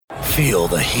Feel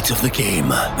the heat of the game,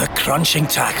 the crunching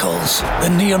tackles, the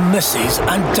near misses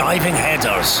and diving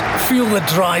headers. Feel the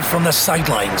drive from the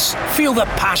sidelines. Feel the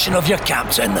passion of your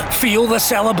captain. Feel the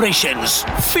celebrations.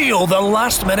 Feel the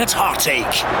last minute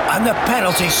heartache. And the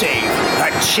penalty save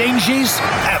that changes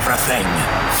everything.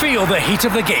 Feel the heat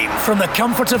of the game from the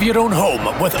comfort of your own home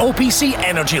with OPC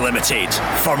Energy Limited.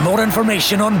 For more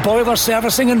information on boiler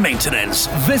servicing and maintenance,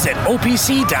 visit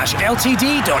opc-ltd.uk.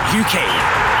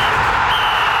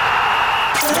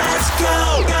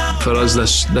 For us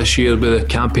this year with the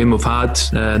campaign we've had,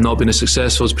 not been as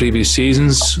successful as previous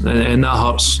seasons, and that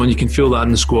hurts when you can feel that in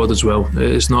the squad as well.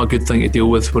 It's not a good thing to deal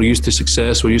with. We're used to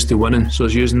success, we're used to winning, so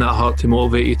it's using that hurt to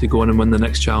motivate you to go on and win the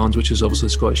next challenge, which is obviously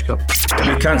the Scottish Cup.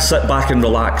 You can't sit back and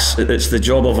relax. It's the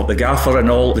job of the gaffer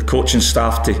and all the coaching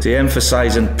staff to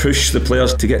emphasise and push the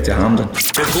players to get to Hampden.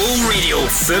 The Go Radio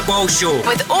Football Show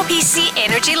with OPC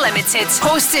Energy Limited,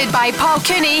 hosted by Paul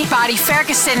Cooney, Barry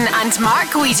Ferguson and Mark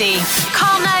Guidi.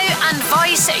 Call now and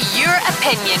voice your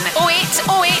opinion.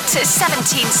 0808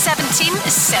 17 17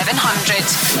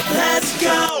 700. Let's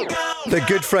go! The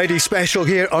Good Friday special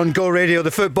here on Go Radio,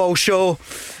 the football show.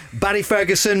 Barry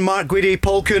Ferguson, Mark Guidi,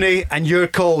 Paul Cooney, and your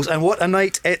calls. And what a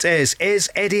night it is. Is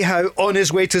Eddie Howe on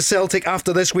his way to Celtic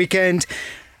after this weekend?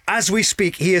 As we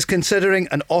speak, he is considering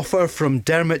an offer from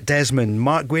Dermot Desmond.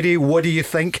 Mark Guidi, what do you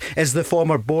think? Is the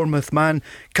former Bournemouth man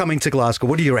coming to Glasgow?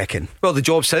 What do you reckon? Well, the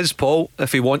job's his, Paul,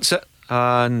 if he wants it.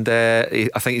 And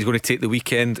I think he's going to take the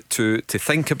weekend to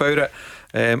think about it.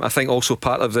 I think also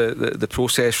part of the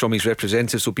process from his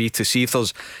representatives will be to see if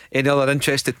there's any other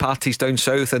interested parties down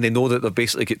south, and they know that they've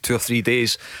basically got 2 or 3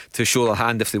 days to show their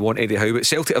hand if they want Eddie Howe. But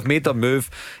Celtic have made their move.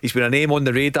 He's been a name on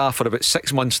the radar for about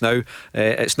 6 months now.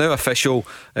 It's now official,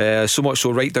 so much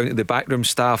so right down to the backroom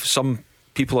staff. Some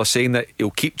people are saying that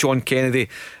he'll keep John Kennedy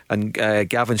and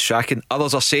Gavin Strachan.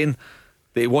 Others are saying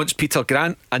that he wants Peter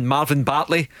Grant and Marvin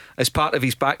Bartley as part of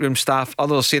his backroom staff.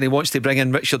 Others are saying he wants to bring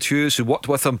in Richard Hughes, who worked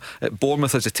with him at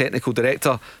Bournemouth as a technical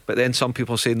director. But then some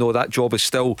people say no, that job is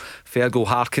still Fergal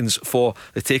Harkins for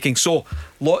the taking. So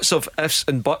lots of ifs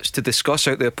and buts to discuss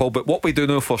out there, Paul. But what we do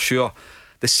know for sure,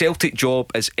 the Celtic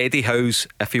job is Eddie Howe's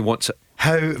if he wants it.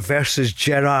 Howe versus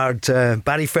Gerrard.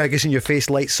 Barry Ferguson, your face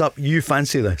lights up. You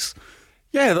fancy this?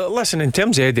 Yeah, listen, in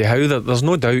terms of Eddie Howe, there's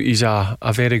no doubt he's a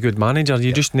very good manager.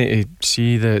 You just need to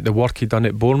see the work he done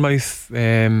at Bournemouth.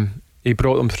 He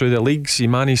brought them through the leagues. He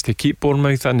managed to keep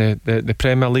Bournemouth in the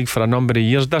Premier League for a number of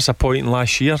years. Disappointing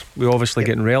last year, we obviously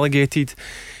getting relegated,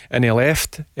 and he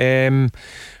left.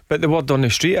 But the word on the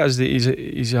street is that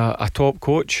he's a top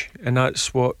coach, and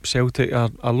that's what Celtic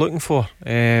are looking for.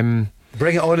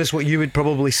 Bring it on is what you would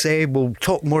probably say. We'll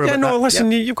talk more about that. No,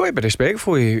 listen, you've got to be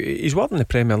respectful. He's worked in the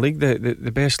Premier League,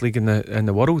 the best league in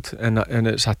the world, and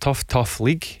it's a tough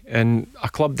league. And a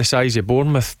club the size of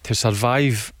Bournemouth to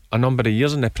survive a number of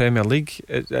years in the Premier League,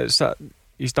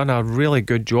 he's done a really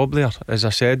good job there. As I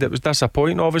said, it was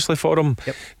disappointing obviously for him,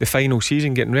 the final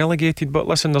season getting relegated, but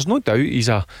listen, there's no doubt he's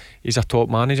a top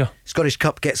manager. Scottish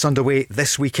Cup gets underway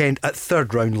this weekend at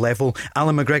third round level.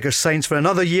 Alan McGregor signs for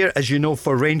another year, as you know,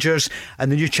 for Rangers,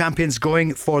 and the new champions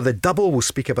going for the double. We'll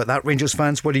speak about that. Rangers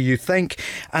fans, what do you think?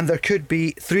 And there could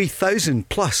be 3,000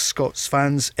 plus Scots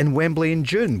fans in Wembley in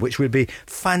June, which would be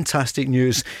fantastic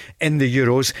news in the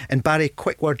Euros. And Barry,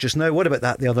 quick word just now, what about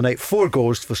that the other night? 4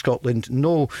 goals for Scotland,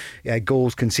 no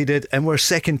goals conceded, and we're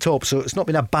second top, so it's not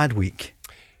been a bad week.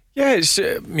 Yeah, it's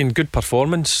good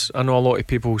performance. I know a lot of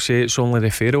people say it's only the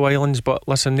Faroe Islands, but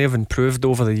listen, they've improved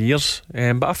over the years.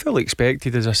 But I fully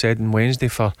expected, as I said on Wednesday,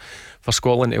 for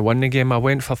Scotland to win the game. I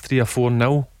went for 3 or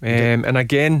 4-0, and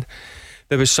again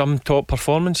there was some top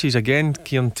performances. Again,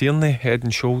 Kieran Tierney head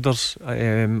and shoulders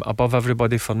above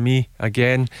everybody for me.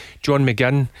 Again, John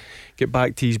McGinn get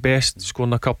back to his best,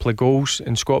 scoring a couple of goals,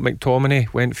 and Scott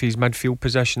McTominay went for his midfield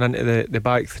position into the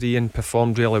back three and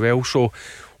performed really well. So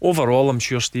overall, I'm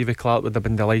sure Stevie Clark would have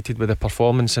been delighted with the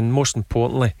performance, and most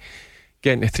importantly,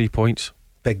 getting to 3 points.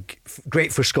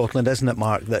 Great for Scotland, isn't it,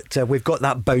 Mark, that we've got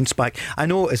that bounce back. I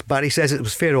know, as Barry says, it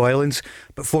was Faroe Islands,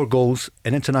 but 4 goals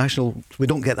in international, we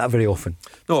don't get that very often.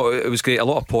 No, it was great. A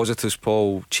lot of positives,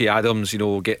 Paul. Che Adams,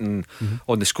 getting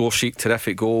on the score sheet,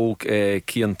 terrific goal.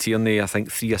 Kieran Tierney, I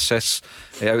think 3 assists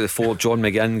out of the 4. John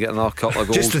McGinn getting another couple of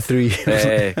goals. Just the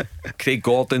 3. Craig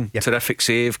Gordon, terrific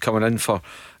save coming in for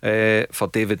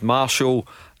David Marshall.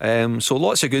 So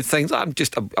lots of good things. I'm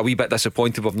just a wee bit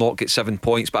disappointed we've not got 7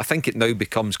 points, but I think it now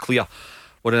becomes clear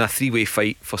we're in a 3-way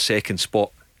fight for second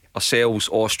spot. Ourselves,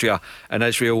 Austria and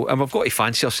Israel, and we've got to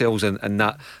fancy ourselves in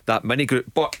that mini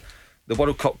group. But the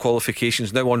World Cup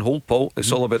qualifications now on hold, Paul.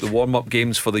 It's all about the warm-up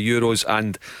games for the Euros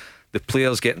and the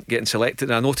players getting selected.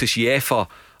 And I notice UEFA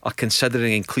are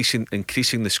considering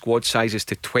increasing the squad sizes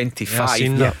to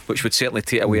 25, which would certainly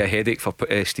take away a headache for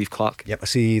Steve Clarke. Yep, I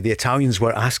see the Italians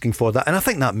were asking for that, and I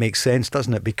think that makes sense,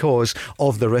 doesn't it, because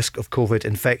of the risk of COVID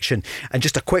infection. And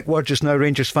just a quick word just now,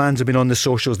 Rangers fans have been on the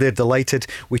socials, they're delighted.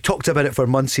 We talked about it for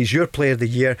months. He's your player of the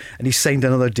year and he's signed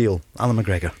another deal. Alan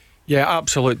McGregor. Yeah,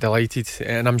 absolute delighted,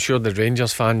 and I'm sure the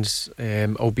Rangers fans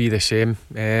will be the same.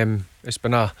 It's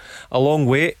been a long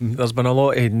wait. There's been a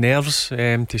lot of nerves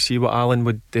to see what Alan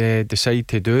would decide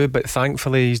to do, but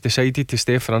thankfully he's decided to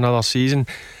stay for another season.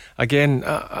 Again,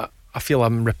 I feel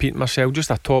I'm repeating myself, just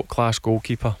a top class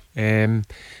goalkeeper, and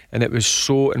it was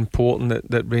so important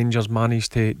that Rangers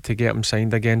managed to get him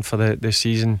signed again for the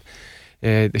season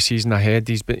ahead.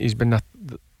 He's been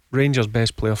the Rangers'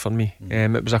 best player for me.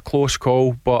 It was a close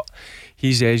call, but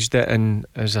he's edged it, and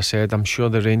as I said, I'm sure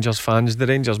the Rangers fans, the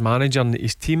Rangers manager and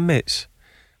his teammates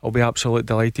will be absolutely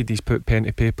delighted he's put pen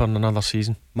to paper in another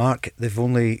season. Mark, they've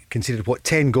only conceded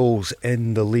 10 goals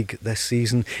in the league this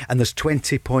season, and there's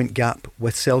 20-point gap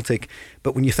with Celtic.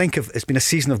 But when you think of, it's been a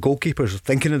season of goalkeepers,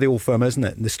 thinking of the old firm, isn't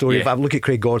it? And the story of, I look at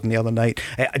Craig Gordon the other night,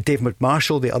 Dave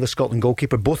McMarshall, the other Scotland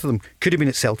goalkeeper, both of them could have been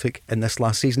at Celtic in this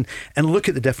last season. And look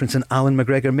at the difference in Alan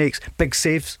McGregor makes. Big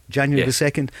saves January the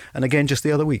 2nd, and again just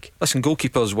the other week. Listen,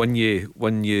 goalkeepers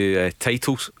win you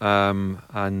titles,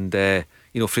 and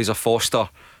Fraser Foster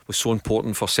was so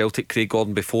important for Celtic. Craig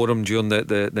Gordon before him during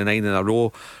the 9 in a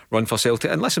row run for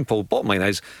Celtic. And listen, Paul, bottom line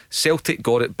is Celtic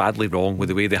got it badly wrong with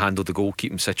the way they handled the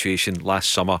goalkeeping situation last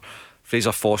summer.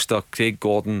 Fraser Foster, Craig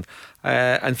Gordon,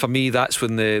 and for me that's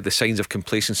when the signs of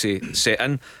complacency set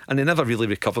in, and they never really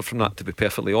recovered from that, to be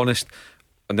perfectly honest.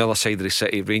 On the other side of the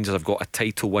city, Rangers have got a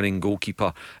title winning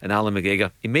goalkeeper in Alan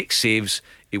McGregor. He makes saves,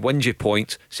 he wins you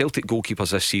points. Celtic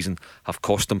goalkeepers this season have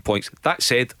cost them points. That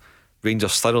said,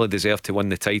 Rangers thoroughly deserve to win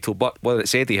the title, but whether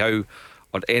it's Eddie Howe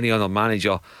or any other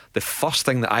manager, the first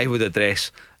thing that I would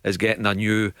address is getting a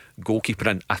new goalkeeper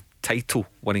in, a title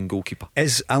winning goalkeeper.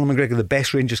 Is Alan McGregor the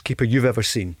best Rangers keeper you've ever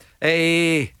seen?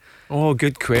 Oh,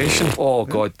 good question. Oh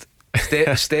God.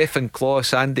 Stephen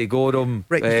Kloss, Andy Gorham,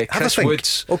 Chris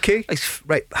Woods. Okay,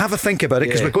 right, have a think about it,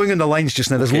 because we're going on the lines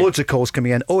just now. There's loads of calls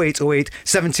coming in. 0808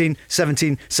 17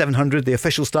 17 700, the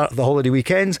official start of the holiday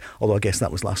weekends, although I guess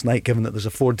that was last night given that there's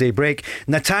a 4-day break.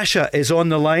 Natasha is on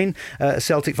the line, a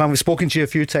Celtic fan. We've spoken to you a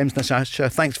few times, Natasha.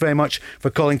 Thanks very much for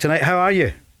calling tonight. How are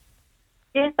you?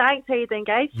 Yeah, thanks. How you doing,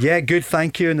 guys? Yeah, good,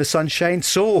 thank you, in the sunshine.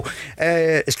 So,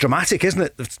 it's dramatic, isn't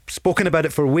it? They've spoken about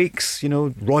it for weeks.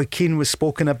 Roy Keane was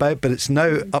spoken about, but it's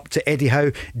now up to Eddie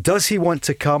Howe. Does he want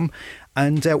to come?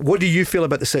 And what do you feel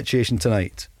about the situation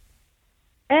tonight?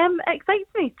 It excites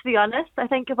me, to be honest. I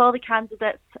think of all the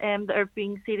candidates that are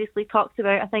being seriously talked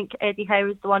about, I think Eddie Howe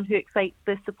is the one who excites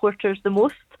the supporters the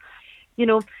most.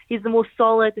 He's the most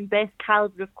solid and best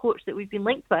calibre of coach that we've been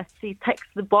linked with. He ticks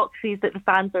the boxes that the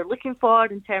fans are looking for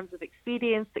in terms of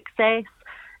experience, success,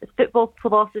 his football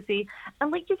philosophy. And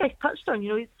like you guys touched on,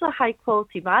 he's a high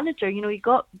quality manager. He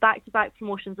got back-to-back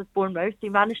promotions with Bournemouth. He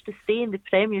managed to stay in the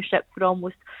Premiership for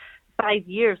almost 5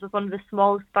 years with one of the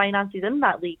smallest finances in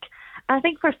that league. And I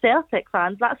think for Celtic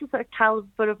fans, that's the sort of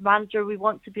calibre of manager we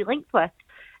want to be linked with.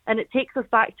 And it takes us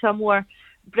back to a more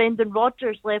Brendan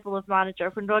Rodgers level of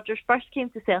manager. When Rodgers first came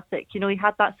to Celtic, he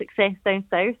had that success down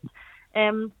south,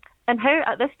 and Howe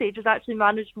at this stage has actually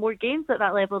managed more games at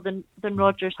that level than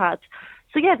Rodgers had.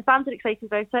 So yeah, the fans are excited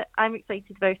about it. I'm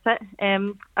excited about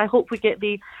it. I hope we get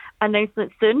the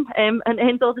announcement soon and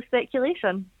end all the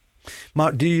speculation.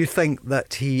 Mark, do you think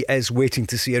that he is waiting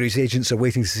to see, or his agents are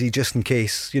waiting to see, just in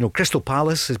case? Crystal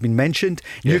Palace has been mentioned,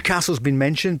 Newcastle's been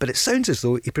mentioned, but it sounds as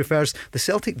though he prefers the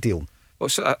Celtic deal. Well,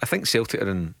 so I think Celtic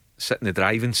are sitting in the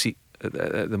driving seat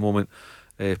at the moment,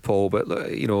 Paul. But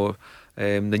the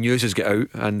news has got out,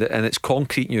 and it's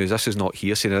concrete news. This is not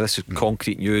hearsay. This is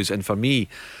concrete news. And for me,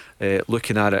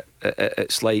 looking at it,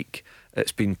 it's like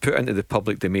it's been put into the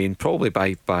public domain, probably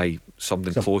by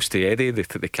something close to Eddie, the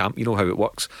camp. You know how it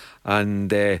works,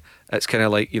 and it's kind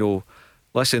of like,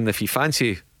 listen, if you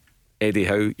fancy Eddie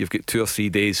Howe, you've got 2 or 3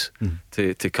 days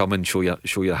to come and show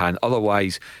your hand.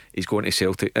 Otherwise, he's going to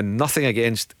Celtic. And nothing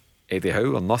against Eddie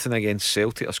Howe or nothing against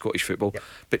Celtic or Scottish football,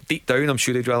 but deep down I'm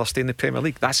sure he'd rather stay in the Premier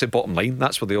League. That's the bottom line.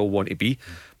 That's where they all want to be.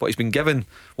 But he's been given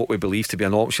what we believe to be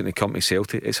an option to come to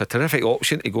Celtic. It's a terrific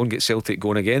option to go and get Celtic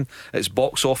going again. It's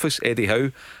box office. Eddie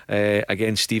Howe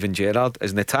against Steven Gerrard.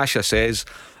 As Natasha says,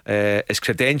 his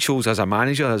credentials as a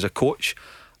manager, as a coach,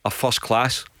 are first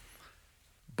class.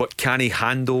 But can he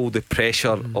handle the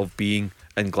pressure of being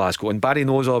in Glasgow? And Barry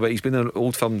knows all about it. He's been in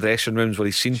old firm dressing rooms where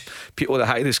he's seen people that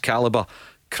high this calibre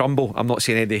crumble. I'm not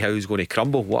saying Eddie Howe is going to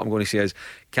crumble. What I'm going to say is,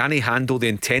 can he handle the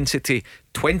intensity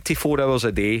 24 hours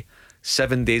a day,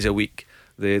 7 days a week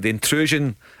the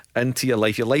intrusion into your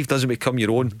life. Your life doesn't become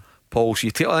your own, Paul, so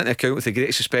you take that into account. With the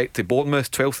greatest respect to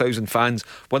Bournemouth, 12,000 fans,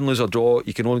 win, lose or draw,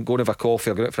 you can only go and have a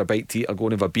coffee or go out for a bite to eat or go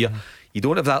and have a beer. You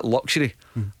don't have that luxury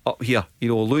up here.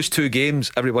 Lose 2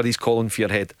 games, everybody's calling for your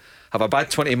head. Have a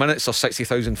bad 20 minutes, there's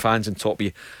 60,000 fans on top of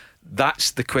you.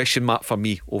 That's the question mark for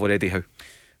me over Eddie Howe.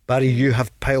 Barry, you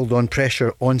have piled on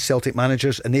pressure on Celtic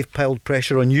managers, and they've piled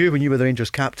pressure on you when you were the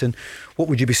Rangers captain. What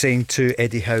would you be saying to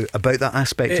Eddie Howe about that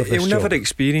aspect of this He'll job? never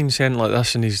experience anything like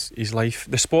this in his life.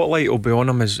 The spotlight will be on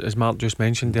him, as Mark just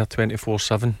mentioned there,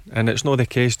 24/7. And it's not the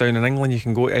case down in England. You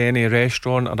can go to any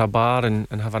restaurant or a bar and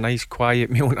have a nice quiet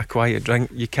meal and a quiet drink.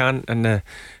 You can't in the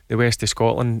west of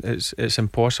Scotland. It's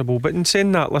impossible. But in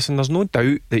saying that, listen, there's no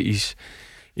doubt that he's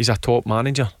a top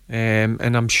manager,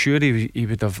 and I'm sure he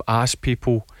would have asked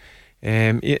people,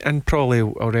 and probably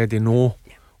already know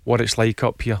what it's like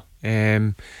up here,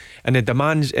 and the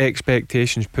demands,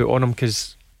 expectations put on him.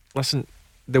 Because listen,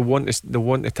 they want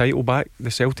the title back.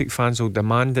 The Celtic fans will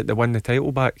demand that they win the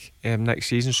title back next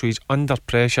season, so he's under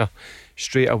pressure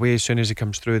straight away as soon as he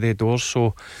comes through the doors.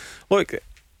 So look,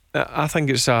 I think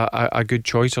it's a good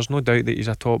choice. There's no doubt that he's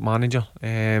a top manager.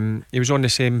 He was on the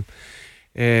same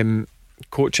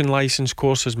coaching licence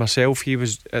course as myself. He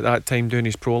was at that time doing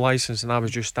his pro licence, and I was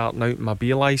just starting out my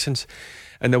B licence.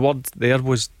 And the word there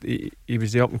was he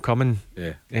was the up and coming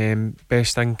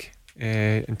best thing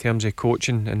in terms of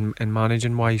coaching and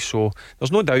managing wise. So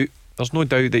there's no doubt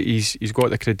that he's got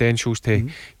the credentials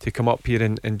to come up here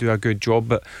and do a good job.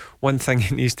 But one thing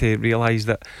he needs to realise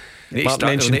that Mark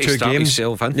mentioned 2 games.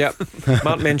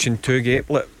 Mark mentioned 2 games.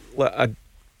 Look,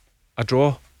 a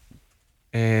draw.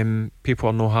 People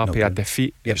are not happy. A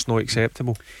defeat, it's not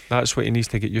acceptable. That's what he needs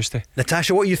to get used to.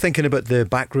 Natasha, what are you thinking about the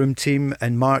backroom team?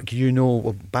 And Mark,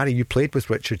 Barry, you played with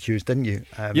Richard Hughes, didn't you?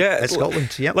 At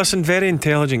Scotland. Listen, very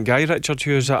intelligent guy, Richard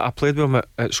Hughes. I played with him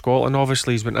at Scotland.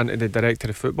 Obviously he's went into the director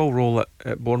of football role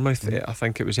at Bournemouth. I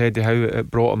think it was Eddie Howe that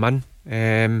brought him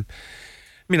in.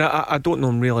 I don't know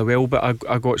him really well, but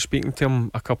I got speaking to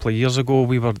him a couple of years ago.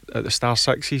 We were at the Star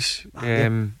Sixes.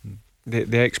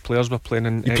 The ex-players were playing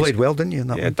in. You played well, didn't you? In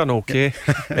that one? Done okay.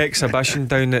 Exhibition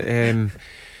down at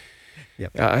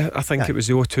I think it was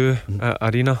the O2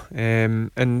 Arena,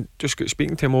 and just got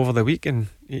speaking to him over the week, and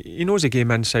he knows the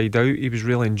game inside out. He was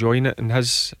really enjoying it, and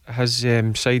his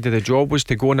side of the job was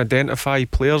to go and identify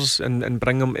players and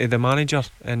bring them to the manager,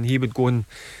 and he would go and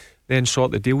then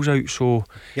sort the deals out. So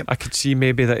I could see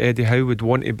maybe that Eddie Howe would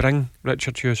want to bring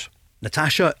Richard Hughes.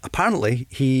 Natasha, apparently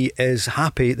he is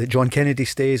happy that John Kennedy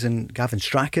stays and Gavin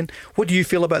Strachan. What do you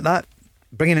feel about that?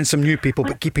 Bringing in some new people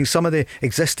but keeping some of the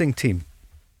existing team.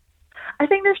 I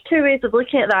think there's 2 ways of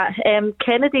looking at that.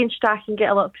 Kennedy and Strachan get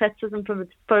a lot of criticism from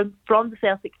the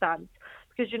Celtic fans,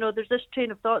 because there's this train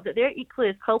of thought that they're equally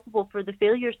as culpable for the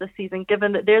failures this season,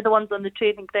 given that they're the ones on the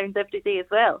training ground every day as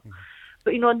well.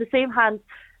 But on the same hand,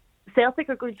 Celtic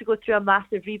are going to go through a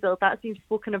massive rebuild. That's been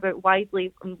spoken about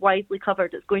widely and widely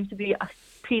covered. It's going to be a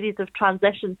period of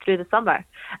transition through the summer,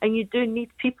 and you do need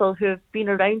people who have been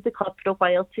around the club for a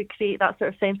while to create that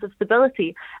sort of sense of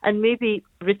stability, and maybe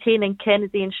retaining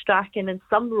Kennedy and Strachan in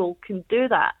some role can do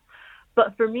that.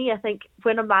 But for me, I think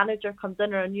when a manager comes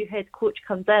in or a new head coach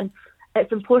comes in,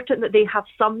 it's important that they have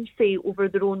some say over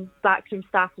their own backroom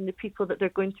staff and the people that they're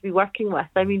going to be working with.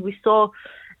 I mean, we saw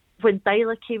when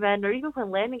Dyla came in, or even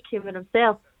when Lennon came in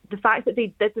himself, the fact that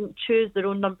they didn't choose their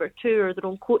own number 2 or their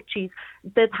own coaches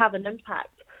did have an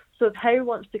impact. So if Howe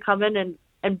wants to come in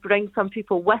and bring some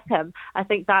people with him, I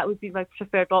think that would be my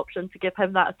preferred option, to give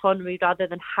him that autonomy rather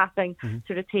than having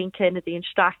to retain Kennedy and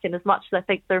Strachan. As much as I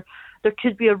think there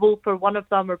could be a role for one of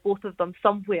them or both of them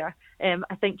somewhere,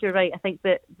 I think you're right. I think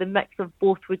that the mix of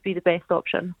both would be the best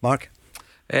option. Mark?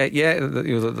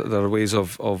 There are ways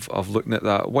of looking at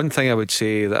that. One thing I would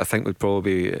say that I think would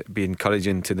probably be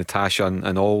encouraging to Natasha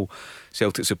and all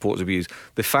Celtic supporters is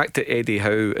the fact that Eddie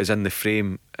Howe is in the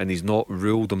frame and he's not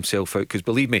ruled himself out. Because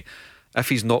believe me, if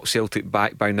he's not Celtic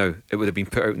back by now, it would have been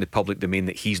put out in the public domain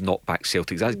that he's not back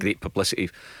Celtic. That's great publicity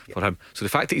for him. So the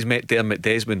fact that he's met Dermot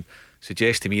Desmond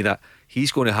suggests to me that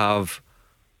he's going to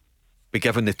be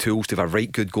given the tools to have a right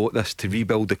good go at this, to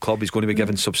rebuild the club. He's going to be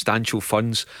given substantial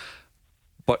funds.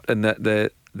 But on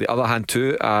the other hand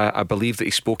too, I believe that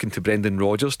he's spoken to Brendan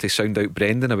Rodgers to sound out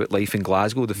Brendan about life in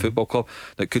Glasgow, the football club.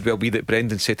 Now, it could well be that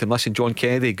Brendan said to him, listen, John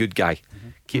Kennedy, good guy,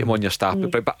 keep him on your staff.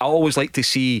 But I always like to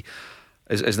see,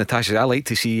 as Natasha said, I like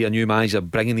to see a new manager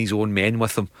bringing his own men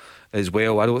with them as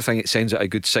well. I don't think it sends out a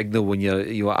good signal when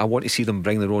I want to see them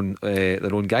bring their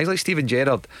own guys, like Steven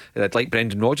Gerrard, like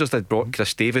Brendan Rodgers did, brought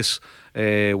Chris Davis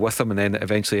with him, and then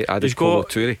eventually added Colo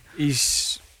Touré.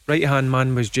 right hand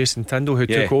man was Jason Tindall, who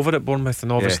took over at Bournemouth,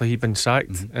 and obviously he'd been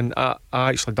sacked. And I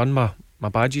actually done my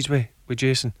badges with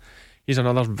Jason. He's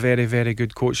another very, very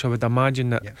good coach. I would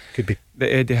imagine that could be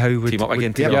that Eddie Howe would team up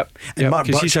again.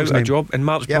 Because he's out of a job. And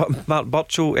Mark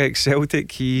Burchell,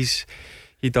 ex-Celtic,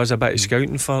 he does a bit of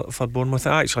scouting for Bournemouth.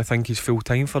 I actually think he's full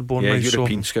time for Bournemouth.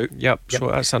 European scout.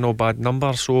 So that's a no bad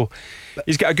number. So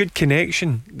he's got a good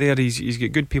connection there. He's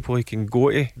got good people he can go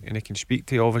to and he can speak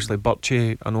to. Obviously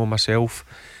Burchie, I know myself,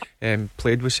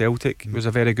 played with Celtic. He was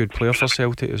a very good player for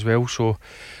Celtic as well. So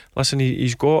listen,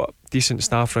 he's got decent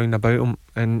staff round about him,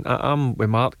 and I'm with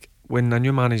Mark. When a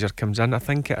new manager comes in, I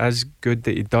think it is good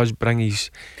that he does bring his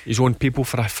own people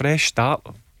for a fresh start.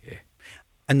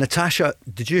 And Natasha,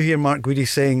 did you hear Mark Guidi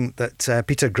saying that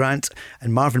Peter Grant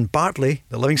and Marvin Bartley,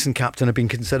 the Livingston captain, have been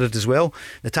considered as well?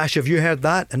 Natasha, have you heard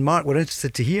that? And Mark, we're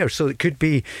interested to hear. So it could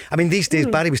be, I mean, these days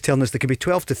Barry was telling us there could be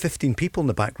 12 to 15 people in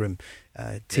the backroom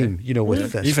team,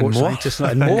 with even sports more scientists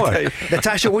and more.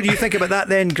 Natasha, what do you think about that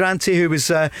then? Granty, who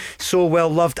was so well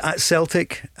loved at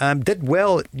Celtic, did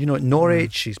well at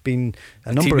Norwich. He's been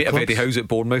a number teammate of clubs. Eddie Howe's at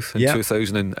Bournemouth in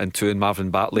 2002, and Marvin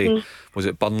Bartley was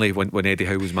at Burnley when Eddie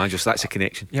Howe was manager. So that's a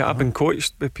connection. Yeah, I've been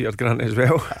coached with Peter Grant as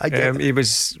well. He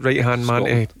was right hand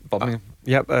man to Birmingham.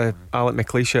 Alec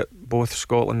McLeish at both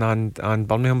Scotland and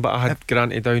Birmingham, but I had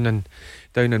Granty down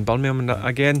in Birmingham, and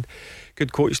again,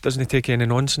 good coach, doesn't he take any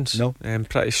nonsense. No.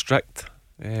 Pretty strict.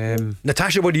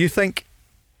 Natasha, what do you think?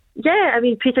 Yeah, I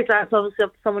mean, Peter Grant's obviously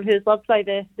someone who's loved by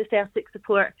the Celtic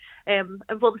support. And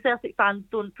while the Celtic fans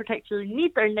don't particularly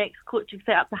need their next coaching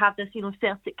setup to have this,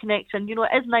 Celtic connection, it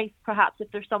is nice perhaps if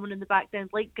there's someone in the background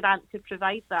like Grant to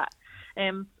provide that.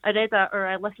 I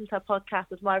listened to a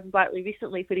podcast with Marvin Bartley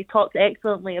recently where he talked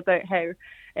excellently about how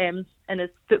and his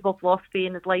football philosophy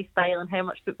and his lifestyle and how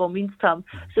much football means to him.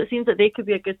 So it seems that they could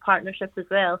be a good partnership as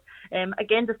well.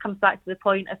 Again, just comes back to the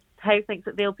point of Howe thinks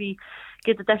that they'll be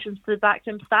good additions to the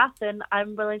backroom staff, then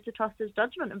I'm willing to trust his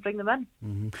judgment and bring them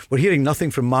in. We're hearing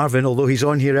nothing from Marvin, although he's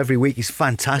on here every week. He's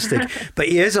fantastic, but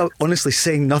he is honestly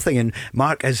saying nothing. And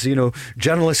Mark, as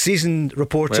journalists, seasoned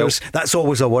reporters, that's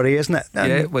always a worry, isn't it?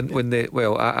 And the way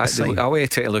I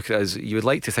tend to look at it is, you would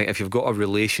like to think if you've got a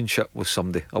relationship with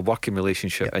somebody, a working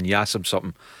relationship, and you ask them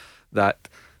something, that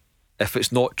if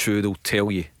it's not true, they'll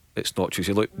tell you it's not true.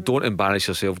 So look, don't embarrass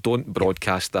yourself, don't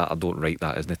broadcast that, or don't write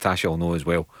that, as Natasha will know as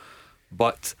well.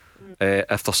 But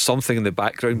if there's something in the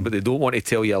background but they don't want to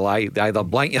tell you a lie, they either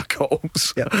blank your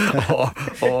calls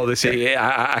or they say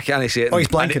I can't say it, he's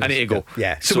blanking. I need to go.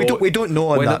 So we don't know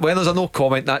on that. When there's a no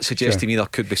comment, that suggests to me there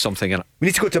could be something in it. We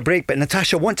need to go to a break, but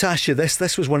Natasha, I want to ask you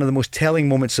this was one of the most telling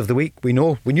moments of the week. We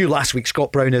knew last week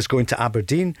Scott Brown is going to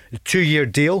Aberdeen, a 2-year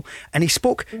deal, and he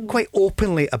spoke quite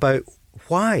openly about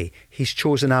why he's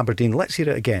chosen Aberdeen. Let's hear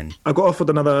it again. I got offered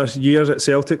another year at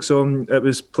Celtic, so it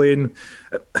was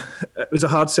a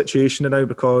hard situation now,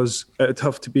 because it would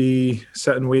have to be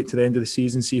sit and wait to the end of the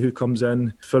season, see who comes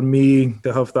in. For me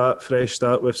to have that fresh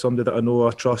start with somebody that I know,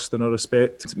 I trust and I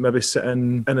respect, maybe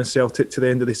sitting in a Celtic to the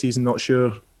end of the season not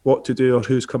sure what to do or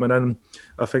who's coming in,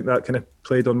 I think that kind of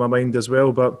played on my mind as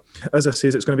well. But as I say,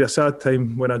 it's going to be a sad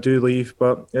time when I do leave,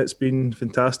 but it's been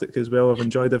fantastic as well. I've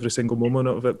enjoyed every single moment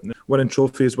of it, winning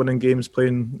trophies, winning games,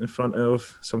 playing in front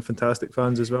of some fantastic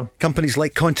fans as well. Companies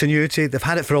like continuity, they've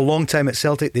had it for a long time at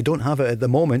Celtic, they don't have it at the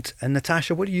moment. And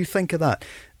Natasha, what do you think of that?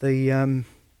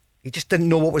 He just didn't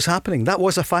know what was happening. That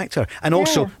was a factor. And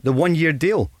also the 1-year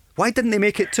deal, why didn't they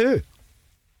make it 2?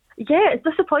 Yeah, it's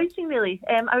disappointing really.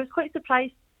 I was quite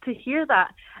surprised to hear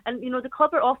that. And the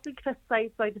club are often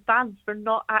criticised by the fans for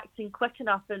not acting quick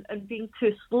enough and being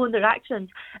too slow in their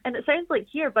actions, and it sounds like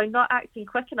here, by not acting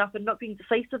quick enough and not being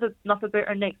decisive enough about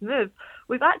our next move,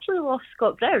 we've actually lost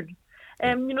Scott Brown.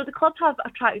 The club have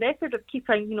a track record of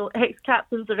keeping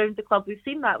ex-captains around the club. We've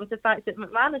seen that with the fact that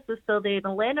McManus was still there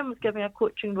and Lennon was giving a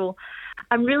coaching role.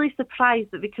 I'm really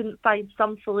surprised that they couldn't find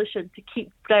some solution to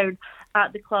keep Brown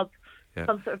at the club.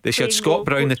 Sort of they should have Scott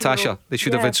Brown, Natasha. They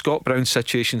should have had Scott Brown's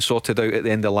situation sorted out at the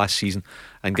end of last season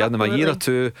and given him a year or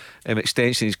two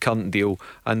extension his current deal.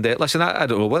 And listen, I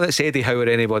don't know whether it's Eddie Howe or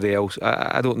anybody else,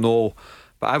 I don't know,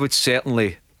 but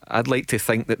I'd like to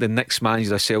think that the next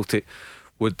manager of Celtic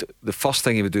the first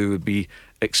thing he would do would be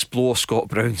explore Scott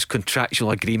Brown's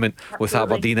contractual agreement with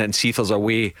Aberdeen and see if there's a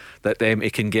way that he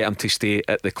can get him to stay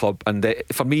at the club. And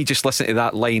for me, just listening to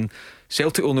that line,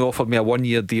 Celtic only offered me a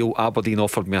 1-year deal, Aberdeen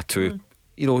offered me a 2.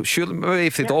 Surely maybe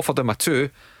if they'd offered him a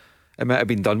 2, it might have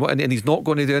been done. And he's not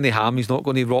going to do any harm, he's not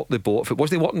going to rock the boat. If it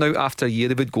wasn't working out after a year,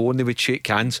 they would go and they would shake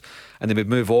hands and they would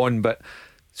move on. But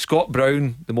Scott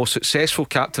Brown, the most successful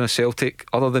captain of Celtic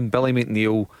other than Billy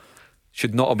McNeill,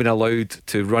 should not have been allowed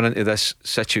to run into this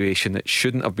situation. It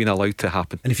shouldn't have been allowed to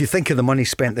happen. And if you think of the money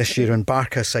spent this year on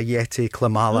Barca, Sayete,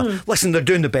 Klimala, listen, they're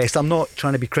doing the best. I'm not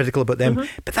trying to be critical about them,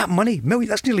 but that money,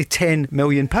 that's nearly £10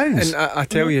 million. And I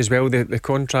tell you as well, the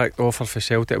contract offer for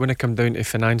Celtic, when it come down to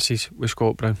finances with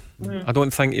Scott Brown, I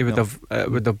don't think he would have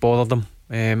bothered them.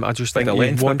 I just think the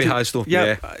length maybe has though.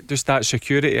 Yeah, just that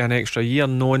security, an extra year,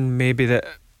 knowing maybe that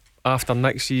after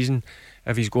next season,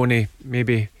 if he's going to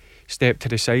maybe step to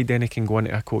the side, then he can go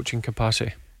into a coaching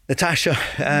capacity. Natasha,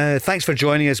 thanks for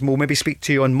joining us. We'll maybe speak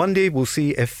to you on Monday. We'll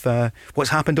see if what's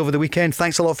happened over the weekend.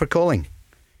 Thanks a lot for calling.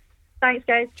 Thanks,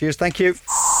 guys. Cheers, thank you.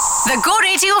 The Go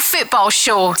Radio Football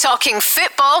Show, talking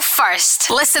football first.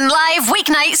 Listen live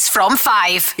weeknights from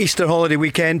 5. Easter holiday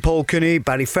weekend, Paul Cooney,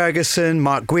 Barry Ferguson,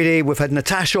 Mark Guidi. We've had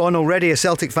Natasha on already, a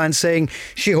Celtic fan, saying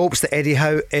she hopes that Eddie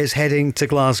Howe is heading to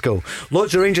Glasgow.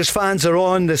 Lots of Rangers fans are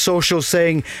on the socials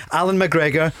saying Alan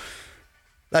McGregor,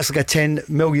 that's like a £10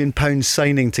 million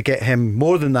signing to get him.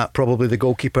 More than that, probably, the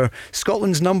goalkeeper.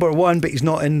 Scotland's number one, but he's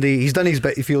not in the... He's done his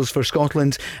bit, he feels, for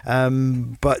Scotland.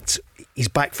 But he's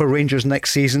back for Rangers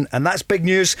next season. And that's big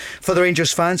news for the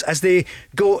Rangers fans as they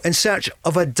go in search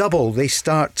of a double. They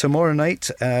start tomorrow night.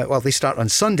 They start on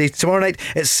Sunday. Tomorrow night,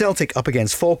 it's Celtic up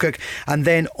against Falkirk. And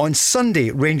then on Sunday,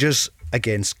 Rangers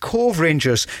against Cove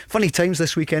Rangers. Funny times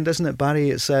this weekend, isn't it,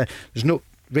 Barry? It's there's no...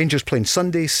 Rangers playing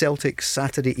Sunday, Celtic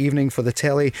Saturday evening for the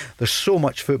telly. There's so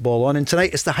much football on, and tonight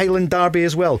it's the Highland Derby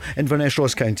as well, Inverness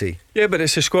Ross County. Yeah, but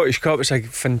it's the Scottish Cup. It's a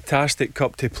fantastic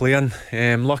cup to play in.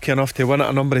 I'm lucky enough to win it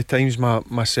a number of times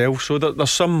myself. So there's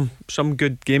some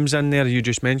good games in there. You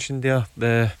just mentioned there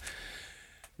the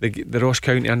Ross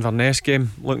County Inverness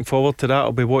game. Looking forward to that.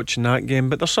 I'll be watching that game.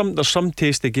 But there's some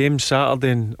tasty games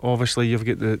Saturday, and obviously you've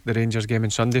got the Rangers game on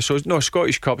Sunday. So no,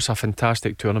 Scottish Cup's a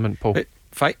fantastic tournament, Paul.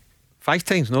 Five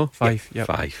times, no? 5, yeah.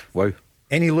 5, wow.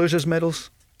 Any losers' medals?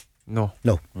 No.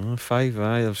 5,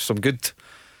 aye. There's some good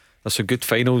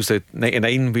finals. The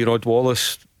 99 with Rod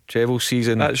Wallace, treble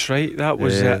season. That's right. That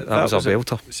was that was a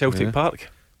belter. Celtic Park.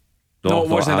 No, it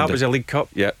wasn't. That was a League Cup.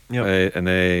 Yeah. Yep.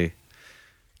 And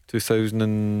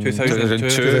 2002.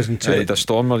 The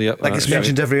Stormer. Yeah, that gets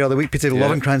mentioned every other week. Peter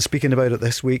Lovencrantz speaking about it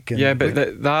this week. Yeah, but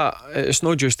that it's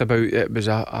not just about it was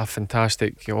a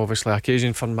fantastic, obviously,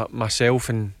 occasion for myself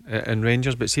and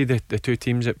Rangers. But see the two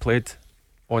teams that played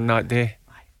on that day,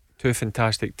 two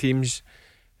fantastic teams,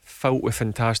 filled with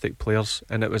fantastic players,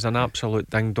 and it was an absolute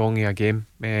ding-dongy a game.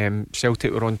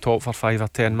 Celtic were on top for 5 or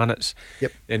 10 minutes,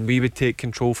 and we would take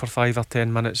control for 5 or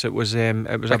 10 minutes. It was a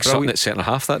brilliant at centre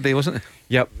half that day, wasn't it?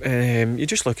 Yep. You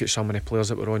just look at some of the players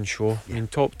that were on show. I mean,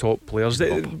 top players.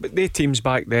 They teams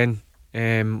back then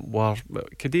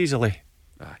could easily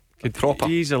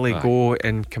go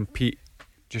and compete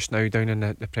just now down in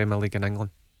the Premier League in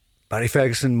England. Barry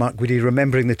Ferguson, Mark Guidi,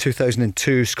 remembering the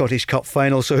 2002 Scottish Cup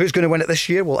final. So who's going to win it this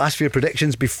year? We'll ask for your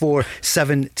predictions before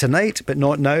 7 tonight, but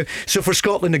not now. So for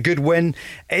Scotland, a good win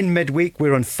in midweek.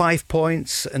 We're on 5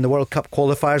 points in the World Cup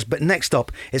qualifiers, but next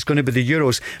up it's going to be the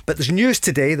Euros. But there's news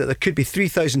today that there could be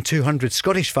 3,200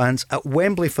 Scottish fans at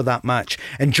Wembley for that match.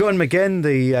 And John McGinn,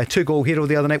 the 2-goal hero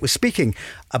the other night, was speaking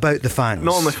about the fans.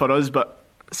 Not only for us, but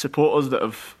supporters that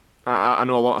have... I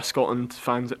know a lot of Scotland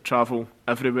fans that travel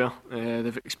everywhere.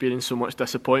 They've experienced so much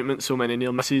disappointment, so many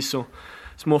near misses. So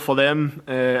it's more for them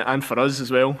and for us as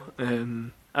well.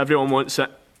 Everyone wants it,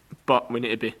 but we need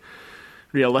to be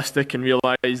realistic and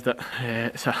realise that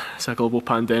it's a global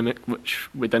pandemic which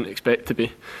we didn't expect to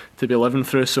be living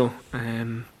through. So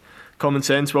common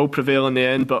sense will prevail in the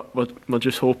end, but we're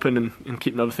just hoping and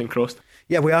keeping everything crossed.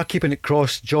 Yeah, we are keeping it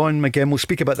crossed. John McGinn will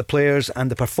speak about the players and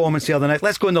the performance the other night.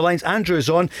 Let's go on the lines. Andrew is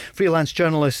on, freelance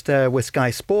journalist with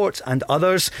Sky Sports and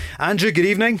others. Andrew, good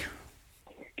evening.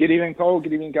 Good evening, Paul.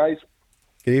 Good evening, guys.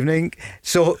 Good evening.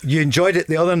 So you enjoyed it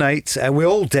the other night. We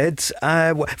all did.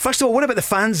 First of all, what about the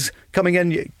fans coming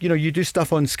in? You do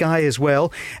stuff on Sky as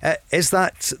well. Is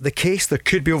that the case? There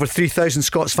could be over 3,000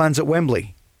 Scots fans at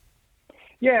Wembley.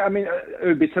 Yeah, I mean, it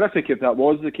would be terrific if that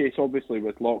was the case, obviously,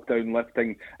 with lockdown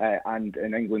lifting, and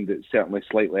in England it's certainly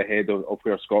slightly ahead of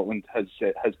where Scotland has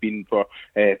been for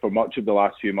much of the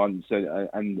last few months,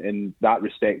 and in that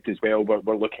respect as well,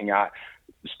 we're looking at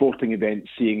sporting events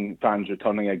seeing fans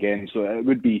returning again. So it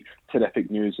would be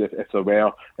terrific news if there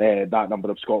were that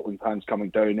number of Scotland fans coming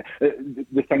down.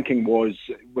 The thinking was,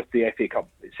 with the FA Cup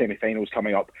semi-finals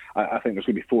coming up, I think there's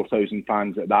going to be 4,000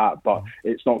 fans at that, but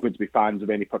it's not going to be fans of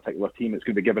any particular team. It's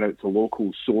going to be given out to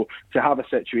locals. So to have a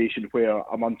situation where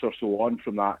a month or so on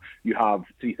from that you have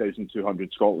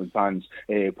 3,200 Scotland fans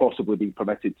possibly being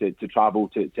permitted to travel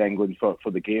to England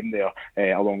for the game there,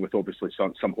 along with obviously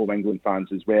some home England fans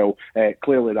as well,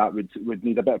 Clearly that would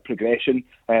need a bit of progression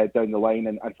down the line,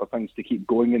 and for things to keep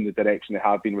going in the direction they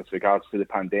have been with regards to the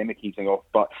pandemic easing off.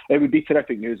 But it would be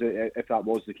terrific news if that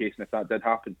was the case and if that did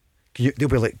happen. They'll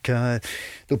be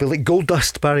like gold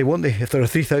dust, Barry, won't they? If there are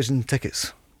 3,000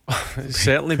 tickets. It'd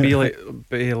certainly be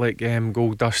like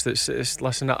gold dust. It's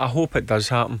listen, I hope it does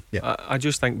happen. Yeah. I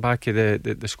just think back of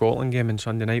the Scotland game on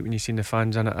Sunday night when you seen the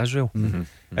fans in at Israel.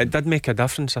 It did make a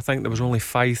difference. I think there was only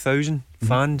 5,000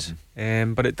 fans,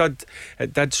 but it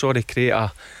did sort of create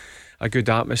a good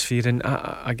atmosphere. And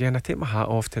again, I take my hat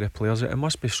off to the players. It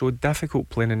must be so difficult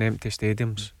playing in empty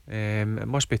stadiums. It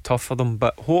must be tough for them,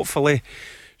 but hopefully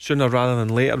sooner rather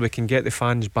than later we can get the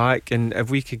fans back. And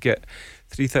if we could get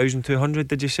 3,200,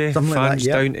 did you say? Something fans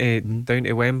like that, yeah. down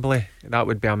to Wembley, that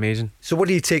would be amazing. So what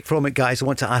do you take from it, guys? I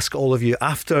want to ask all of you,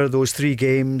 after those 3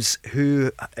 games,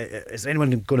 who is anyone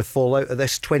going to fall out of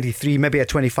this 23, maybe a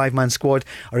 25-man squad,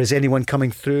 or is anyone coming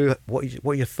through? What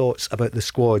are your thoughts about the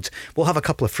squads? We'll have a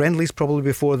couple of friendlies probably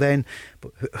before then,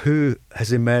 but who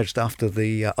has emerged after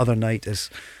the other night as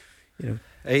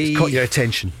has caught your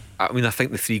attention? I mean, I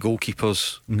think the 3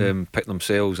 goalkeepers picked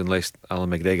themselves, unless Alan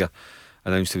McGregor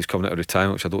announced he was coming out of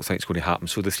retirement, which I don't think is going to happen.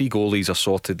 So the 3 goalies are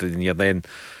sorted, and you're then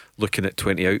looking at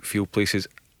 20 outfield places.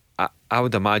 I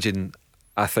would imagine,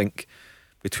 I think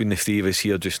between the 3 of us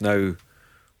here just now,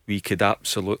 we could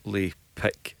absolutely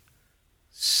pick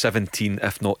 17,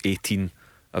 if not 18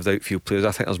 of the outfield players.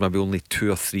 I think there's maybe only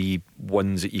 2 or 3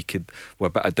 ones that you could, with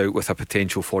a bit of doubt, with a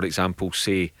potential, for example,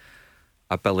 say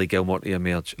a Billy Gilmour to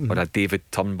emerge, or a David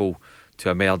Turnbull to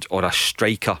emerge, or a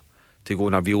striker to go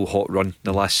on a real hot run in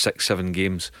the last 6-7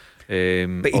 games.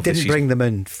 But he didn't bring them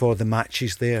in for the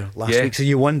matches there last week, so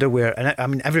you wonder where. And I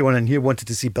mean, everyone in here wanted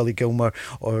to see Billy Gilmour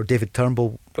or David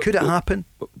Turnbull. Could it happen?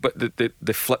 But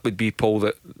the flip would be, Paul,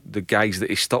 that the guys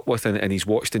that he's stuck with and he's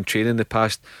watched in training the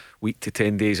past week to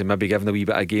 10 days and maybe given a wee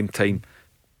bit of game time,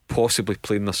 possibly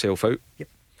playing themselves out. Yep.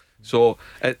 So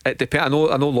it depends.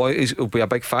 I know loyalty will be a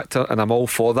big factor, and I'm all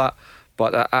for that.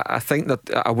 But I think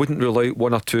that I wouldn't rule out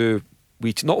 1 or 2.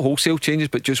 Not wholesale changes,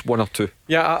 but just 1 or 2.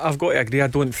 Yeah, I've got to agree. I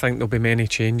don't think there'll be many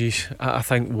changes. I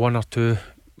think 1 or 2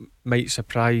 might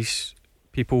surprise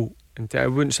people, and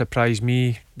it wouldn't surprise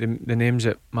me. The names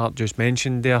that Mark just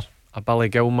mentioned there, a Billy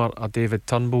Gilmour, a David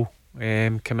Turnbull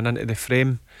coming into the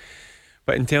frame.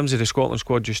 But in terms of the Scotland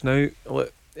squad just now,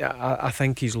 look, I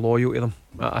think he's loyal to them.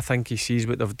 I think he sees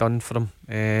what they've done for him.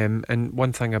 And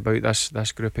one thing about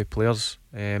this group of players,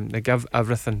 they give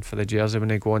everything for the jersey when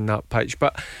they go on that pitch.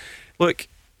 But look,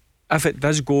 if it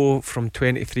does go from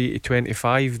 23 to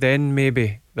 25, then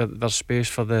maybe there's space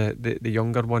for the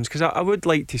younger ones, because I would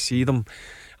like to see them.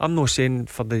 I'm not saying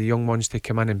for the young ones to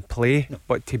come in and play,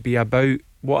 but to be about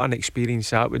what an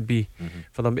experience that would be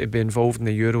for them to be involved in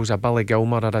the Euros, a Billy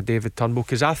Gilmour or a David Turnbull,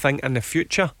 because I think in the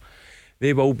future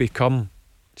they will become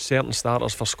certain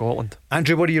starters for Scotland.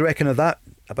 Andrew, what do you reckon of that?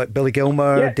 About Billy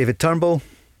Gilmour, David Turnbull?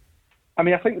 I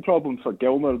mean, I think the problem for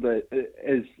Gilmour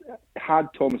is, had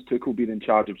Thomas Tuchel been in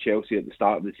charge of Chelsea at the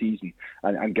start of the season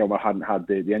and Gilmour hadn't had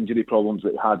the injury problems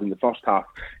that he had in the first half,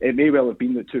 it may well have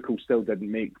been that Tuchel still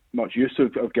didn't make much use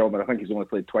of Gilmour. I think he's only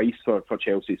played twice for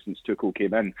Chelsea since Tuchel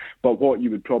came in. But what you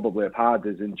would probably have had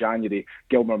is, in January,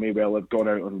 Gilmour may well have gone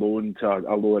out on loan to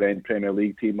a lower end Premier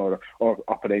League team or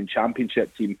upper end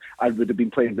Championship team and would have been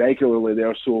playing regularly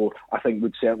there, so I think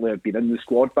would certainly have been in the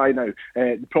squad by now.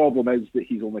 The problem is that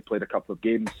he's only played a couple of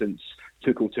games since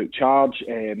Tuchel took charge.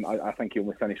 I think he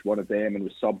only finished 1 of them and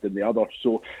was subbed in the other,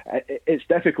 so it's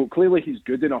difficult. Clearly he's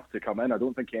good enough to come in. I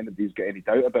don't think anybody's got any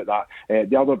doubt about that.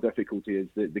 The other difficulty is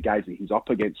that the guys that he's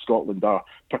up against, Scotland, are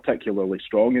particularly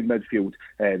strong in midfield.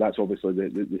 That's obviously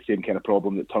the same kind of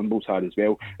problem that Turnbull's had as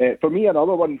well. For me,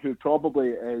 another one who probably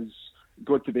is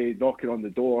going to be knocking on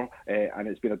the door, and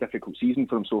it's been a difficult season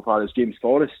for him so far, is James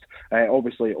Forrest.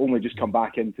 Obviously only just come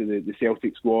back into the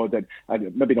Celtic squad and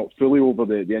maybe not fully over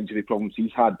the injury problems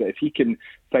he's had, but if he can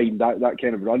find that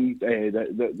kind of run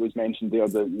that was mentioned there,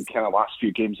 the kind of last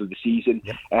few games of the season,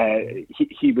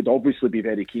 he would obviously be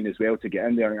very keen as well to get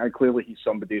in there, and clearly he's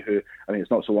somebody who, I mean,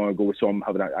 it's not so long ago we saw him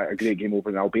having a great game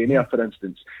over in Albania, for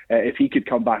instance. If he could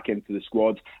come back into the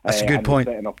squad, that's a good point.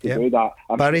 Fit enough to do that.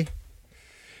 Barry?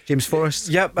 James Forrest?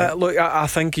 Yep, look, I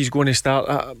think he's going to start.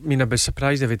 I mean, I'd be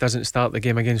surprised if he doesn't start the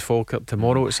game against Falkirk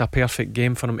tomorrow. It's a perfect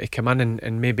game for him to come in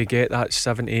and maybe get that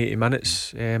 70-80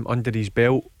 minutes under his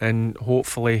belt, and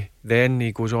hopefully then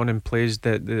he goes on and plays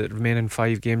the remaining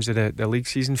 5 games of the league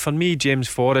season. For me, James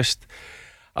Forrest,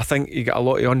 I think he got a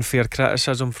lot of unfair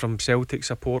criticism from Celtic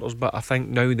supporters, but I think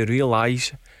now they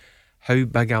realise how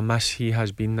big a miss he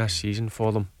has been this season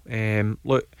for them.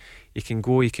 Look, He can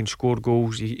go, he can score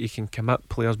goals, he can commit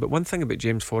players. But one thing about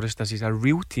James Forrest is he's a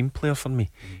real team player for me.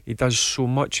 He does so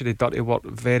much of the dirty work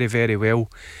very, very well.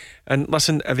 And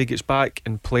listen, if he gets back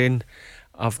and playing,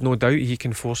 I've no doubt he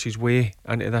can force his way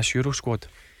into this Euro squad.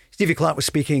 Stevie Clark was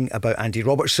speaking about Andy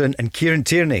Robertson and Kieran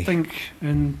Tierney. I think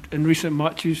in recent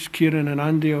matches, Kieran and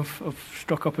Andy have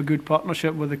struck up a good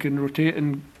partnership where they can rotate,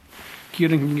 and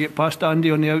Kieran can get past Andy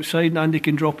on the outside and Andy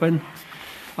can drop in.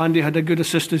 Andy had a good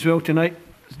assist as well tonight.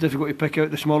 It's difficult to pick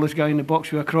out the smallest guy in the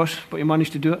box with a cross, but he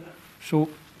managed to do it. So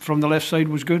from the left side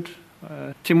was good.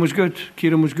 Team was good.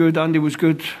 Kieran was good. Andy was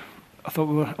good. I thought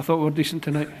we were decent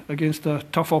tonight against a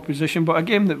tough opposition, but a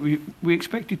game that we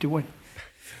expected to win.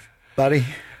 Barry?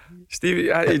 Stevie,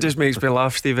 it just makes me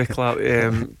laugh. Stevie Clark.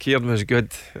 Kieran was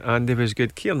good. Andy was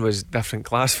good. Kieran was different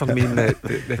class for me in the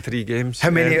 3 games. How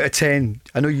many out of 10?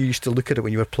 I know you used to look at it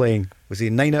when you were playing. Was he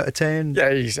 9 out of 10?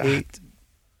 Yeah, he's 8.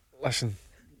 Listen,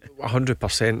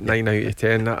 100% 9 out of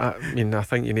 10. I mean, I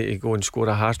think you need to go and score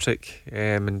a hat-trick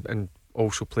and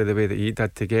also play the way that he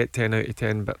did to get 10 out of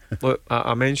 10. But look,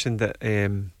 I mentioned it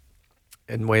in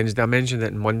Wednesday. I mentioned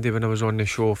it on Monday when I was on the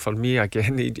show. For me,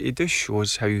 again, he just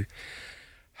shows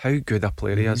how good a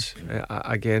player he is.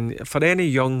 Again, for any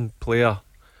young player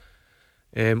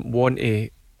want to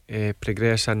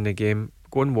progress in the game,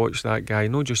 go and watch that guy.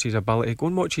 Not just his ability, go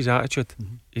and watch his attitude.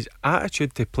 His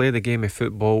attitude to play the game of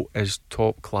football is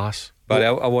top class. But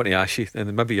I want to ask you,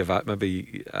 and maybe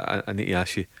I need to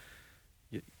ask you,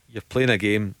 you're playing a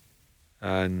game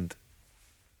and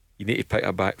you need to pick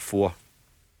a back 4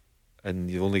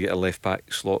 and you only get a left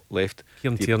back slot left.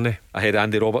 Kieran Tierney ahead of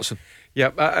Andy Robertson.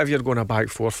 Yeah, if you're going a back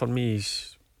 4 for me,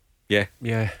 he's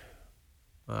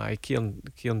aye,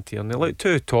 Kieran Tierney. Like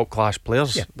 2 top class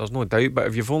players, there's no doubt. But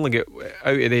if you've only got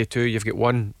out of the 2, you've got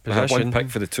one position. One pick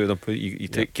for the 2 of them. You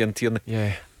take Kieran Tierney.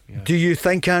 Yeah. Do you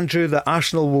think, Andrew, that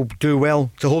Arsenal will do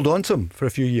well to hold on to him for a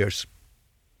few years?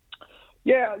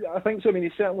 Yeah, I think so. I mean,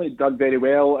 he's certainly done very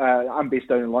well. I'm based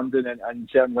down in London, and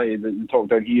certainly the talk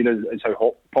down here is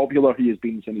how popular he has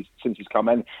been since he's come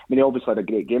in. I mean, he obviously had a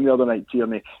great game the other night,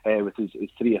 Tierney, with his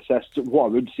 3 assists. What I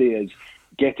would say is,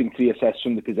 getting 3 assists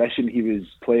from the position he was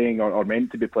playing or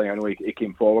meant to be playing, I know he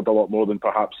came forward a lot more than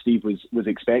perhaps Steve was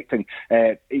expecting.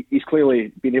 He's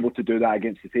clearly been able to do that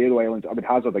against the Faroe Islands. I would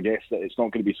hazard a guess that it's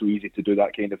not going to be so easy to do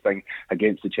that kind of thing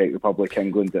against the Czech Republic,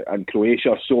 England and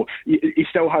Croatia. So he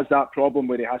still has that problem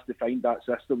where he has to find that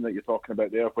system that you're talking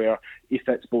about there, where he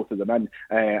fits both of them in.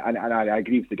 And I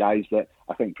agree with the guys that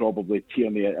I think probably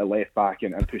Tierney at left back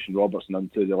and pushing Robertson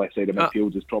onto the left side of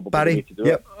midfield is probably the way to do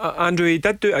it. Andrew, he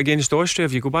did do it against Austria.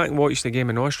 If you go back and watch the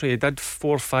game in Austria, he did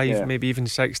 4, 5, maybe even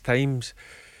 6 times.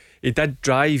 He did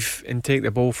drive and take the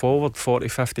ball forward 40,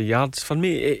 50 yards. For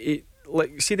me,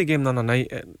 like, see the game the other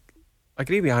night, I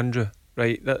agree with Andrew,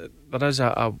 right? There is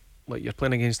like, you're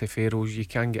playing against the Faroes, you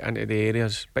can get into the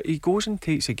areas, but he goes and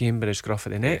takes the game by the scruff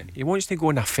of the neck. He wants to go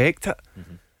and affect it.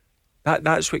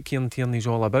 That's what Kieran Tierney's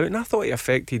all about. And I thought he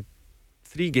affected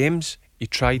 3 games. He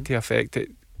tried to affect it.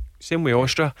 Same with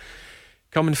Austria,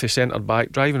 coming for centre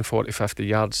back, driving 40, 50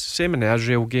 yards. Same in the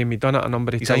Israel game, he done it a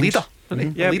number of times. He's a leader,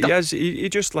 isn't he? Yeah, he is. He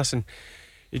just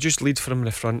he just leads from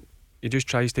the front. He just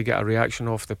tries to get a reaction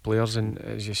off the players. And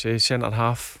as you say, centre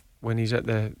half, when he's at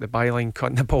the byline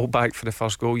cutting the ball back for the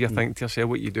first goal, you think to yourself,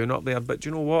 what are you doing up there? But do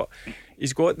you know what?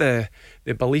 He's got the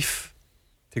belief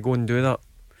to go and do that.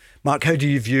 Mark, how do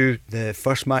you view the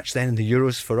first match then in the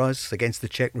Euros for us against the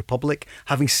Czech Republic?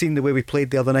 Having seen the way we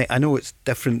played the other night, I know it's a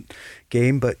different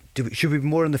game, but should we be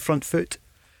more on the front foot?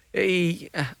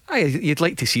 You'd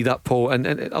like to see that, Paul, and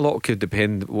a lot could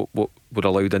depend what we're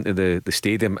allowed into the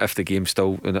stadium if the game's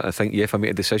still. And I think UEFA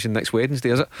made a decision next Wednesday,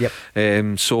 is it?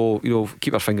 Yep. So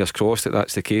keep our fingers crossed that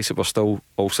that's the case. That we're still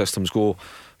all systems go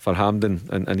for Hampden,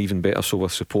 and even better so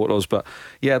with supporters. But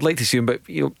yeah, I'd like to see them. But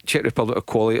Czech Republic of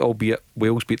quality, albeit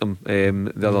Wales beat them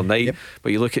the other night. Yep.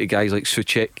 But you look at guys like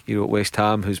Souček, at West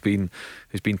Ham, who's been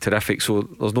terrific. So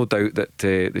there's no doubt that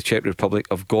the Czech Republic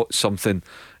have got something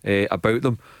about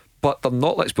them. But they're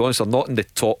not, let's be honest, they're not in the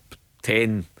top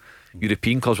 10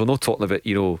 European clubs. We're not talking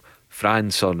about,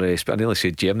 France or I nearly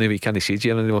said Germany, but you can't say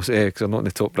Germany anymore because they're not in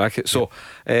the top bracket. So,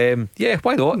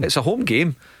 why not? It's a home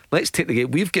game. Let's take the game.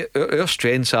 We've got our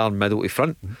strengths are middle to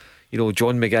front.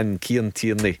 John McGinn, Kieran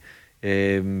Tierney,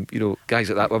 guys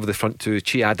like that over the front two.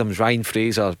 Che Adams, Ryan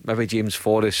Fraser, maybe James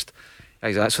Forrest,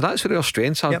 guys like that. So that's where our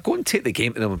strengths are. Yep. Go and take the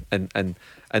game to them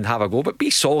and have a go. But be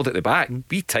solid at the back,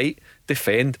 be tight,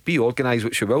 defend, be organised,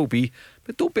 which you will be.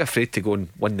 But don't be afraid to go and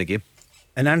win the game.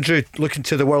 And Andrew, looking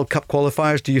to the World Cup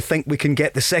qualifiers, do you think we can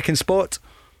get the second spot?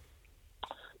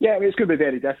 Yeah, I mean, it's going to be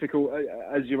very difficult.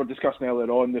 As you were discussing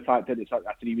earlier on, the fact that it's a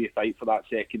three-way fight for that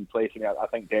second place. I mean, I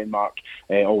think Denmark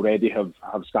already have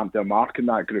stamped their mark in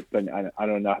that group and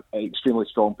are in an extremely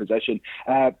strong position.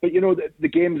 But, you know, the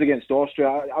games against Austria,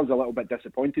 I was a little bit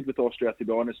disappointed with Austria, to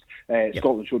be honest.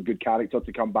 Scotland showed good character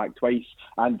to come back twice.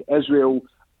 And Israel,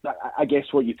 I guess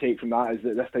what you take from that is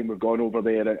that this time we've gone over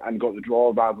there and got the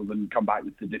draw rather than come back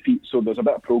with the defeat. So there's a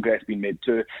bit of progress being made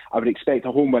too. I would expect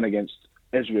a home win against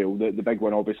Israel. The big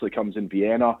one obviously comes in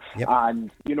Vienna. Yep.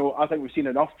 And, you know, I think we've seen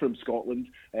enough from Scotland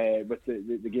with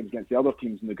the games against the other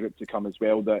teams in the group to come as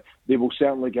well, that they will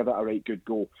certainly give it a right good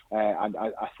go. And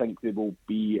I think it will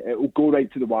go right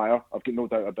to the wire. I've got no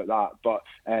doubt about that.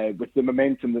 But with the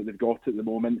momentum that they've got at the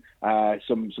moment,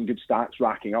 some good stats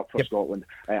racking up for Scotland.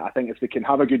 I think if they can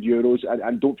have a good Euros,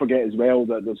 and don't forget as well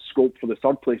that there's scope for the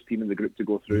third place team in the group to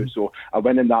go through. So a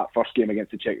win in that first game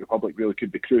against the Czech Republic really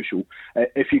could be crucial.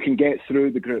 If you can get through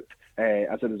the group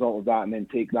as a result of that and then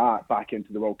take that back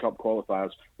into the World Cup qualifiers,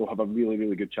 they'll have a really,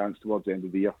 really good chance towards the end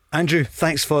of the year. Andrew,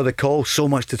 thanks for the call. So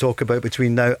much to talk about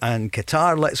between now and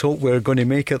Qatar. Let's hope we're going to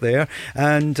make it there.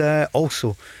 And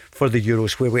also for the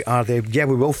Euros, where we are there. Yeah,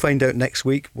 we will find out next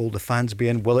week. Will the fans be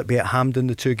in? Will it be at Hampden,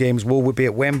 the two games? Will we be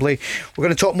at Wembley? We're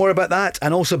going to talk more about that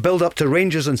and also build up to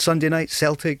Rangers on Sunday night,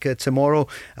 Celtic tomorrow,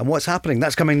 and what's happening.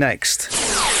 That's coming next.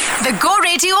 The Go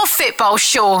Radio Football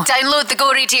Show. Download the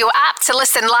Go Radio app to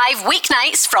listen live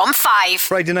weeknights from 5.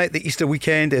 Friday night, the Easter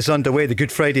weekend is underway. The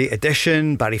Good Friday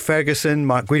edition. Barry Ferguson,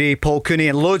 Mark Guidi, Paul Cooney,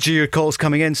 and loads of your calls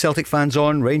coming in. Celtic fans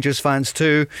on, Rangers fans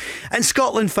too, and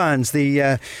Scotland fans.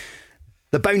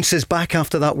 The bounce is back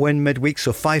after that win midweek,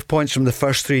 so 5 points from the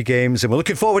first 3 games. And we're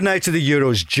looking forward now to the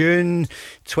Euros, June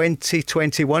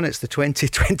 2021. It's the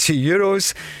 2020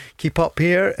 Euros. Keep up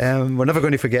here. We're never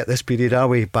going to forget this period, are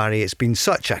we, Barry? It's been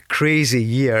such a crazy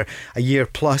year, a year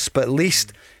plus, but at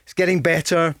least it's getting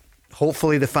better.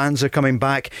 Hopefully the fans are coming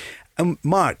back. And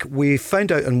Mark, we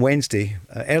found out on Wednesday,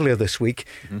 earlier this week,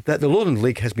 that the Lowland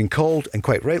League has been called, and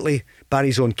quite rightly,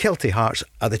 Barry's own Kelty Hearts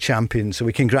are the champions, so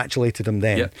we congratulated them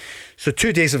then. Yep. So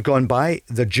 2 days have gone by.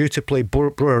 They're due to play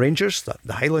Brewer Rangers,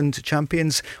 the Highland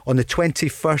champions, on the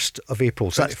 21st of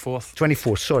April. So 24th.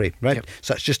 24th, sorry, right? Yep.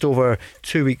 So that's just over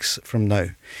 2 weeks from now.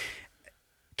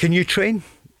 Can you train?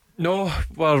 No,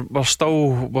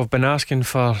 we've been asking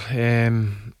for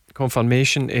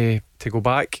confirmation to go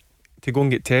back, to go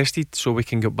and get tested so we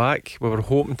can get back. We were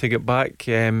hoping to get back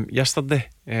yesterday,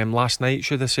 last night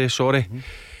should I say, sorry.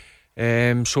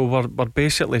 So we're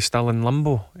basically still in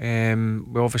limbo.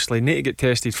 We obviously need to get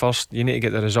tested first. You need to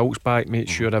get the results back, make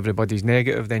sure everybody's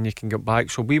negative, then you can get back.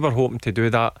 So we were hoping to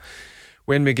do that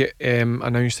when we get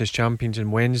announced as champions on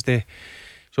Wednesday.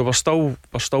 So we're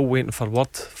still waiting for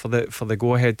word for the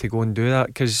go ahead to go and do that,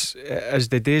 because as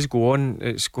the days go on,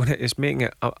 it's making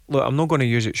it. Look, I'm not going to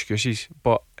use excuses,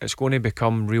 but it's going to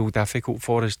become real difficult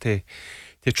for us to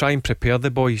try and prepare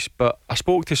the boys. But I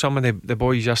spoke to some of the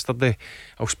boys yesterday.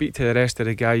 I'll speak to the rest of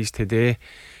the guys today,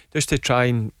 just to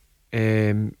try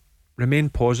and remain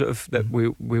positive that we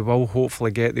will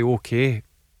hopefully get the okay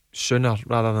sooner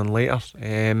rather than later.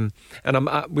 And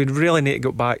we really need to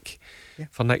get back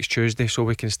for next Tuesday so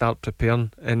we can start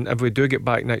preparing. And if we do get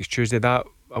back next Tuesday, that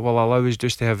will allow us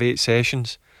just to have 8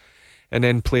 sessions and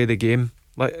then play the game.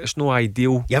 Like, it's no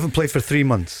ideal. You haven't played for 3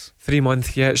 months. 3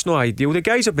 months, yeah, it's no ideal. The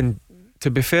guys have been,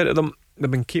 to be fair to them, they've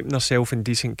been keeping themselves in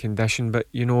decent condition, but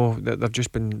you know that they've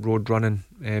just been road running,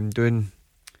 doing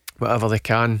whatever they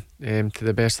can to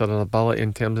the best of their ability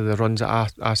in terms of the runs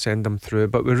that I send them through.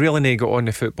 But we really need to get on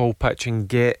the football pitch and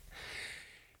get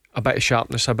a bit of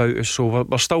sharpness about us. So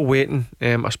we're still waiting.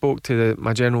 I spoke to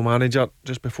my general manager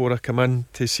just before I come in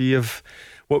to see if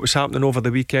what was happening over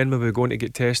the weekend. We were going to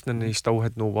get testing, and he still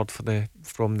had no word from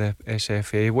the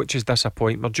SFA, which is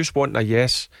disappointing. We're just wanting a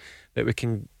yes that we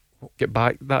can get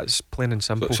back. That's plain and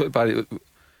simple. So Barry,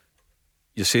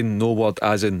 you're saying no word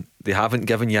as in they haven't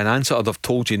given you an answer, or they've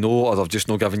told you no, or they've just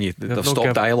not given you, they've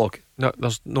stopped dialogue? No,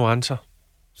 there's no answer.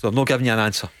 So they've not given you an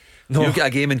answer. No. You'll get a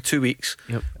game in 2 weeks,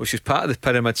 yep, which is part of the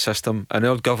pyramid system, and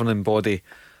our governing body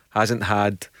hasn't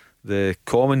had the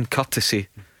common courtesy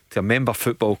to a member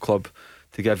football club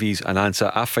to give you an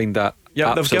answer. I find that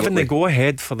they've given the go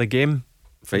ahead for the game,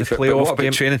 for the playoff. But what about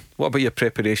game? Training? What about your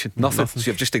preparation? Nothing. So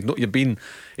you've just ignored. You've been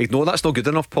ignored. That's not good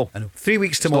enough, Paul. I know. 3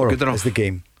 weeks tomorrow is the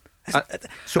game.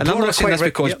 So and I'm not saying this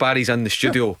because Barry's in the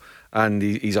studio and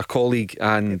he's a colleague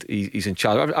and he's in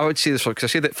charge. I would say this because I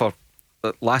said it for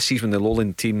last season, the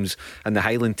Lowland teams and the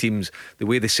Highland teams, the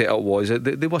way they set up was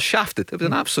they were shafted. It was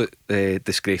an absolute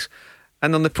disgrace.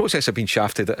 And on the process of being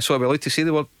shafted, so are we allowed to say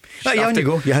the word shafted? Yeah, on you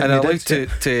go. Yeah, and allowed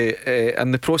to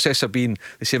and the process of being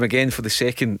the same again for the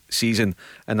second season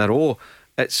in a row.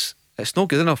 It's it's not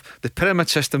good enough. The pyramid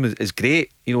system is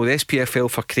great, the SPFL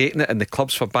for creating it and the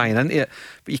clubs for buying into it,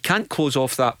 but you can't close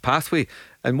off that pathway.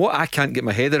 And what I can't get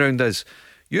my head around is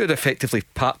you're effectively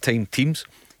part-time teams.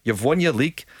 You've won your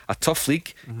league, a tough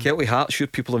league. Kelty Hearts, your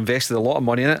people invested a lot of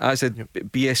money in it, as did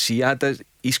BSC, as did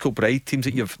East Kilbride, teams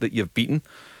that you've beaten.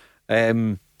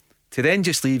 To then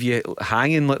just leave you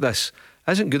hanging like this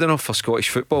isn't good enough for Scottish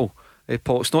football,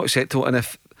 Paul. It's not acceptable. And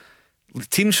if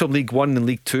teams from League 1 and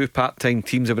League 2, part-time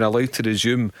teams, have been allowed to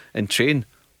resume and train,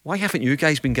 why haven't you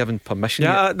guys been given permission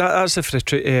yet? That's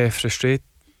the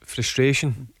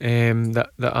frustration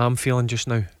that I'm feeling just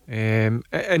now.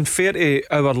 And fair to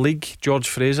our league, George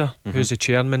Fraser, who's the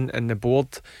chairman and the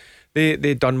board,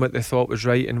 they done what they thought was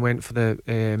right and went for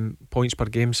the points per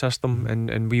game system,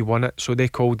 and we won it. So they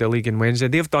called the league on Wednesday.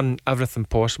 They've done everything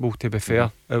possible, to be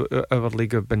fair. Our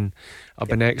league have been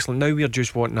excellent. Now we're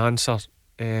just wanting answers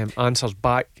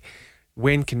back.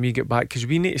 When can we get back? Because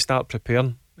we need to start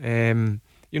preparing.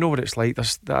 You know what it's like.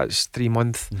 That's 3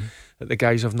 months that the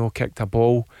guys have not kicked a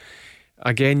ball.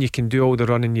 Again, you can do all the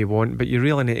running you want, but you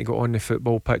really need to go on the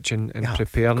football pitch and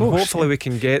prepare. And hopefully we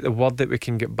can get the word that we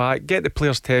can get back, get the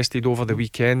players tested over the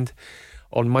weekend,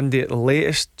 on Monday at the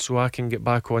latest, so I can get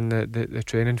back on the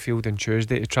training field on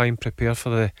Tuesday to try and prepare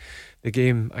for the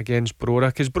game against Brora.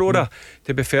 Because Brora,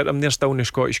 to be fair to them, they're still in the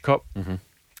Scottish Cup.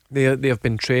 They've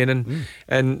been training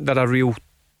and they're a real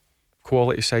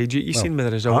quality side. You seen with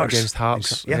the result against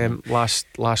Hearts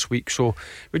last week. So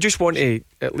we just want to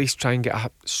at least try and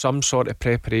get some sort of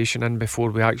preparation in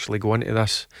before we actually go into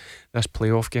this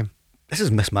playoff game. This is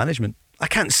mismanagement. I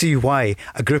can't see why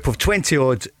a group of 20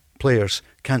 odd players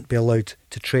can't be allowed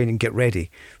to train and get ready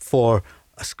for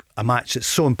a match that's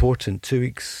so important. 3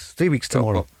 weeks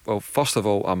tomorrow. Well, first of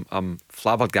all, I'm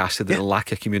flabbergasted at the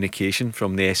lack of communication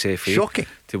from the SFA. Shocking.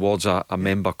 Towards a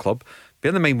member club.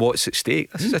 Bear in mind what's at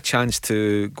stake. This is a chance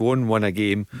to go and win a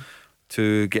game,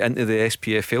 to get into the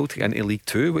SPFL, to get into League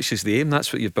 2, which is the aim.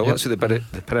 That's what you've built. That's what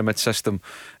the pyramid system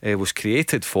was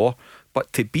created for.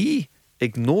 But to be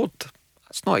ignored,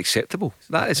 that's not acceptable.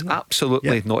 That is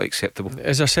absolutely not acceptable.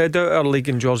 As I said, our league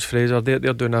and George Fraser, they're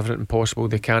doing everything possible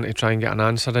they can to try and get an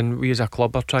answer, and we as a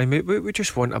club are trying. We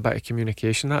just want a bit of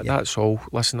communication. That's all.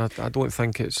 Listen, I don't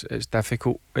think it's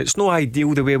difficult. It's not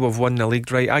ideal the way we've won the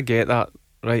league, right? I get that.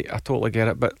 Right, I totally get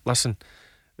it, but listen,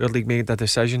 our league made a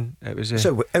decision. It was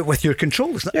so out with your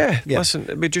control, isn't it? Yeah.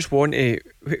 Listen, we just want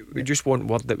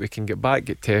word that we can get back,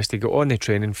 get tested, get on the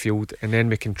training field, and then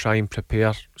we can try and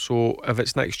prepare. So if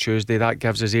it's next Tuesday, that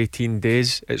gives us 18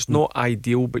 days. It's not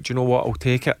ideal, but you know what? I'll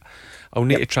take it. I'll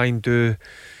need to try and do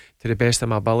to the best of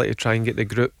my ability to try and get the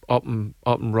group up and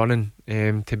running,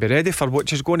 to be ready for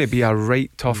which is going to be a right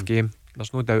tough game.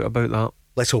 There's no doubt about that.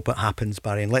 Let's hope it happens,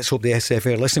 Barry, and let's hope the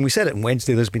SFA are listening. We said it on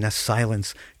Wednesday, there's been a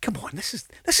silence. Come on, this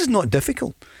is not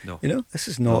difficult. No. This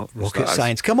is not rocket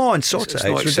science. Come on, sort it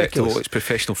out. It's ridiculous. It's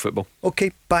professional football.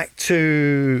 Okay, back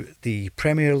to the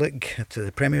Premier League, to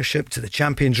the Premiership, to the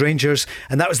Champions Rangers.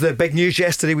 And that was the big news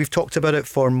yesterday. We've talked about it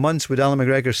for months. Would Alan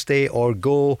McGregor stay or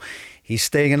go? He's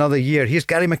staying another year. Here's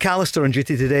Gary McAllister on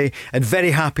duty today, and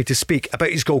very happy to speak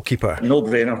about his goalkeeper. No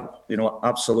brainer,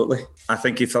 absolutely. I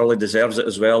think he thoroughly deserves it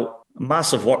as well.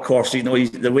 Massive workhorse,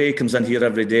 the way he comes in here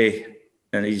every day,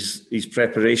 and his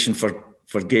preparation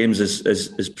for games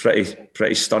is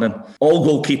pretty stunning. All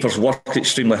goalkeepers work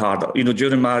extremely hard.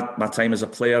 During my time as a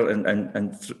player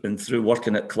and through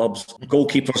working at clubs,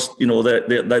 goalkeepers,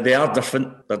 they are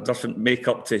different. They're different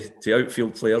makeup to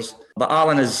outfield players. But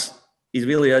Alan he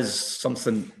really is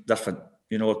something different,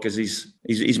 because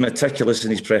he's meticulous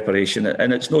in his preparation,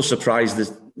 and it's no surprise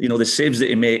that the saves that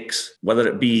he makes, whether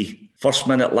it be first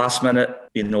minute, last minute,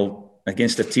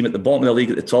 against a team at the bottom of the league,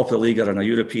 at the top of the league, or in a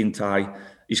European tie,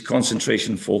 his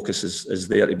concentration focus is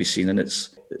there to be seen, and it's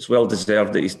well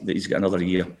deserved that he's got another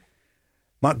year.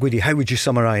 Mark Guidi, how would you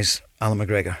summarise Alan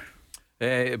McGregor?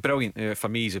 Brilliant. For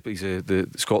me, he's the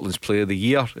Scotland's Player of the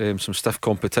Year. Some stiff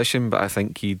competition, but I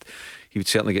think he would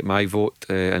certainly get my vote,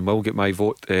 and will get my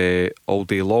vote all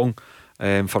day long.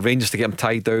 For Rangers to get him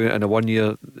tied down in a 1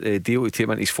 year deal to take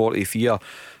him into his 40th year,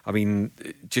 I mean,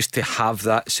 just to have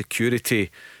that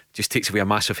security just takes away a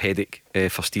massive headache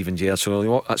for Steven Gerrard.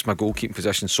 So that's my goalkeeping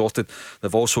position sorted.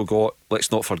 They've also got,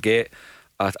 let's not forget,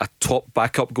 a top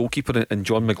backup goalkeeper in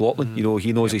John McLaughlin.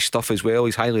 He knows his stuff as well.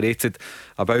 He's highly rated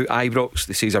about Ibrox.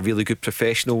 They say he's a really good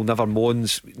professional, never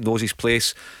moans, knows his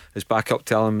place. His backup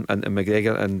to Alan and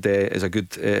McGregor, and is a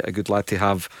good lad to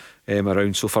have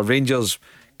around. So for Rangers,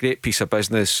 great piece of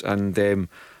business, and Alan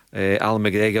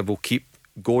McGregor will keep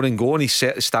going and going. He's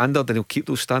set the standard, and he'll keep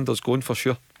those standards going for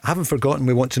sure. I haven't forgotten.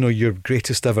 We want to know your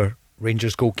greatest ever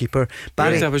Rangers goalkeeper.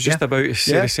 Barry, I was just about to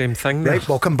say the same thing. Right,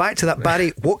 we'll come back to that.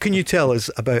 Barry, what can you tell us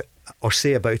about or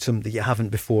say about him that you haven't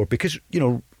before? Because,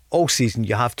 all season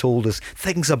you have told us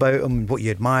things about him, what you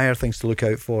admire, things to look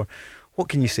out for. What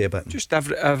can you say about him? Just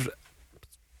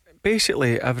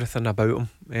basically everything about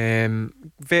him.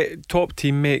 Top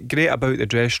teammate, great about the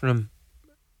dressing room.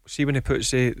 See, when he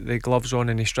puts the gloves on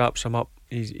and he straps them up,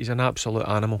 he's an absolute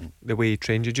animal. The way he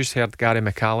trains. You just heard Gary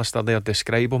McAllister there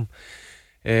describe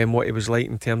him, what he was like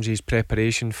in terms of his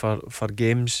preparation for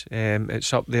games.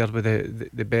 It's up there with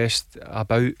the best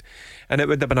about, and it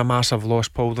would have been a massive loss,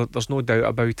 Paul. There's no doubt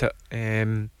about it.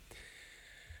 And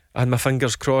my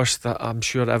fingers crossed that I'm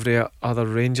sure every other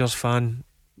Rangers fan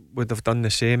would have done the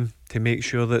same to make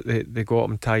sure that they got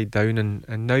him tied down,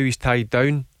 and now he's tied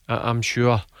down. I'm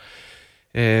sure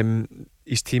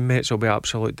his teammates will be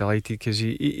absolutely delighted, because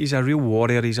he's a real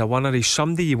warrior. He's a winner. He's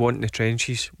somebody you want in the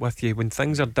trenches with you when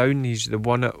things are down. He's the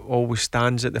one that always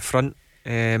stands at the front.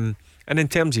 And in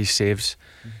terms of his saves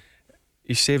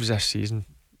this season,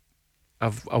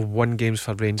 I've won games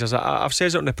for Rangers. I've said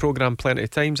it on the programme plenty of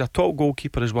times. A top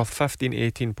goalkeeper is worth 15 to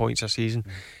 18 points a season,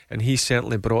 and he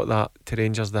certainly brought that to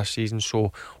Rangers this season.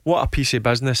 So what a piece of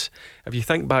business. If you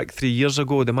think back 3 years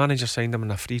ago, the manager signed him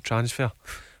on a free transfer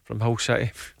from Hull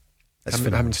City.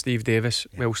 Him and Steve Davis.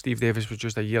 Well, Steve Davis was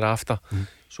just a year after.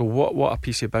 So what a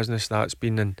piece of business that's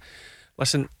been. And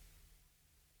listen,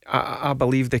 I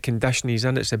believe the condition he's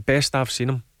in, it's the best I've seen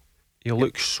him. He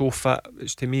looks so fit.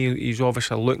 To me, he's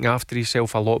obviously looking after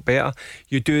himself a lot better.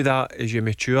 You do that as you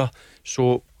mature.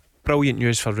 So brilliant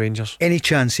news for Rangers. Any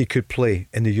chance he could play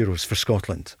in the Euros for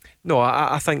Scotland? No,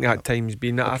 I think that time's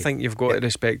been. I think you've got to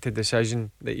respect the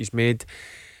decision that he's made.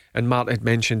 And Mark had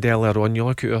mentioned earlier on, you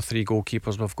look at our 3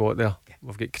 goalkeepers we've got there.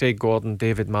 We've got Craig Gordon,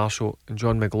 David Marshall and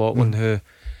John McLaughlin, who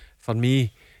for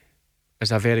me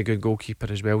is a very good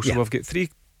goalkeeper as well. So we've got three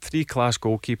class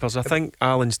goalkeepers. I think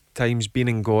Alan's time's been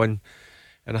and gone,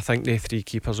 and I think the 3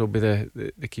 keepers will be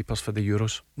the keepers for the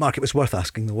Euros. Mark, it was worth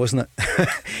asking though, wasn't it?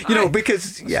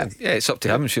 Because it's up to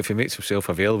him. So if he makes himself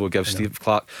available, give Steve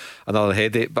Clarke another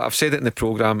headache. But I've said it in the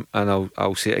programme, and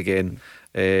I'll say it again.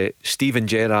 Steven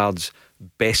Gerrard's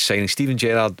best signing. Steven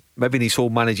Gerrard, maybe in his whole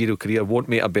managerial career, won't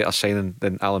make a better signing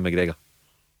than Alan McGregor.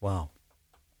 Wow.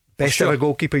 Best ever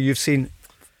goalkeeper you've seen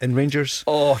in Rangers?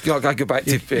 I go back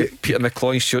to Peter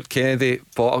McCloy, Stuart Kennedy.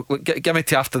 But give me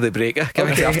to after the break. After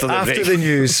the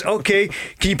news. Okay,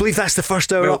 can you believe that's the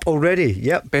first hour up already?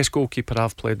 Yep. Best goalkeeper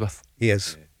I've played with. He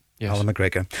is. Yes. Alan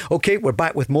McGregor. Okay, we're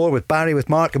back with more with Barry, with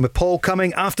Mark and with Paul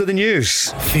coming after the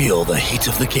news. Feel the heat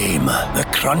of the game, the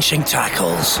crunching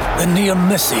tackles, the near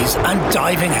misses and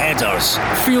diving headers.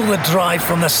 Feel the drive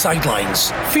from the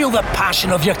sidelines. Feel the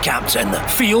passion of your captain.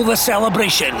 Feel the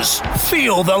celebrations.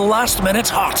 Feel the last minute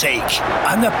heartache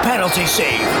and the penalty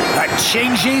save that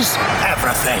changes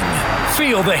everything.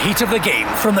 Feel the heat of the game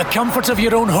from the comfort of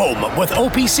your own home with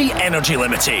OPC Energy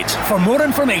Limited. For more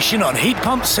information on heat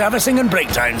pump servicing and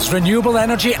breakdowns, renewable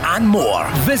energy and more,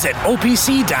 visit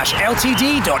opc-ltd.uk.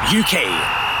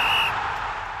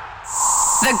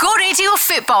 The Go Radio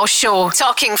Football Show,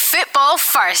 talking football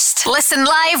first. Listen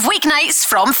live weeknights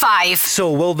from 5. So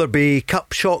will there be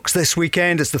cup shocks this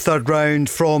weekend? It's the third round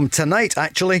from tonight,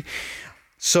 actually.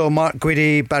 So Mark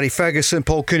Guidi, Barry Ferguson,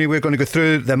 Paul Cooney, we're going to go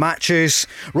through the matches.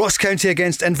 Ross County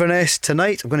against Inverness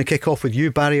tonight. I'm going to kick off with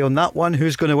you, Barry, on that one.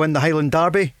 Who's going to win the Highland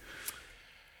Derby?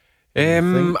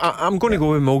 I'm going to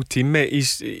go with my old teammate.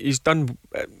 He's done.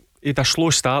 He had a slow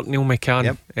start, Neil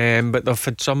McCann, but they've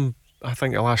had some. I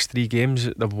think the last 3 games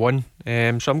they've won.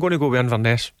 So I'm going to go with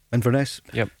Inverness. Inverness.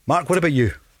 Yep. Mark, what about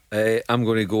you? I'm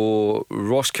going to go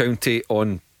Ross County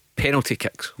on penalty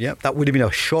kicks. Yep, that would have been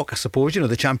a shock, I suppose.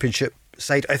 The Championship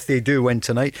side, if they do win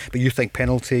tonight, but you think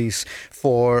penalties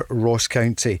for Ross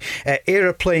County.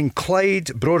 Ayr playing Clyde.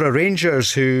 Brora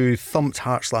Rangers, who thumped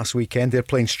Hearts last weekend, they're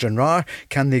playing Stranraer.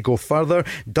 Can they go further?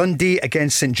 Dundee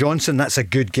against St Johnstone. That's a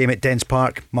good game at Dens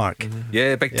Park. Mark.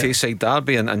 Yeah, big Tayside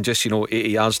derby, and just 80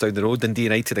 yards down the road, Dundee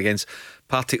United against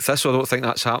Partick Thistle. I don't think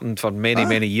that's happened for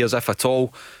many years, if at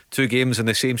all. 2 games in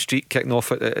the same street, kicking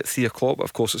off at 3 o'clock, but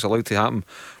of course it's allowed to happen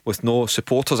with no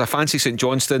supporters. I fancy St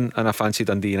Johnstone and I fancy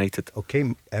Dundee United. Okay,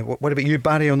 what about you,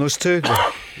 Barry, on those 2?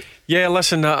 Yeah,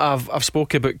 listen, I've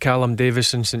spoken about Callum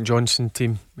Davis and St Johnstone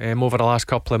team over the last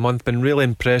couple of months. Been really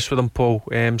impressed with them, Paul.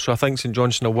 So I think St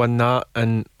Johnstone will win that,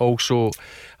 and also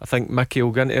I think Mickey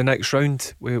will get into the next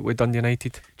round with Dundee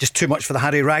United. Just too much for the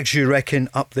Harry Rags, you reckon,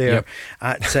 up there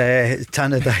at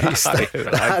Tannadice?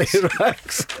 Harry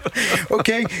Rags.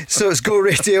 Okay, so it's Go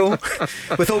Radio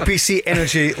with OPC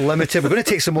Energy Limited. We're going to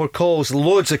take some more calls,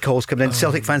 loads of calls coming in.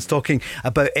 Celtic fans talking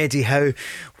about Eddie Howe,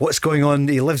 what's going on.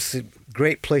 He lives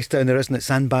Great place down there, isn't it?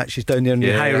 Sandbach is down there in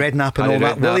High Redknapp and all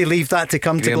that. Will he leave that to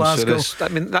come to Glasgow?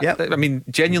 I mean,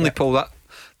 genuinely, Paul,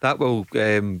 that will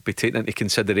be taken into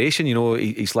consideration. You know,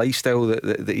 his lifestyle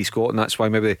that he's got, and that's why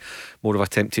maybe more of a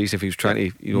temptation if he was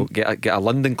trying to get a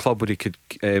London club where he could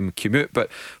commute. But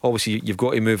obviously you've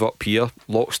got to move up here,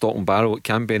 lock, stock and barrel. It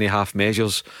can't be any half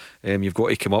measures. You've got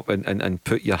to come up and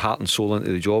put your heart and soul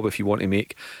into the job if you want to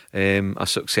make a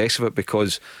success of it,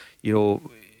 because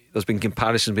there's been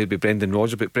comparisons made with Brendan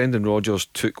Rodgers, but Brendan Rodgers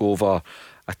took over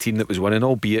a team that was winning,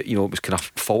 albeit it was kind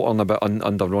of faltering a bit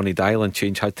under Ronnie Dial, and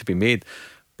change had to be made.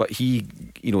 But he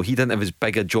didn't have as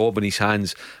big a job in his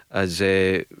hands as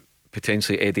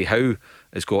potentially Eddie Howe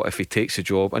has got if he takes the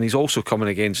job. And he's also coming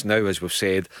against now, as we've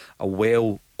said, a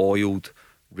well-oiled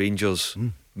Rangers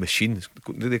machine.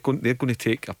 They're going to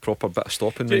take a proper bit of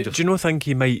stopping. Do you not think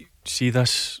he might see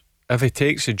this, if he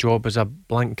takes the job, as a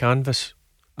blank canvas?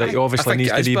 That he obviously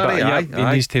needs to rebuild. He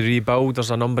needs to rebuild.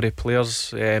 There's a number of players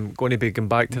going to be going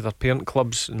back to their parent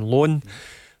clubs and loan.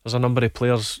 There's a number of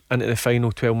players into the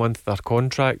final 12 months of their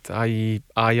contract, i.e.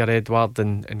 Ayer, Edward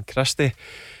and Christie,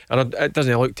 and it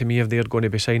doesn't look to me if they're going to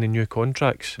be signing new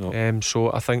contracts.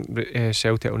 So I think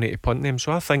Celtic will need to punt them.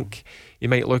 So I think he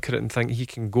might look at it and think he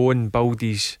can go and build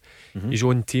his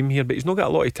own team here, but he's not got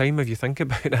a lot of time if you think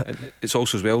about it. It's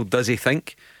also as well, does he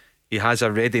think he has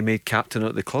a ready-made captain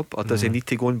at the club, or does he need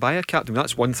to go and buy a captain?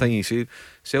 That's one thing you see.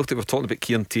 Celtic, we're talking about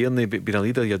Kieran Tierney being a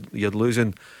leader. You're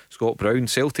losing Scott Brown.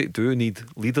 Celtic do need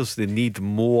leaders. They need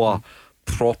more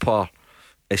proper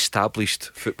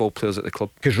established football players at the club,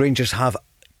 because Rangers have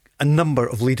a number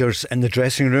of leaders in the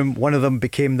dressing room. One of them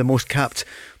became the most capped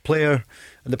player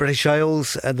in the British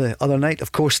Isles the other night,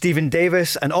 of course, Stephen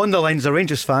Davis. And on the line is a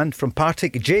Rangers fan from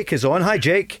Partick. Jake is on. Hi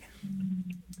Jake.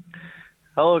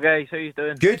 Hello guys, how you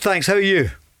doing? Good, thanks. How are you?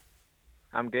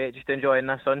 I'm great, just enjoying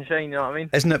the sunshine, you know what I mean?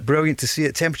 Isn't it brilliant to see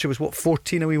it? Temperature was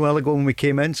 14 a wee while ago when we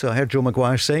came in, so I heard Joe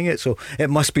Maguire saying it, so it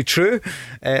must be true.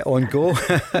 On go.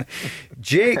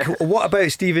 Jake, what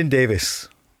about Stephen Davis?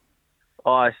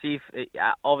 Steve,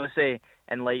 obviously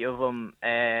in light of him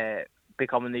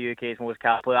becoming the UK's most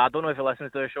capped player, I don't know if he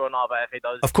listens to the show or not, but if he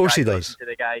does, of course he does. To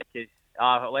the guy,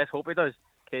 let's hope he does,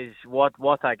 because what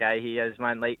a guy he is,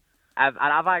 man. Like,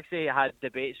 I've actually had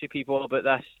debates with people about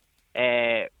this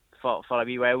for a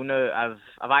wee while now.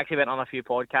 I've actually went on a few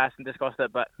podcasts and discussed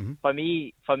it, but for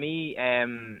me,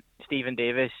 Stephen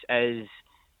Davis is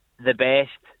the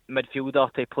best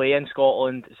midfielder to play in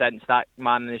Scotland since that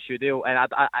man in the studio. And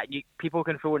people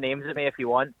can throw names at me if you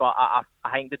want, but I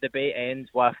think the debate ends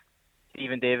with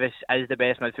Stephen Davis is the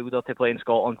best midfielder to play in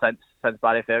Scotland since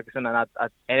Barry Ferguson, and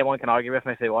anyone can argue with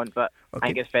me if they want, but I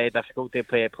think it's very difficult to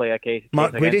play a case.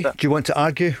 Mark Guidi, do you want to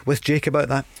argue with Jake about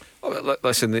that?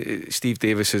 Listen, Steve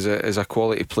Davis is a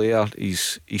quality player.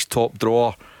 He's top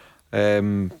drawer.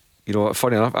 Funny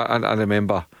enough, I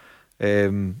remember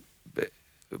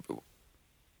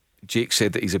Jake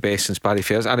said that he's the best since Barry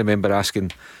Ferguson. I remember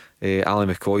asking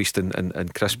Alan McCoist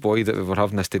and Chris Boyd that we were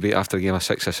having this debate after a game of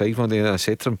 6-a-side one day, and I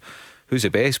said to him, who's the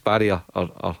best, Barry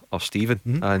or Stephen?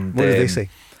 And what did they say?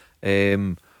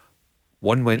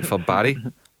 One went for Barry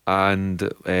and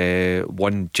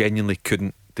one genuinely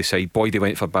couldn't decide. Boydie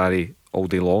went for Barry all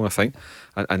day long, I think,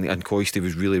 and Coisty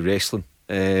was really wrestling.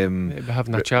 Maybe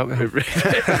having a chat with him.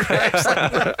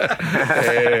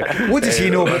 What does he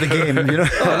know about the game?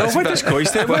 What does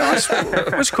Coisty?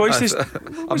 What's Coisty's?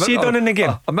 What's he done in the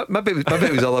game? Maybe it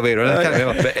was the other way around. I can't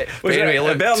remember. But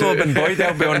anyway, better know than Boyd.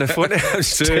 I'll be on the phone.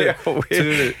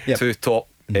 Two top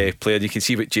players. You can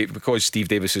see what Jake, because Steve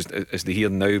Davis is the here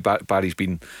and now. Barry's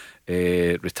been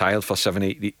retired for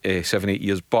 7-8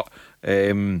 years. But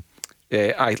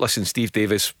listen, Steve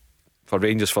Davis for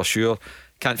Rangers for sure.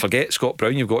 Can't forget Scott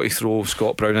Brown. You've got to throw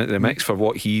Scott Brown into the mix for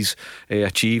what he's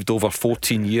achieved over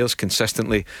 14 years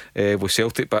consistently with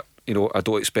Celtic. But I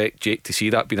don't expect Jake to see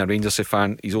that. Being a Rangers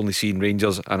fan, he's only seen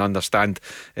Rangers and understand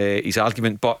his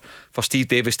argument. But for Steve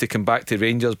Davis to come back to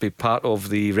Rangers, be part of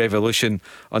the revolution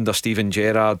under Steven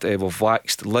Gerrard, we've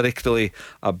waxed lyrically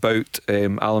about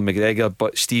Alan McGregor,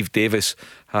 but Steve Davis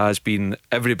has been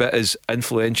every bit as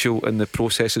influential in the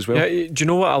process as well. Yeah, do you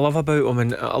know what I love about him?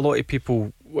 And a lot of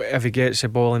people, if he gets the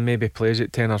ball and maybe plays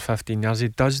it 10 or 15 years, he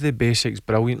does the basics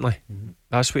brilliantly.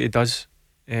 That's what he does.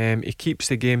 He keeps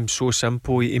the game so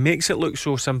simple. He makes it look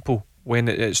so simple when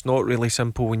it's not really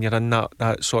simple when you're in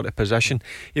that sort of position.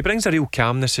 He brings a real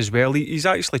calmness as well. He's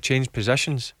actually changed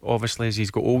positions, obviously, as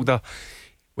he's got older.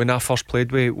 When I first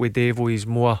played with Davo, he's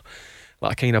more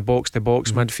like a kind of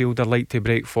box-to-box midfielder, like to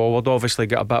break forward. Obviously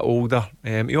got a bit older.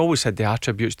 He always had the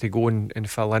attributes to go and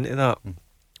fill into that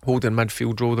holding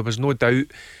midfield role. There was no doubt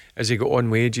as he got on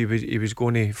with age he was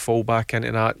going to fall back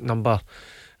into that number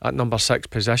at number 6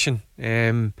 position.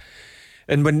 And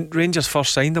when Rangers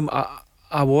first signed him,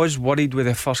 I was worried with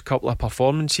the first couple of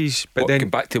performances, but then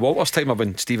back to Walter's time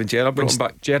when Steven Gerrard brought him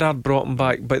back. Gerrard brought him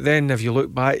back, but then if you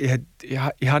look back,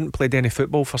 he hadn't played any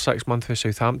football for 6 months with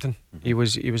Southampton. He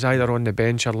was either on the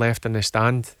bench or left in the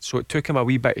stand, so it took him a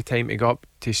wee bit of time to get up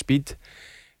to speed.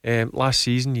 Last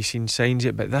season you seen signs of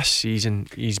it, but this season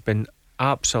he's been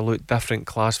absolute different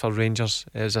class for Rangers.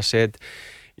 As I said,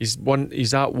 he's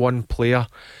that one player,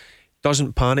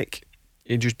 doesn't panic.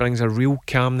 He just brings a real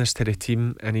calmness to the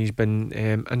team, and he's been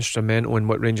instrumental in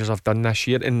what Rangers have done this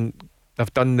year. And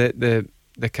they've done the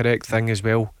correct thing as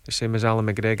well, the same as Alan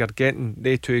McGregor. Getting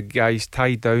they two guys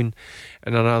tied down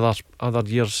in another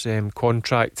year's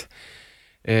contract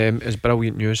is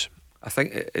brilliant news. I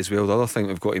think as well, the other thing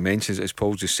we've got to mention is, as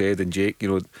Paul just said, and Jake,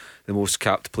 the most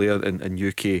capped player in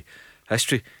UK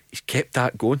history, he's kept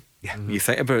that going. Yeah. You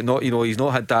think about it, he's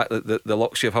not had the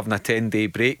luxury of having a 10-day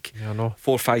break. Yeah, I know.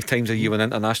 4 or 5 times a year in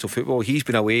international football. He's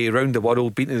been away around the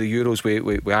world, been to the Euros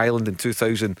with Ireland in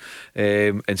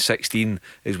 2016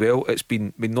 as well. It's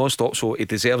been non-stop, so he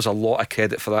deserves a lot of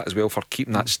credit for that as well, for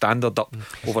keeping that standard up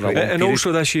over a long period. And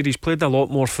also this year he's played a lot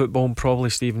more football than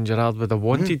probably Steven Gerrard would have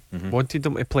wanted him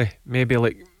to play. Maybe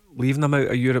like leaving him out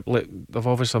of Europe. Like they've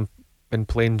obviously been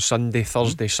playing Sunday,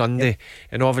 Thursday, Sunday,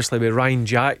 and obviously with Ryan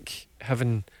Jack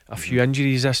having a few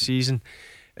injuries this season,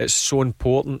 it's so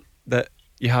important that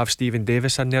you have Stephen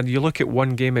Davis in there. You look at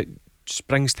one game, it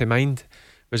springs to mind,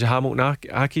 was a Hamilton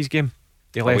Aki's game.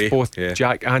 They left both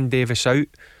Jack and Davis out,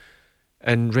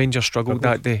 and Rangers struggled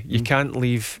that day. You can't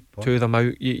leave two of them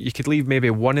out. You could leave maybe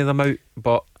one of them out,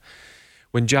 but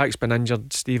when Jack's been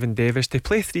injured, Stephen Davis, to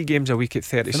play 3 games a week at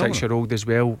 36-year-old as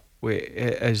well,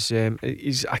 is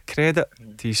he's a credit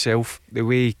to himself, the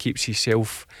way he keeps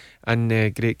himself in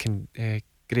great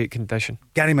condition.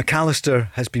 Gary McAllister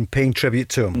has been paying tribute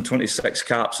to him. 26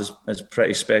 caps is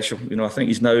pretty special. I think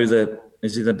he's now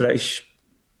the British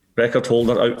record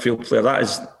holder outfield player.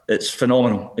 It's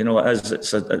phenomenal. It is.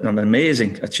 It's an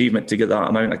amazing achievement to get that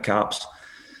amount of caps.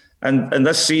 And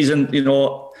this season,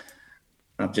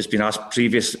 I've just been asked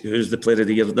previous who's the player of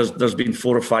the year. There's been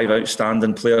 4 or 5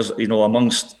 outstanding players,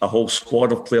 amongst a whole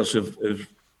squad of players who've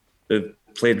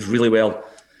played really well.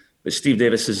 But Steve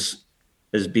Davis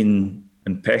has been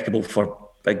impeccable for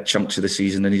big chunks of the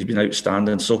season, and he's been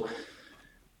outstanding. So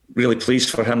really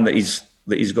pleased for him that he's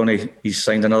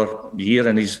signed another year,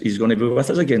 and he's going to be with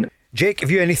us again. Jake,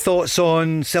 have you any thoughts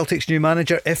on Celtic's new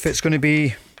manager, if it's going to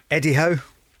be Eddie Howe?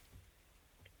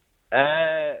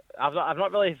 I've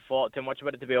not really thought too much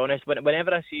about it, to be honest.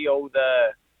 Whenever I see all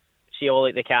the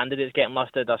candidates getting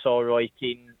listed, I saw Roy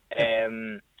Keane,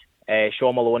 Sean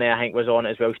Maloney, I think, was on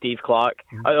it as well, Steve Clark.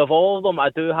 Out of all of them,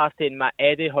 I do have to admit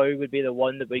Eddie Howe would be the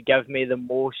one that would give me the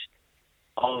most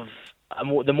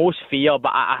fear.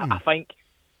 But I think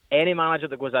any manager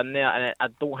that goes in there, and I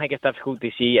don't think it's difficult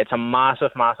to see, it's a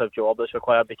massive job that's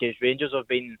required, because Rangers have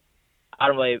been.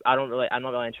 I'm not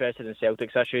really interested in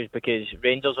Celtic's issues, because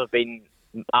Rangers have been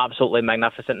absolutely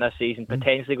magnificent this season,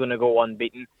 potentially going to go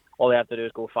unbeaten. All they have to do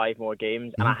is go 5 more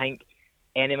games, and I think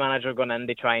any manager going in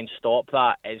to try and stop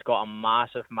that has got a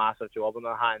massive job on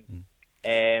their hands.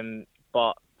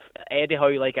 But Eddie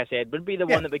Howe, like I said, would be the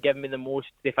one that would give me the most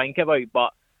to think about.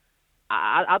 But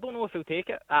I don't know if he'll take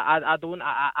it. I don't.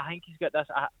 I think he's got this.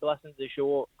 Listen to the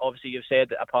show. Obviously, you've said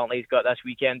that apparently he's got this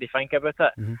weekend to think about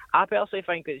it. I personally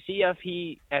think that, see, if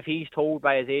he's told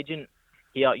by his agent,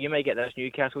 here, you might get this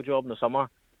Newcastle job in the summer.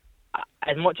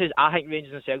 As much as I think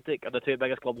Rangers and Celtic are the 2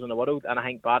 biggest clubs in the world, and I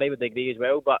think Barry would agree as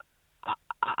well, but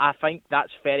I think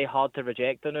that's very hard to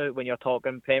reject now when you're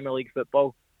talking Premier League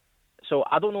football. So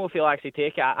I don't know if he'll actually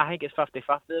take it. I think it's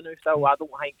 50-50 now still.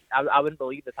 I wouldn't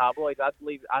believe the tabloids. I'd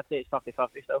say it's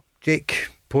 50-50 still. Jake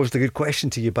posed a good question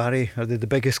to you, Barry. Are they the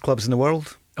biggest clubs in the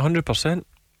world? 100%.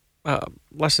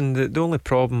 Listen, the only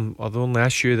problem or the only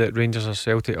issue that Rangers or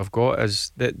Celtic have got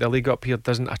is that the league up here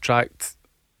doesn't attract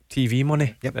TV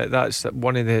money. That's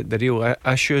one of the real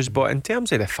issues. But in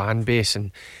terms of the fan base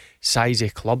and size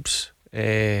of clubs,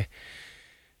 they're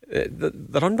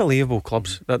unbelievable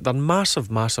clubs. They're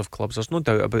massive clubs. There's no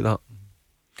doubt about that.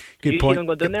 Good point. You even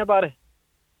go down there, Barry?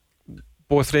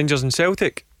 Both Rangers and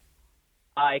Celtic.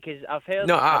 Aye, because I've heard.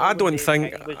 No, I don't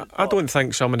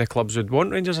think some of the clubs would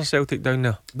want Rangers or Celtic down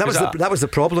there. That was the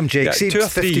problem, Jake. Yeah, see, 2 or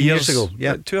 3 years ago.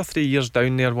 Yeah, 2 or 3 years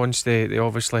down there. Once they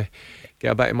obviously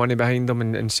get a bit of money behind them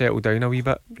and settle down a wee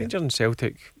bit. Rangers and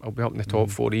Celtic will be up in the top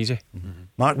 4 easy.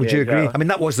 Mark, would you agree? I mean,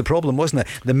 that was the problem, wasn't it?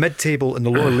 The mid-table and the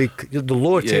lower league, the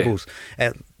lower tables.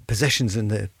 Positions in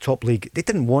the top league, they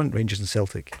didn't want Rangers and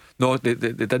Celtic. No, they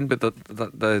didn't. But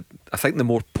I think the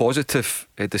more positive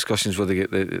discussions where they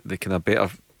get the kind of better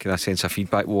kind of sense of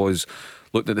feedback was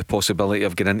looking at the possibility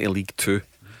of getting into League 2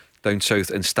 down south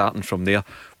and starting from there,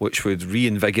 which would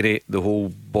reinvigorate the whole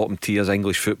bottom tiers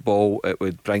English football. It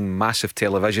would bring massive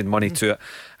television money to it,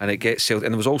 and it gets Celtic.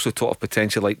 And there was also talk of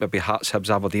potential like maybe Hearts, Hibs,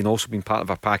 Aberdeen also being part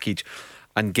of a package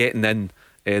and getting in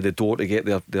the door to get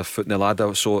their foot in the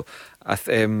ladder. So I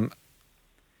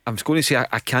was going to say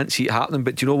I can't see it happening,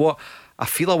 but do you know what? I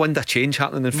feel a wind of change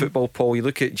happening in football, Paul. You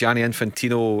look at Gianni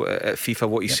Infantino at FIFA,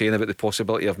 what he's saying about the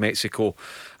possibility of Mexico,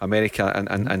 America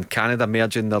and Canada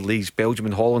merging their leagues. Belgium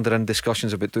and Holland are in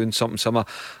discussions about doing something similar.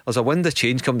 There's a wind of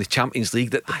change coming to the Champions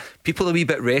League that people are a wee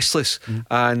bit restless.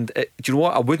 And do you know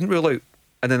what? I wouldn't rule out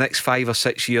in the next 5 or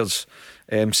 6 years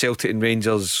Celtic and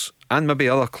Rangers and maybe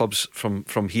other clubs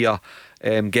from here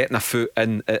getting a foot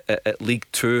in at League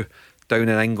 2 down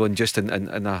in England, just in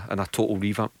a total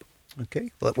revamp.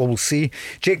 Okay, well, we'll see.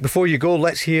 Jake, before you go,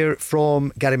 let's hear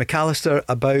from Gary McAllister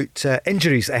about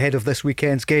injuries ahead of this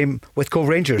weekend's game with Cove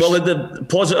Rangers. Well, the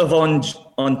positive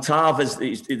on Tav is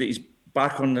that he's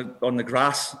back on the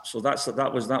grass, so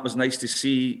that was nice to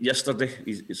see yesterday.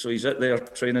 He's out there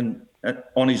training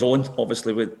on his own,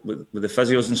 obviously with the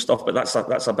physios and stuff. But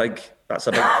that's a big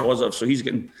positive. So he's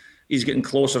getting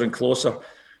closer and closer.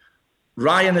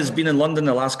 Ryan has been in London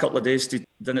the last couple of days to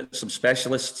done some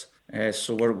specialists.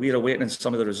 So we're awaiting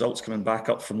some of the results coming back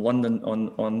up from London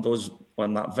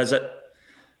on that visit.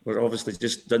 We're obviously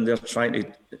just done there trying to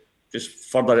just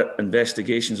further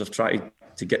investigations of trying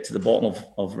to get to the bottom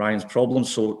of Ryan's problem.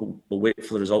 So we'll wait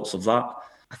for the results of that.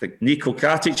 I think Nico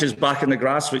Katic is back in the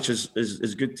grass, which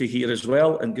is good to hear as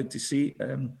well and good to see.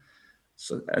 And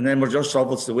then we're just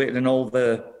obviously waiting on all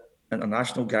the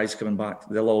international guys coming back.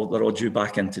 They're all due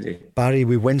back in today. Barry,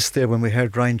 we winced there when we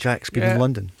heard Ryan Jack's been in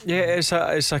London. Yeah, it's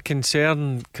a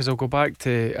concern because I'll go back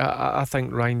to I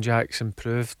think Ryan Jack's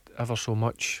improved ever so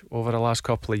much over the last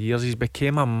couple of years. He's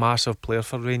became a massive player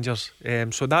for Rangers,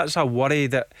 so that's a worry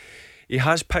that he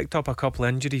has picked up a couple of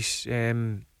injuries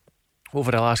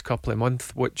over the last couple of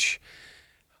months, which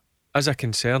is a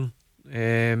concern.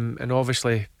 And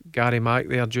obviously Gary Mack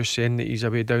there just saying that he's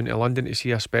away down to London to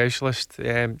see a specialist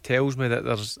tells me that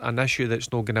there's an issue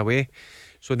that's not going away.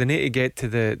 So they need to get to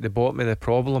the bottom of the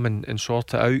problem and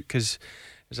sort it out, because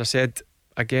as I said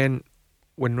again,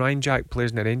 when Ryan Jack plays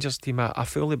in the Rangers team, I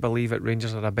fully believe that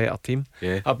Rangers are a better team.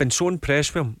 I've been so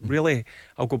impressed with him, really.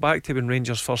 I'll go back to when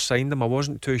Rangers first signed him. I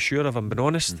wasn't too sure of him, being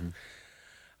honest.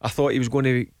 I thought he was going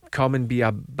to come and be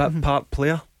a bit part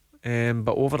player.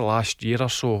 But over the last year or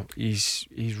so, he's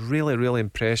really, really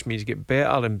impressed me. He's get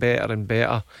better and better and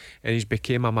better, and he's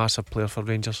became a massive player for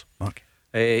Rangers. Mark?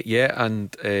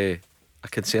 And a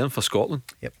concern for Scotland.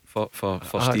 For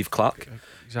Steve Clarke.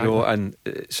 Exactly. And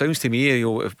it sounds to me,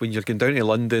 when you're going down to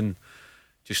London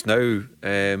just now,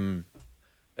 it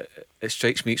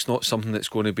strikes me it's not something that's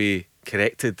going to be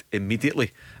corrected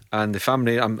immediately. And if I'm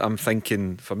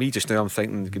thinking, for me just now, I'm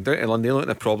thinking going down to London, looking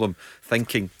at a problem,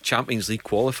 thinking Champions League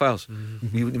qualifiers.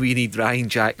 We need Ryan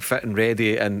Jack fit and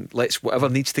ready, and whatever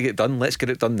needs to get done, let's get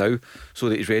it done now, so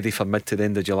that he's ready for mid to the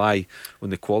end of July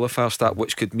when the qualifiers start,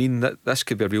 which could mean that this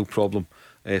could be a real problem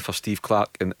for Steve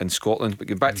Clarke in Scotland. But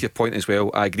going back to your point as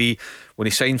well, I agree. When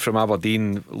he signed from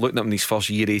Aberdeen, looking at him in his first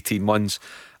year, 18 months,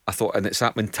 I thought, and it's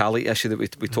that mentality issue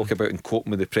that we talk about in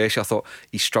coping with the pressure. I thought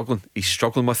he's struggling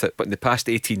with it, but in the past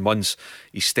 18 months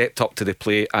he's stepped up to the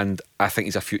plate, and I think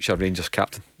he's a future Rangers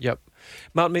captain. Yep.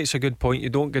 Mark makes a good point. You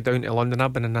don't go down to London.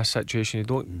 I've been in this situation. You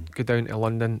don't go down to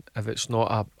London if it's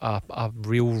not a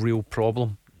real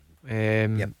problem.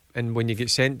 And when you get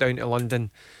sent down to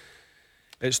London,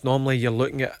 it's normally you're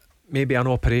looking at maybe an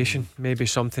operation, maybe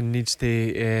something needs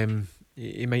to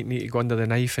you might need to go under the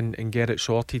knife and get it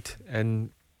sorted, and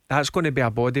that's going to be a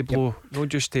body blow, not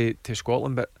just to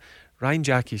Scotland, but Ryan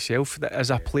Jack himself as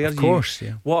a player. Of course,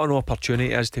 what an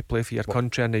opportunity it is to play for your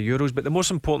country in the Euros. But the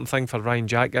most important thing for Ryan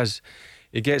Jack is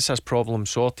he gets his problem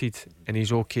sorted and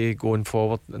he's okay going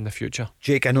forward in the future.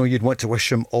 Jake, I know you'd want to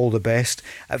wish him all the best.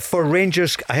 For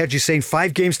Rangers, I heard you saying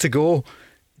 5 games to go.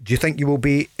 Do you think you will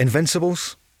be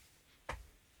invincibles?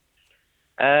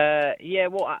 Well,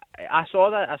 I saw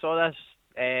this.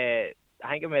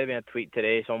 I think it may have been a tweet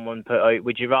today. Someone put out,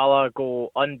 would you rather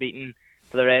go unbeaten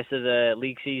for the rest of the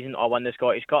league season or win the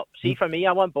Scottish Cup? See, for me,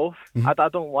 I want both. I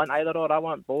don't want either or. I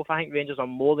want both. I think Rangers are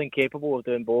more than capable of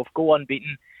doing both. Go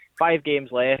unbeaten, 5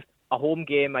 games left, a home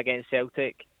game against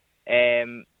Celtic.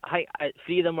 I think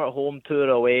 3 of them are at home, 2 are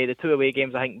away. The 2 away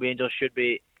games, I think Rangers should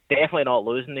be definitely not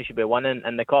losing. They should be winning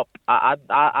in the Cup. I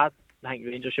think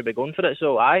Rangers should be going for it.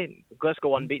 So let's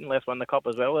go unbeaten. Let's win the Cup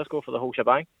as well. Let's go for the whole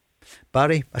shebang.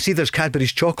 Barry, I see there's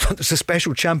Cadbury's chocolate. There's a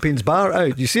special Champions bar out.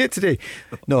 Did you see it today?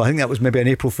 No, I think that was maybe an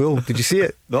April Fool. Did you see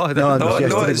it? No, I didn't. No,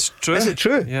 it's true. Is it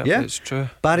true? Yeah, it's true.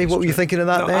 Barry, it's what were you thinking of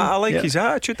that then? I like his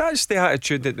attitude. That's the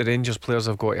attitude that the Rangers players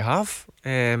have got to have.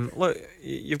 Look,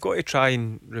 you've got to try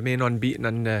and remain unbeaten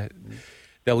in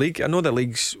the league. I know the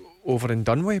league's over and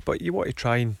done with, but you want to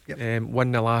try and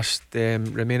win the last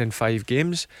remaining 5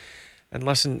 games. And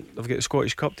listen, they've got the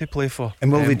Scottish Cup to play for.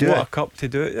 And will they do what it? A cup to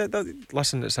do it.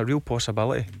 Listen, it's a real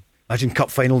possibility. Imagine cup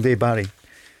final day, Barry.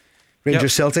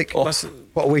 Rangers Celtic.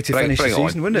 What a way to finish the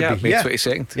season, wouldn't it be? May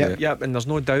 22nd. Yeah, and there's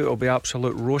no doubt it'll be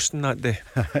absolute roasting that day.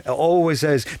 It always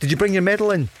is. Did you bring your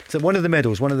medal in? Is it one of the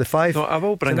medals? One of the 5? No, I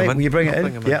will bring them in. Will you bring it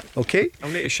in? Yeah, okay.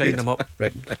 I'll need to shine them up.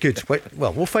 Right, good.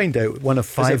 Well, we'll find out. One of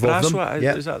 5 of them.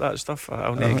 Is that stuff?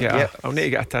 I'll need to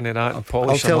get a tin of that and polish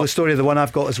I'll tell them the story of the one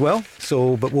I've got as well.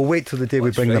 But we'll wait till the day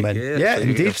we bring them in. Yeah,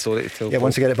 indeed.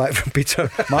 Once I get it back from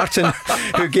Peter Martin,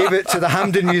 who gave it to the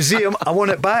Hampden Museum, I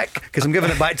want it back because I'm giving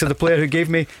it back to the player who gave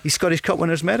me his Scottish Cup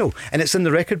winners medal, and it's in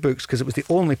the record books because it was the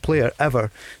only player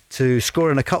ever to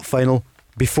score in a cup final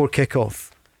before kick-off.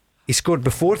 He scored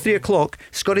before 3 o'clock,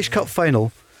 Scottish Cup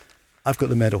final. I've got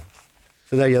the medal.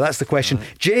 So there you go, that's the question.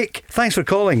 Jake, thanks for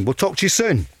calling. We'll talk to you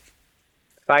soon.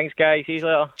 Thanks, guys. See you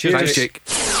later. Cheers. Thanks, Jake.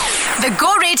 The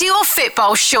Go Radio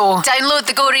Football Show. Download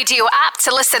the Go Radio app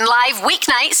to listen live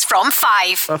weeknights from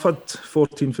 5. I've had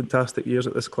 14 fantastic years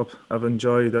at this club. I've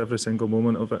enjoyed every single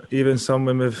moment of it. Even some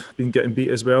when we've been getting beat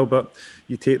as well, but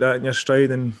you take that in your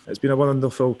stride, and it's been a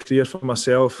wonderful career for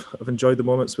myself. I've enjoyed the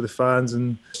moments with the fans,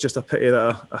 and it's just a pity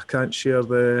that I can't share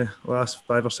the last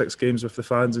 5 or 6 games with the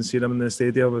fans and see them in the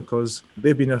stadium, because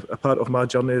they've been a part of my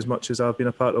journey as much as I've been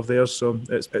a part of theirs. So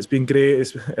it's been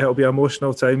great. It'll be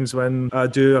emotional times when I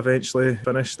do eventually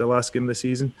finish the last game of the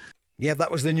season. Yeah,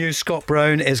 that was the news. Scott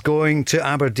Brown is going to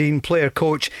Aberdeen, player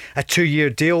coach, a 2-year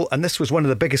deal, and this was one of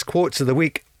the biggest quotes of the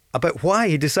week about why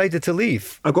he decided to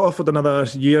leave. I got offered another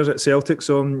year at Celtic,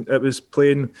 so it was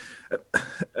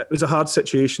a hard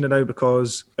situation now,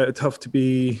 because it'd have to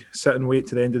be sit and wait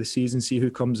to the end of the season, see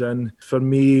who comes in. For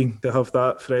me to have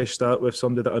that fresh start with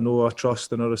somebody that I know, I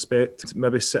trust and I respect,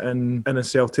 maybe sitting in a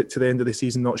Celtic to the end of the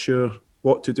season not sure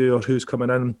what to do or who's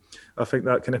coming in, I think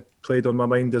that kind of played on my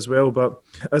mind as well. But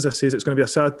as I say, it's going to be a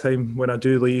sad time when I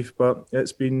do leave, but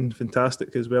it's been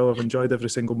fantastic as well. I've enjoyed every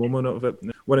single moment of it,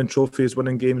 winning trophies,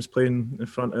 winning games, playing in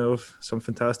front of some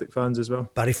fantastic fans as well.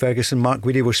 Barry Ferguson, Mark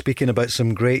Guidi were speaking about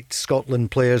some great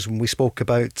Scotland players when we spoke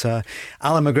about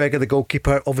Alan McGregor, the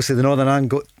goalkeeper, obviously the Northern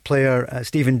Ireland player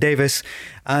Stephen Davis,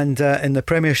 and in the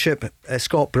Premiership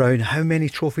Scott Brown. How many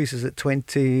trophies is it?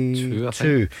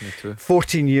 22.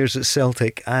 14 years at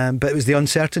Celtic, but it was the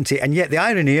uncertainty, and yet the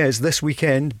irony is this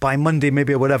weekend, by Monday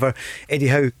maybe or whatever, Eddie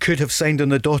Howe could have signed on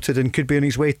the dotted and could be on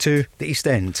his way to the East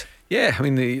End. Yeah, I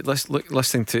mean,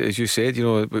 listening to, as you said,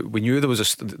 we knew there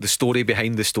was the story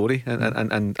behind the story,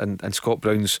 and Scott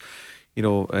Brown's,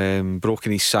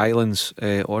 broken his silence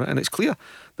on it, and it's clear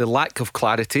the lack of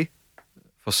clarity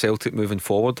for Celtic moving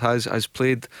forward has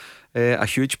played a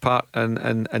huge part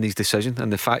in his decision,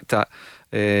 and the fact that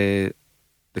the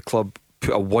club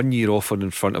put a 1-year offer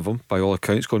in front of him, by all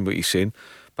accounts, going what he's saying,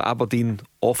 but Aberdeen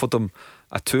offered him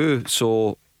a 2.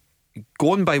 So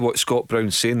going by what Scott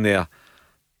Brown's saying there,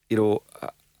 I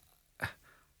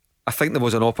think there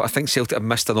was I think Celtic have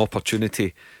missed an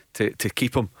opportunity to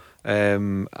keep him.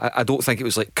 I don't think it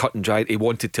was like cut and dried. He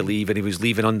wanted to leave and he was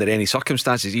leaving under any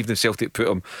circumstances. Even if Celtic put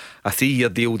him a 3-year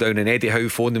deal down and Eddie Howe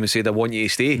phoned him and said, I want you to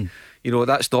stay,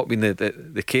 that's not been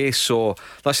the case. So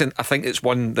listen, I think it's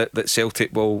one that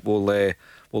Celtic will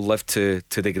live to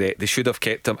regret. They should have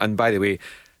kept him. And by the way,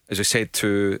 as I said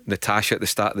to Natasha at the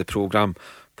start of the programme,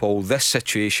 Paul, this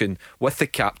situation with the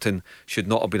captain should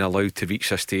not have been allowed to reach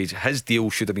this stage. His deal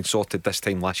should have been sorted this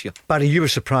time last year. Barry, you were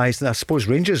surprised, and I suppose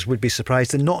Rangers would be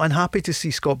surprised and not unhappy to see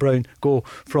Scott Brown go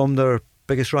from their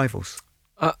biggest rivals.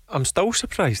 I'm still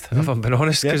surprised, if I'm being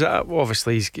honest, because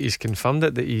obviously he's confirmed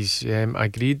it, that he's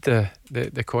agreed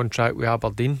the contract with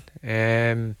Aberdeen.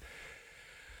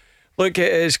 Look,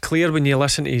 it is clear when you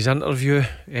listen to his interview.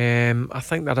 I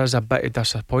think there is a bit of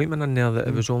disappointment in there that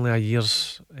it was only a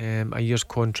year's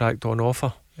contract on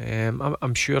offer.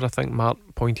 I'm sure, I think Mark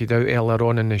pointed out earlier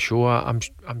on in the show,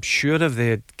 I'm sure if they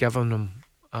had given him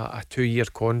a 2-year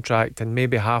contract, and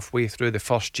maybe halfway through the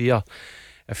first year,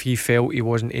 if he felt he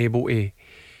wasn't able to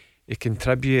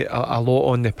contribute a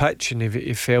lot on the pitch, and if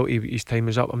he felt his time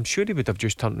was up, I'm sure he would have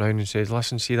just turned around and said,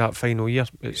 listen, see that final year,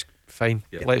 it's fine,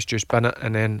 let's just bin it,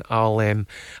 and then I'll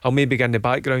maybe get in the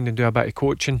background and do a bit of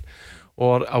coaching,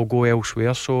 or I'll go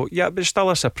elsewhere. So yeah, but still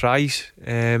a surprise,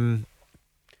 and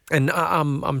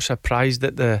I'm surprised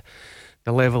that the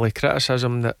the level of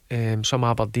criticism that some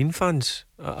Aberdeen fans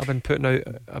have been putting out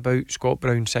about Scott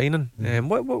Brown signing.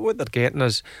 What they're getting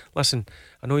is, listen,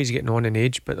 I know he's getting on in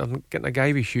age, but they're getting a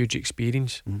guy with huge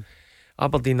experience.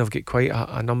 Aberdeen have got quite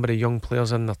a number of young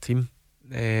players in their team,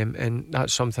 and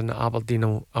that's something that Aberdeen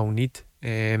will need.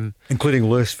 Including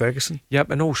Lewis Ferguson. Yep,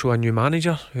 and also a new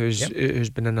manager who's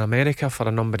been in America for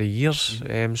a number of years.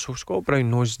 So Scott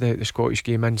Brown knows the Scottish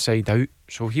game inside out,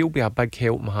 so he'll be a big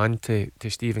helping hand to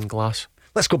Stephen Glass.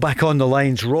 Let's go back on the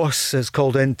lines. Ross has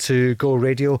called in to Go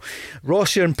Radio.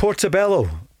 Ross, you're in Portobello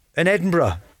in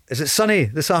Edinburgh. Is it sunny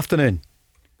this afternoon?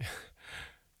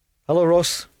 Hello,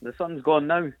 Ross. The sun's gone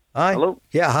now. Aye. Hello.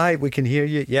 Yeah, hi. We can hear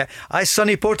you. Yeah. Aye,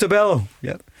 sunny Portobello.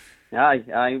 Yep.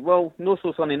 Aye. Well, not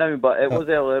so sunny now, but it was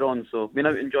earlier on, so been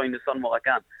out enjoying the sun while I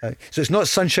can. Aye. So it's not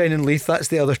sunshine in Leith. That's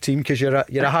the other team, because you're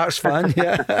a Hearts fan.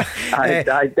 Yeah.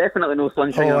 Aye, definitely no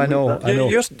sunshine. Oh, I know.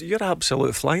 You're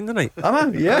absolute flying tonight. Am I?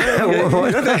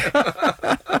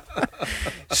 Yeah.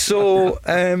 So,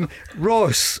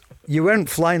 Ross, you weren't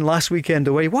flying last weekend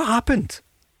away. What happened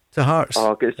to Hearts?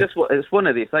 Oh, it's one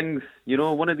of these things.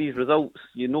 One of these results.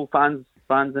 Fans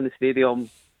in the stadium.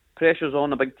 Pressure's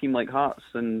on a big team like Hearts,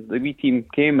 and the wee team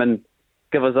came and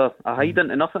give us a hide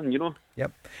into nothing,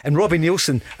 Yep. And Robbie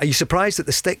Nielsen, are you surprised at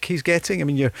the stick he's getting? I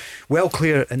mean, you're well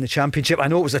clear in the Championship. I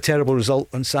know it was a terrible result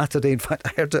on Saturday. In fact, I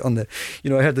heard it on I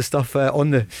heard the stuff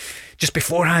just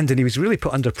beforehand, and he was really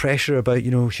put under pressure about,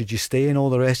 should you stay and all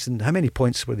the rest, and how many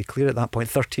points were they clear at that point?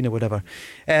 13 or whatever.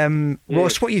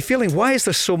 Ross, what are you feeling? Why is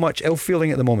there so much ill feeling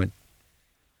at the moment?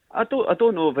 I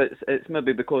don't know if it's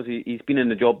maybe because he's been in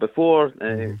the job before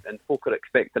and folk are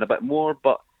expecting a bit more,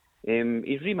 but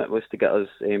his remit was to get us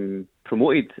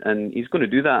promoted, and he's going to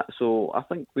do that. So I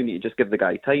think we need to just give the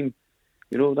guy time.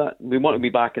 That we want to be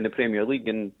back in the Premier League,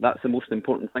 and that's the most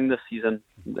important thing this season.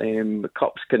 The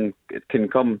cups can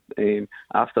come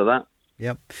after that.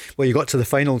 Yep. Well, you got to the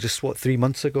final just 3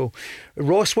 months ago.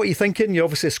 Ross, what are you thinking? You're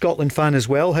obviously a Scotland fan as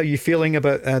well. How are you feeling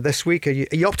about this week? Are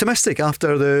you optimistic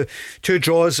after the 2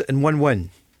 draws and 1 win?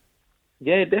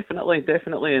 Yeah,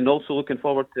 definitely, and also looking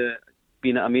forward to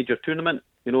being at a major tournament.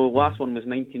 Last one was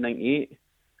 1998.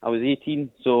 I was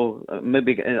 18, so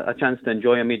maybe get a chance to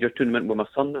enjoy a major tournament with my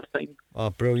son this time.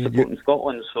 Oh, brilliant! Supporting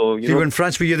Scotland. So you were in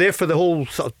France. Were you there for the whole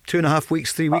sort of 2.5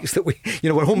 weeks, 3 weeks that we're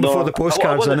home before the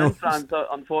postcards? I wasn't in France,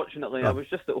 unfortunately. I was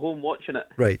just at home watching it.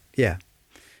 Right. Yeah.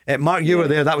 Mark, you were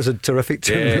there. That was a terrific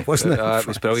tournament, wasn't it? It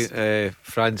was brilliant.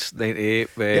 France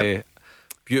 '98.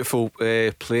 Beautiful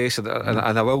place, and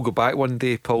I will go back one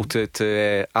day, Paul,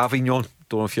 to Avignon.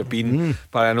 Don't know if you've been,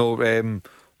 but I know.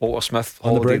 Walter Smith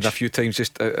holidayed a few times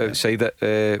just outside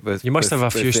it. You must have a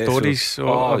few stories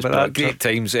about that. Great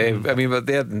times. I mean, we're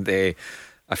there, and a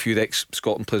few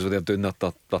ex-Scotland players were there doing their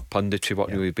punditry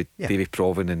work with Davy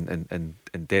Provan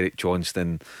and Derek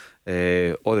Johnston,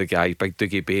 all the guys, Big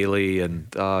Dougie Bailey,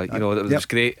 and it was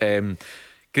great.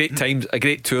 Great times, a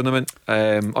great tournament.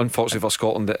 Unfortunately for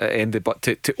Scotland, it ended. But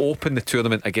to open the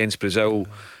tournament against Brazil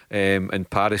in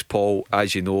Paris, Paul,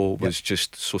 as you know, was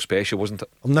just so special, wasn't it?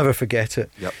 I'll never forget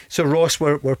it. Yep. So, Ross,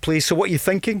 we're pleased. So, what are you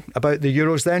thinking about the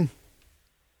Euros then?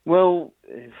 Well,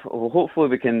 hopefully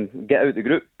we can get out the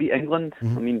group, beat England. I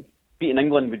mean, beating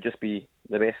England would just be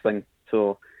the best thing.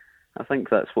 So, I think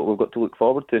that's what we've got to look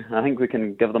forward to. I think we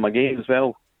can give them a game as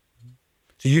well.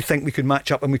 So, you think we could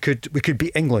match up and we could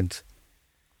beat England?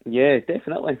 Yeah,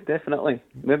 definitely.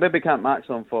 We maybe can't match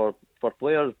them for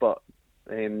players, but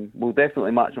we'll definitely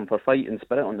match them for fight and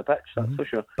spirit on the pitch, that's for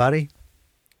sure. Barry?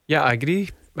 Yeah, I agree.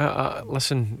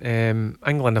 Listen,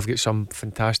 England have got some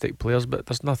fantastic players, but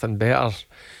there's nothing better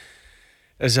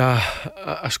as a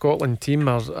Scotland team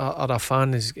or a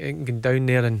fan is getting down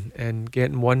there and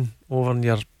getting one over in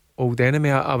your old enemy.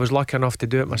 I was lucky enough to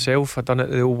do it myself. I done it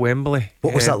at the old Wembley.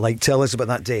 What was that like? Tell us about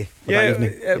that day. Yeah,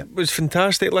 it was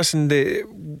fantastic.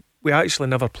 Listen, we actually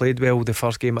never played well the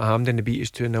first game at Hampden. They beat us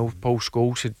 2-0. Paul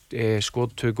Scholes had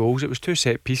scored 2 goals. It was 2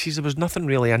 set pieces. There was nothing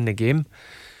really in the game.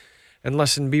 And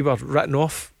listen, we were written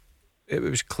off. It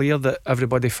was clear that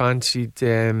everybody fancied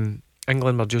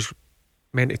England were just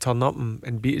meant to turn up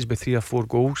and beat us by 3 or 4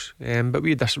 goals. But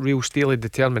we had this real steely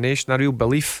determination, a real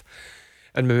belief.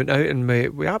 And we went out and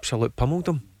we absolutely pummeled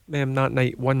them that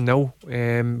night,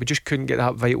 1-0. We just couldn't get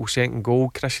that vital second goal.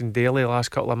 Christian Daly,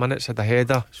 last couple of minutes, had a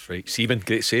header. That's right. Seaman,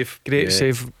 great save. Great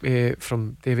save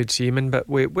from David Seaman. But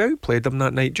we outplayed them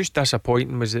that night. Just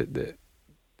disappointing was it.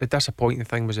 The disappointing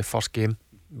thing was the first game.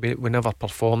 We never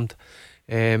performed.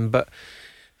 But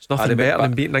it's nothing better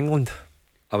than beating England.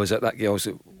 I was at that game.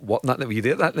 What night were you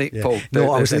there that night, Paul?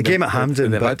 No, I was at the game at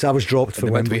Hampden, but I was dropped for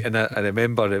Wembley. And I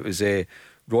remember it was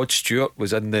Rod Stewart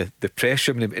was in the press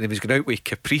room, and he was going out with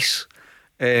Caprice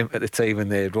at the time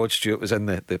when Rod Stewart was in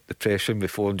the press room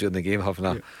before and during the game,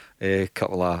 having a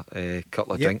couple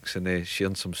of drinks and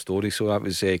sharing some stories. So that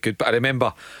was good. But I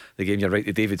remember the game, you're right,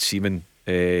 the David Seaman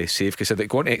save, because if it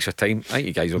going to extra time, I think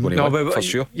you guys were going to win for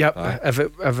sure. Yep. If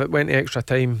it went to extra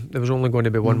time, there was only going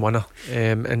to be one winner,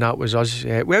 and that was us.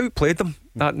 We outplayed them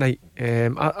that night.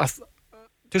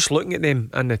 Just looking at them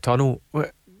in the tunnel,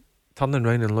 turning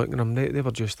around and looking at them, they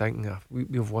were just thinking,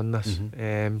 we've won this.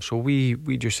 So we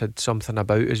just had something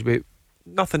about us.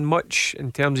 Nothing much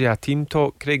in terms of our team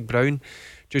talk. Craig Brown,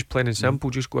 just plain and simple,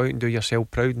 just go out and do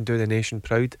yourself proud and do the nation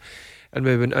proud. And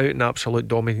we went out and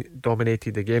absolutely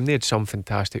dominated the game. They had some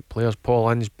fantastic players: Paul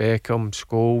Ince, Beckham,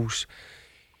 Scholes,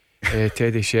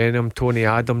 Teddy Shenham, Tony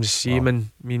Adams,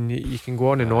 Seaman. I mean, you can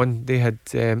go on and on. They had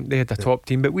a top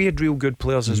team, but we had real good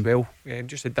players as well.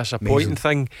 Just a disappointing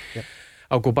thing.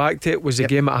 I'll go back to it, was the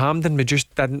game at Hampden. We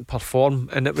just didn't perform,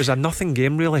 and it was a nothing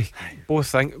game really.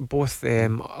 Both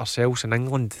ourselves and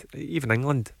England, even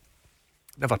England,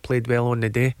 never played well on the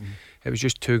day. It was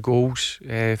just 2 goals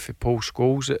for Paul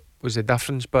Scholes. It was the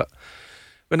difference, but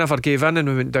we never gave in and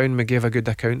we went down. We gave a good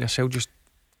account of ourselves. Just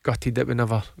gutted that we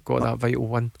never got that vital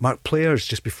win. Mark, players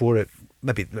just before it,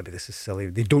 maybe this is silly,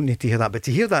 they don't need to hear that, but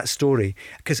to hear that story,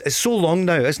 because it's so long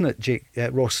now, isn't it, Jake,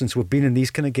 Ross, since we've been in these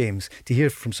kind of games, to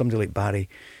hear from somebody like Barry,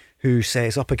 who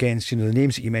says up against, the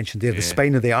names that you mentioned there, the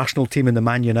spine of the Arsenal team and the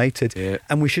Man United,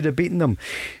 and we should have beaten them.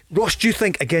 Ross, do you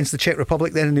think against the Czech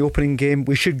Republic then in the opening game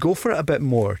we should go for it a bit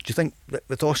more? Do you think that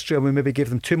with Austria we maybe gave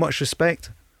them too much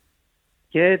respect?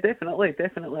 Yeah, definitely. I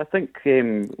think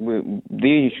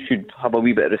they should have a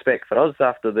wee bit of respect for us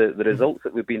after the results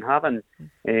that we've been having.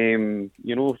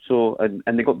 So and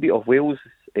they got beat off Wales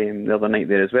the other night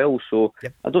there as well. So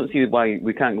I don't see why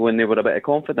we can't go in there with a bit of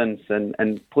confidence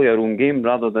and play our own game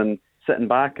rather than sitting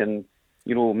back and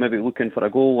maybe looking for a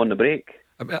goal on the break.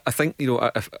 I think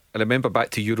I remember back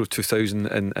to Euro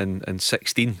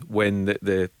 2016 when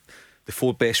the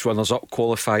 4 best runners up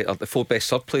qualified, or the 4 best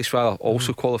third place rather,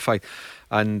 also qualified.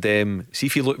 And see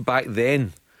if you look back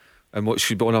then, and what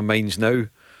should be on our minds now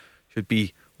should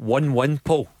be 1-1,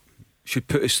 Paul, should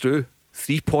put us through.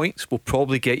 3 points will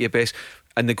probably get you best,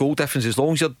 and the goal difference, as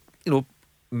long as you're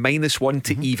 -1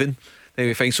 to even, then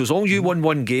we fine. So as long as you won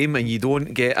one game and you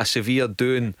don't get a severe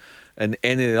doing in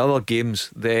any of the other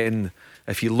games, then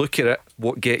if you look at it,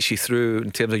 what gets you through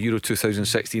in terms of Euro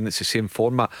 2016, it's the same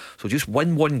format. So just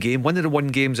win one game, one of the 1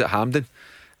 games at Hampden.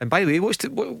 And by the way,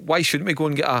 why shouldn't we go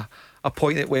and get a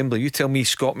point at Wembley? You tell me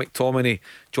Scott McTominay,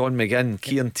 John McGinn,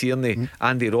 Kieran Tierney,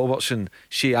 Andy Robertson,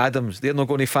 Shea Adams, they're not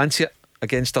going to fancy it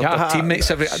against their teammates.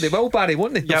 They will, Barry,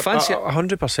 won't they? They'll fancy it.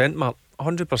 100%, Mark.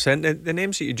 100%. The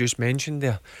names that you just mentioned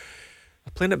there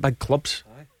are playing at big clubs.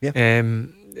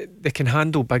 They can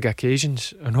handle big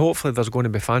occasions, and hopefully there's going to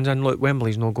be fans in. Look,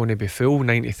 Wembley's not going to be full,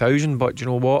 90,000, but you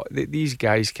know what, these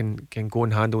guys can go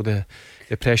and handle the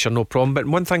pressure, no problem. But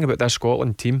one thing about this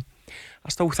Scotland team, I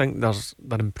still think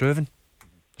they're improving.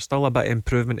 There's still a bit of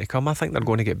improvement to come. I think they're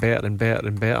going to get better and better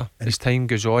and better as time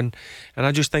goes on, and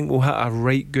I just think we'll hit a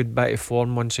right good bit of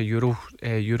form once the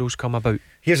Euros come about.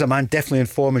 Here's a man definitely in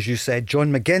form, as you said,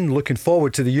 John McGinn, looking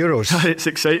forward to the Euros. It's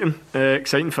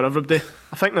exciting for everybody.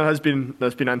 I think there's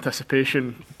been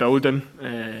anticipation building.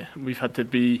 We've had to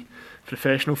be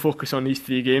professional, focus on these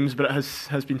 3 games, but it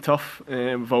has been tough.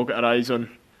 We've all got our eyes on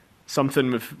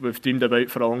something we've dreamed about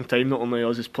for a long time, not only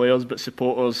us as players but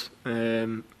supporters,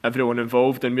 everyone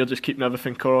involved, and we're just keeping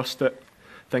everything crossed that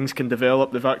things can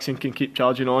develop, the vaccine can keep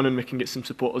charging on, and we can get some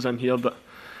supporters in here. But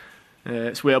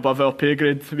it's way above our pay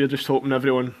grade. We're just hoping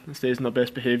everyone stays in their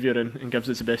best behaviour and gives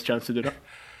us the best chance to do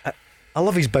that. I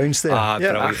love his bounce there.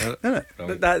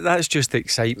 That's just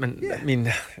excitement. I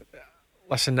mean,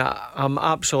 listen, I'm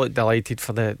absolutely delighted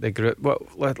for the group.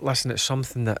 Listen, it's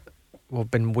something that we've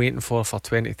been waiting for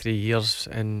 23 years,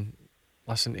 and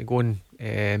listen, to go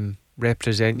and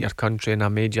represent your country in a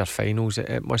major finals,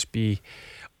 it must be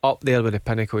up there with the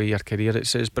pinnacle of your career.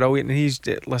 It's brilliant,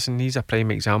 and he's a prime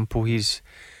example. He's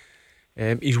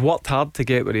worked hard to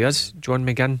get where he is, John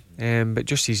McGinn, but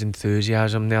just his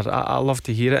enthusiasm there, I love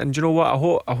to hear it. And do you know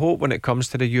what, I hope when it comes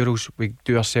to the Euros we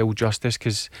do ourselves justice,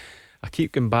 because I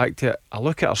keep going back to it. I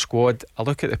look at our squad, I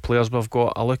look at the players we've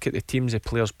got, I look at the teams the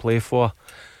players play for.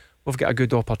 We've got a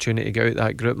good opportunity to get out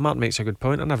that group. Mark makes a good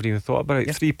point. I never even thought about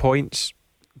it. 3 points,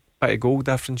 bit of goal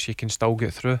difference, you can still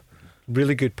get through.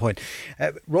 Really good point.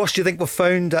 Ross, do you think we've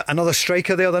found another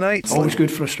striker the other night? Always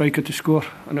good for a striker to score,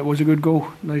 and it was a good goal.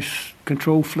 Nice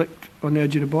control flick on the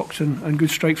edge of the box, and good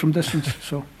strike from distance.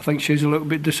 So I think Shea's a little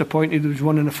bit disappointed. There was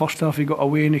one in the first half, he got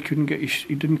away and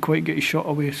he didn't quite get his shot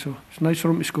away. So it's nice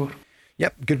for him to score.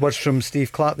 Yep, good words from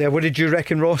Steve Clark there. What did you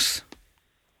reckon, Ross?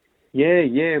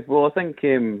 Yeah. Well, I think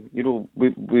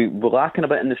we're lacking a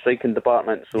bit in the striking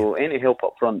department, so any help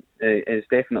up front is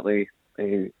definitely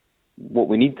what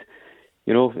we need.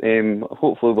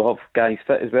 Hopefully we'll have guys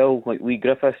fit as well, like Lee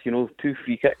Griffiths. 2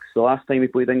 free kicks the last time he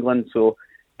played England, so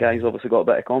guys obviously got a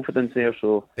bit of confidence there.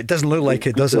 So it doesn't look like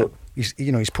it, does it? He's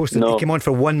posted. No. He came on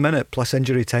for 1 minute plus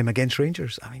injury time against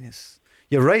Rangers. I mean,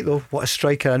 you're right though. What a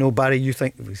striker! I know, Barry, you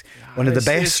think he was one of the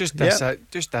best. It's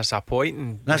just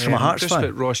disappointing. That's from a Hearts just fan.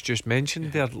 What Ross just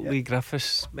mentioned there, Lee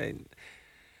Griffiths. Man,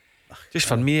 just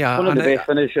for me, one of the best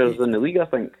finishers in the league, I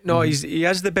think. No, he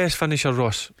is the best finisher,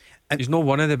 Ross. He's not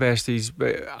one of the best. I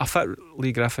think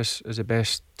Lee Griffiths is the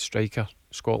best striker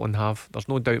Scotland have. There's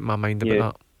no doubt in my mind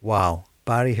about that. Wow.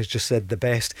 Barry has just said the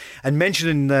best. And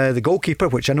mentioning the goalkeeper,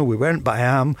 which I know we weren't, but I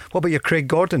am. What about your Craig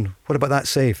Gordon? What about that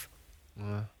save?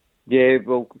 Yeah,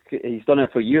 well, he's done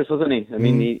it for years, hasn't he? I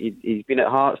mean, he's been at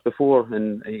Hearts before,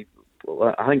 and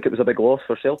I think it was a big loss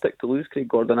for Celtic to lose Craig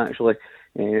Gordon, actually,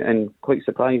 and quite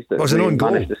surprised that he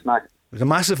managed to snag. It was a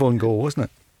massive own goal, wasn't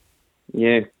it?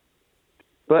 Yeah.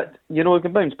 But, we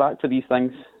can bounce back for these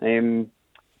things.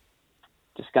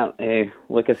 Just can't,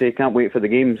 like I say, can't wait for the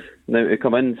games now to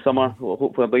come in summer. Well,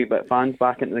 hopefully a bit of fans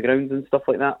back into the grounds and stuff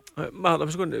like that. Mark, I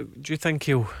was going to, do you think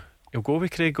he'll go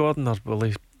with Craig Gordon, or will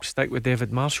he stick with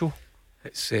David Marshall?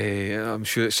 It's I'm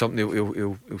sure it's something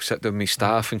he'll sit down with his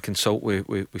staff and consult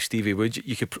with Stevie Wood.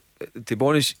 You could, to be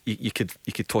honest, you could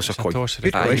toss a coin.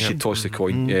 You could toss the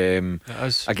coin.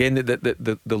 Again,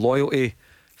 the loyalty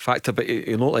factor, but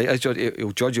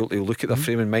he'll judge. He'll look at their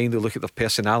frame of mind. He'll look at their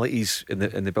personalities in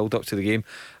the build up to the game.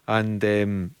 And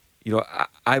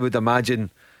I would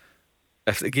imagine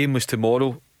if the game was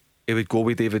tomorrow, he would go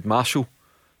with David Marshall.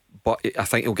 But I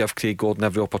think he'll give Craig Gordon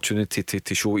every opportunity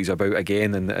to show what he's about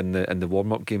again in the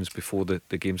warm-up games before the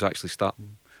games actually start.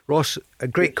 Ross, a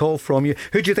great call from you.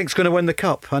 Who do you think's going to win the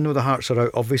Cup? I know the Hearts are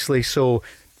out, obviously, so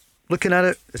looking at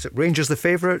it, is it Rangers the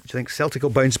favourite? Do you think Celtic will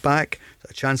bounce back? Is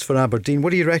it a chance for Aberdeen?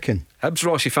 What do you reckon? Hibs,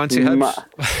 Ross, you fancy Hibs?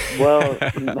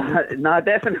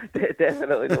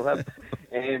 Definitely no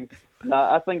Hibs.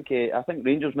 I think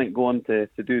Rangers might go on to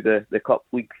do the Cup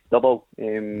League double.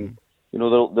 They're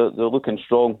looking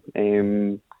strong,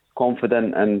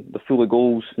 confident, and they're full of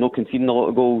goals, not conceding a lot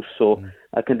of goals. So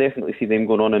I can definitely see them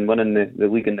going on and winning the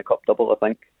league and the cup double, I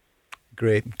think.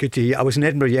 Great, good to hear. I was in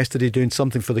Edinburgh yesterday doing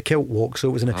something for the Kilt Walk, so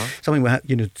it was something we had,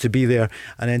 to be there,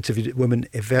 and interviewed woman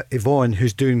Yvonne,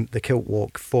 who's doing the Kilt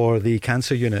Walk for the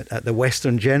cancer unit at the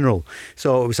Western General.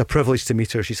 So it was a privilege to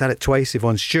meet her. She's had it twice.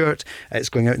 Yvonne Stewart. It's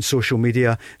going out in social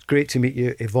media. It's great to meet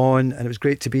you, Yvonne, and it was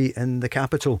great to be in the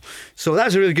capital. So that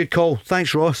was a really good call.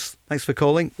 Thanks, Ross. Thanks for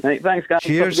calling. Right, thanks, guys.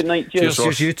 Cheers. Have a good night. Cheers.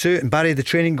 Cheers, you too. And Barry, the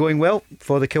training going well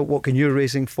for the Kilt Walk, and you're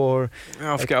raising for.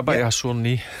 I've got a bit of a sore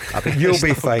knee. You'll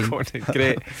be fine.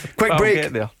 Great. Quick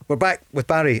break. We're back with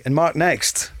Barry and Mark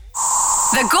next.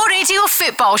 The Go Radio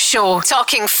Football Show,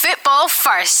 talking football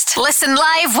first. Listen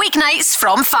live weeknights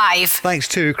from 5. Thanks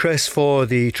to Chris for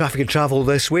the traffic and travel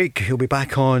this week. He'll be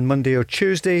back on Monday or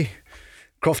Tuesday.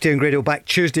 Crofty and Grady back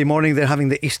Tuesday morning. They're having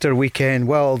the Easter weekend.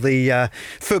 Well, the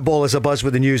football is abuzz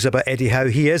with the news about Eddie Howe.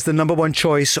 He is the number one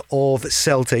choice of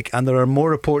Celtic, and there are more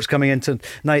reports coming in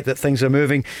tonight that things are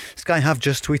moving. Sky have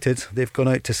just tweeted. They've gone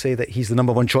out to say that he's the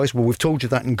number one choice. Well, we've told you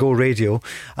that in Go Radio.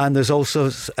 And there's also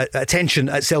attention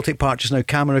at Celtic Park just now.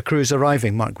 Camera crews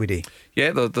arriving. Mark Guidi.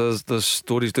 Yeah, there's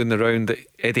stories doing the round that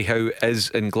Eddie Howe is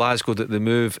in Glasgow, that the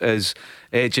move is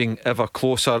edging ever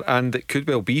closer, and it could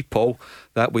well be, Paul,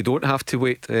 that we don't have to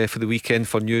wait for the weekend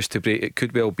for news to break. It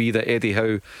could well be that Eddie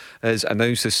Howe is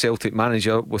announced as Celtic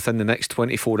manager within the next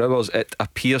 24 hours. It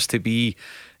appears to be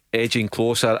edging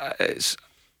closer.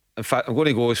 In fact, I'm going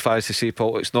to go as far as to say,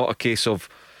 Paul, it's not a case of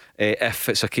if,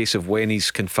 it's a case of when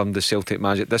he's confirmed the Celtic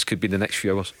manager. This could be the next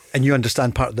few hours. And you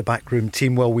understand part of the backroom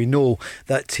team well. We know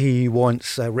that he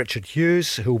wants Richard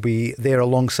Hughes, who'll be there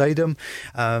alongside him.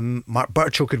 Mark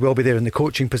Burchill could well be there in the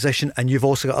coaching position, and you've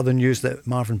also got other news that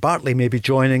Marvin Bartley may be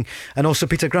joining, and also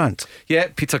Peter Grant. Yeah,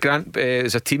 Peter Grant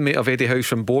is a teammate of Eddie Howe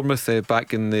from Bournemouth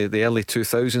back in the early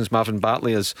 2000s. Marvin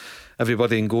Bartley, as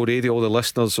everybody in Go Radio, all the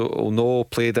listeners will know,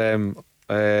 played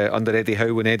under Eddie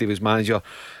Howe when Eddie was manager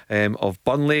of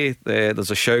Burnley.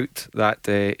 There's a shout that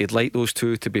he'd like those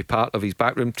two to be part of his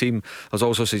backroom team. There's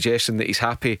also a suggestion that he's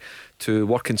happy to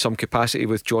work in some capacity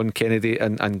with John Kennedy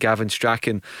and Gavin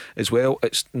Strachan as well.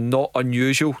 It's not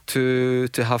unusual to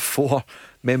have four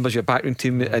members of your backroom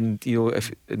team, and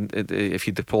if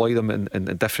you deploy them in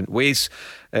different ways.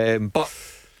 But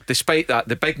despite that,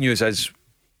 the big news is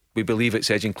we believe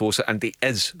it's edging closer, and he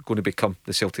is going to become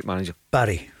the Celtic manager.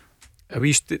 Barry, are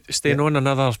we staying on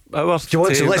another hour? Do you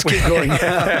want to? Let's keep going.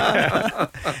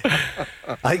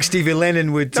 I think Stevie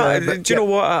Lennon would. Do you know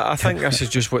what? I think this is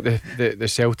just what the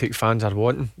Celtic fans are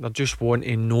wanting. They just want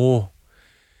to know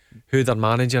who their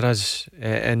manager is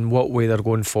and what way they're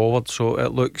going forward. So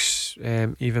it looks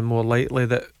even more likely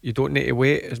that you don't need to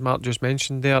wait, as Mark just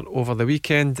mentioned there, over the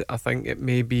weekend. I think it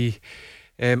may be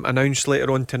announced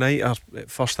later on tonight or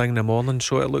first thing in the morning.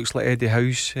 So it looks like Eddie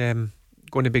Howe's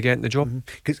going to be getting the job.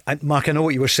 Because Mark, I know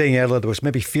what you were saying earlier, there was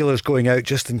maybe feelers going out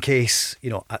just in case, you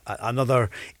know, another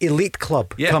elite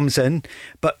club comes in,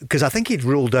 but because I think he'd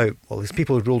ruled out, well, there's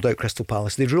people who'd ruled out Crystal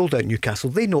Palace, they'd ruled out Newcastle.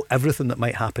 They know everything that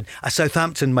might happen. A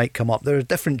Southampton might come up. There are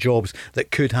different jobs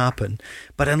that could happen,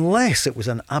 but unless it was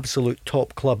an absolute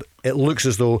top club, it looks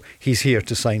as though he's here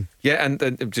to sign. Yeah,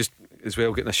 and just as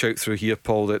well getting a shout through here,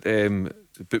 Paul, that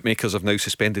bookmakers have now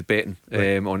suspended betting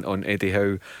on Eddie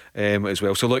Howe as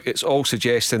well. So look, it's all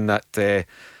suggesting that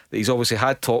he's obviously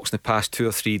had talks in the past 2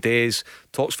 or 3 days.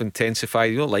 Talks have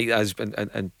intensified, you know, like as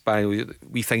and by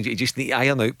we things that you just need to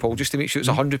iron out, Paul, just to make sure it's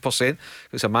 100%.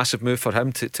 It's a massive move for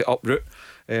him to uproot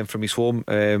from his home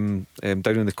down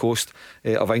on the coast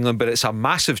of England, but it's a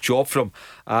massive job for him.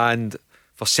 And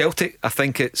for Celtic, I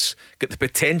think it's got the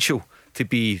potential to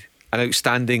be an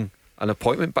outstanding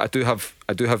appointment, but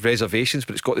I do have reservations,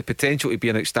 but it's got the potential to be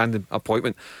an outstanding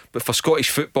appointment. But for Scottish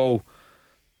football,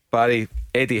 Barry,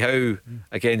 Eddie Howe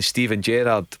against Steven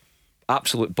Gerrard,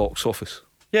 absolute box office.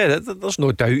 Yeah, there's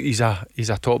no doubt he's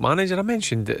a top manager. I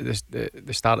mentioned at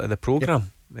the start of the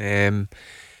programme.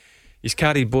 He's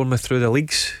carried Bournemouth through the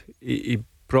leagues. He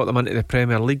brought them into the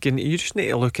Premier League, and you just need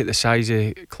to look at the size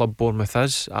of club Bournemouth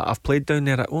is. I've played down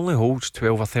there. It only holds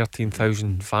 12 or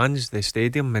 13,000 fans, the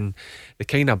stadium, and the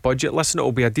kind of budget. Listen,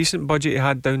 it'll be a decent budget he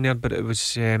had down there, but it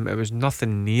was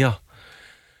nothing near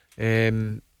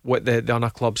what the other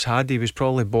clubs had. He was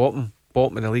probably bottom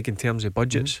in the league in terms of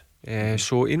budgets.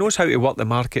 So he knows how to work the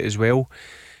market as well.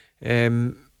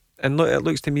 And look, it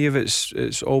looks to me if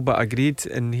it's all but agreed,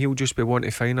 and he'll just be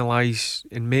wanting to finalise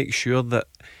and make sure that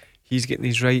he's getting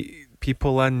his right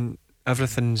people in,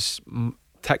 everything's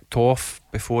ticked off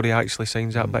before he actually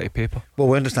signs that bit of paper. Well,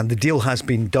 we understand the deal has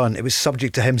been done. It was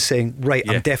subject to him saying, right,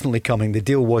 I'm definitely coming. The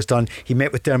deal was done. He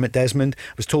met with Dermot Desmond.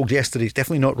 I was told yesterday it's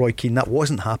definitely not Roy Keane. That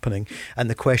wasn't happening. And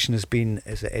the question has been,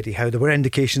 is it Eddie Howe? There were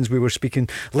indications. We were speaking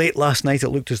late last night. It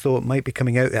looked as though it might be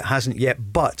coming out. It hasn't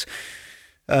yet, but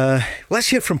let's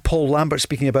hear from Paul Lambert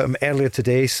speaking about him earlier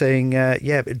today, saying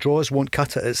draws won't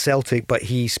cut it at Celtic, but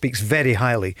he speaks very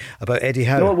highly about Eddie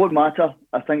Howe. No, it won't matter.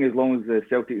 I think as long as the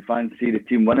Celtic fans see the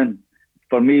team winning,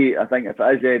 for me, I think if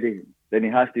it is Eddie, then he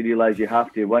has to realise you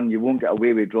have to win. You won't get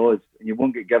away with draws, and you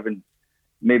won't get given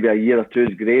maybe a year or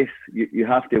two's grace. You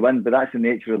have to win, but that's the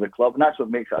nature of the club, and that's what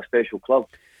makes it a special club.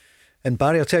 And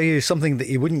Barry, I'll tell you something that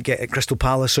you wouldn't get at Crystal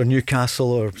Palace or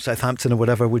Newcastle or Southampton or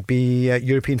whatever would be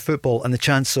European football and the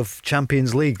chance of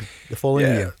Champions League the following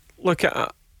year. Look,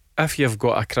 if you've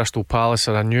got a Crystal Palace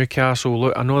or a Newcastle,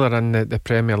 look, I know they're in the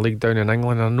Premier League down in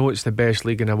England. I know it's the best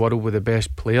league in the world with the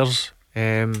best players,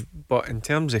 but in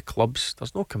terms of clubs,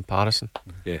 there's no comparison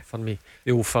for me.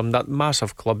 The old firm, that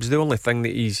massive clubs, the only thing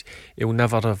that he'll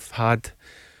never have had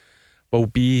will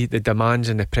be the demands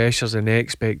and the pressures and the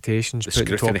expectations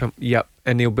put on top of him. Yep,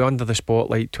 and he'll be under the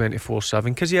spotlight 24/7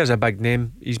 because he has a big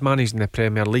name. He's managed in the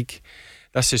Premier League.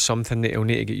 This is something that he'll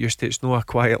need to get used to. It's not a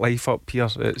quiet life up here.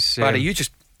 It's Barry,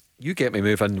 you get me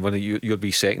moving when you'll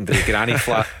be secondary granny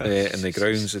flat in the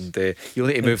grounds, and you'll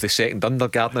need to move the second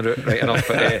undergardener out right enough.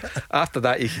 But after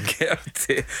that, you can get him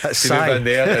to move in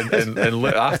there and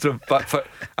look after him. But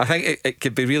I think it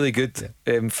could be really good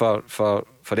for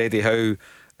Eddie Howe.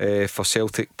 For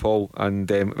Celtic, Paul, and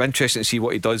I'm interested to see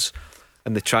what he does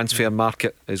in the transfer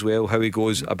market as well, how he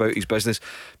goes about his business,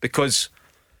 because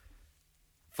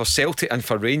for Celtic and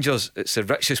for Rangers it's the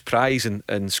richest prize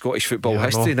in Scottish football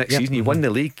history next season. You win the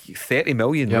league, 30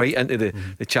 million right into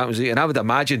the Champions League, and I would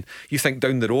imagine, you think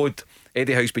down the road,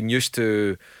 Eddie Howe's been used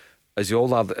to, as they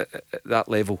all are at that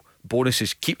level,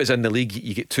 bonuses. Keep us in the league,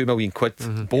 you get 2 million quid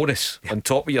bonus on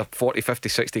top of your 40, 50,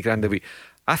 60 grand a week.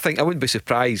 I think I wouldn't be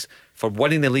surprised for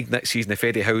winning the league next season if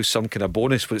Eddie Howe's some kind of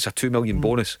bonus, but it's a 2 million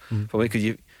bonus for me, because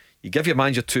you give your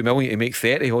manager 2 million to make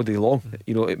 30 all day long.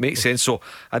 You know, it makes sense. So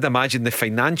I'd imagine the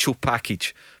financial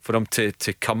package for him to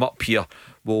come up here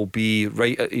will be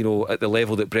right at, at the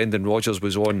level that Brendan Rodgers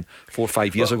was on 4 or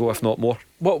 5 years ago, if not more.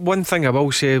 One thing I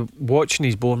will say, watching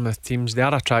these Bournemouth teams, they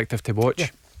are attractive to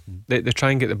watch. They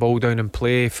try and get the ball down and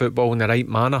play football in the right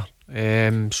manner.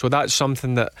 So that's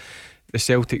something that the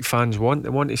Celtic fans want. They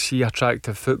want to see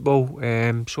attractive football.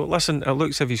 So listen, it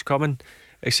looks as if he's coming.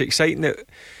 It's exciting that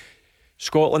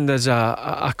Scotland as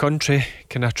a country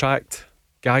can attract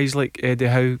guys like Eddie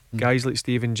Howe, guys like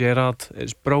Steven Gerrard.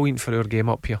 It's brilliant for our game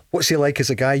up here. What's he like as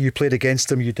a guy? You played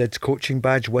against him, you did coaching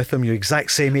badge with him, you're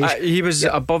exact same age. He was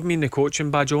above me in the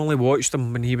coaching badge. I only watched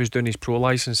him when he was doing his pro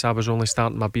licence. I was only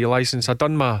starting my B licence. I'd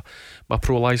done my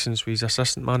pro licence with his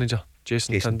assistant manager,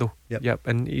 Jason Tindall. Yep,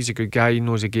 and he's a good guy. He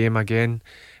knows the game again,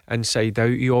 inside out.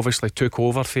 He obviously took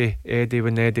over for Eddie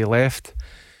when Eddie left.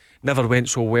 Never went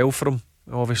so well for him.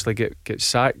 Obviously get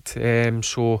sacked,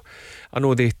 so I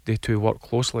know they two work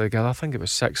closely together. I think it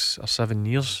was 6 or 7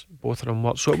 years both of them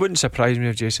worked, so it wouldn't surprise me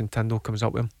if Jason Tindall comes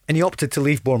up with him. And he opted to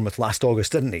leave Bournemouth last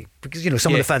August, didn't he? Because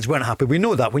some of the fans weren't happy. We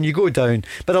know that when you go down,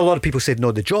 but a lot of people said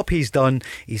no, the job he's done,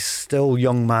 he's still a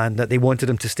young man, that they wanted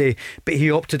him to stay, but he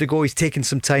opted to go. He's taken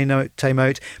some time out,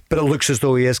 but it looks as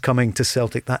though he is coming to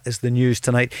Celtic. That is the news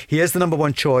tonight. He is the number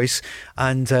one choice,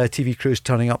 and TV crews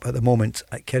turning up at the moment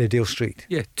at Kerrydale Street.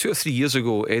 2 or 3 years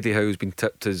ago, Eddie Howe has been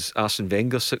tipped as Arsene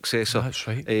Wenger's successor. That's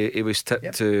right. He was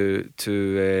tipped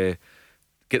to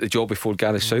get the job before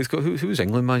Gareth Southgate. Who was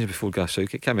England manager before Gareth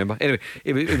Southgate? Can't remember. Anyway,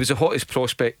 it was the hottest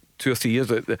prospect 2 or 3 years.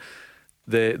 The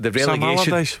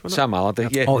relegation. Sam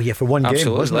Allardyce. Yeah. Oh yeah, for one game,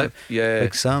 wasn't it? Yeah,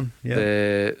 Big Sam. Yeah.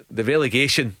 The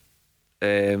relegation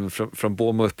from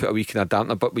Bournemouth put a week in a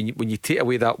dampener. But when you take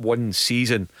away that one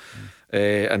season.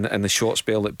 And the short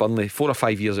spell at Burnley, 4 or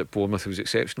 5 years at Bournemouth was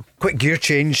exceptional. Quick gear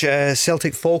change,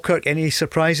 Celtic Falkirk, any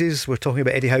surprises? We're talking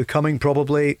about Eddie Howe coming,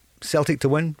 probably. Celtic to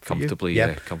win for comfortably,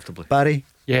 you? Comfortably. Barry?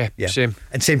 Yeah, same.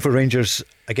 And same for Rangers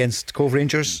against Cove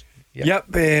Rangers?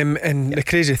 And the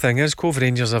crazy thing is, Cove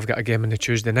Rangers have got a game on the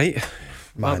Tuesday night.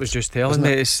 Matt was just telling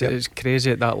me it's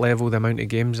crazy at that level, the amount of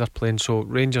games they're playing. So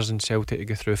Rangers and Celtic to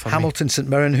go through for Hamilton St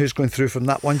Mirren, who's going through from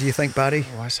that one, do you think, Barry?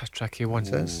 Oh, that's a tricky one.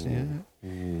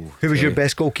 Who was your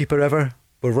best goalkeeper ever?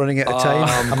 We're running out of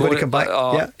time. I'm going to come back.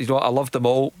 You know what, I love them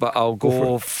all, but I'll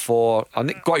go for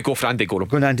I've got to go for Andy Gorham.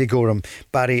 Going Andy Gorham.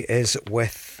 Barry is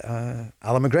with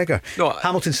Alan McGregor. No,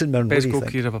 Hamilton St Mirren. Best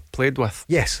goalkeeper I've ever played with.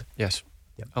 Yes.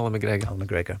 Alan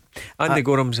McGregor. Andy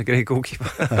Gorham's a great goalkeeper.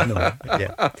 I know,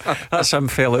 yeah. That's him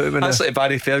fell out of me. That's like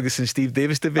Barry Ferguson, Steve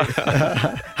Davis debate.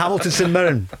 Hamilton St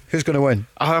Mirren, who's going to win?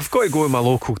 I've got to go with my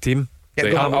local team.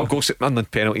 Right, I'll go St Mirren,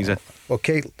 penalties in.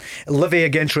 Okay, Livy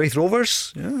against Wraith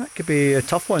Rovers. That could be a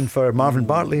tough one for Marvin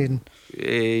Bartley and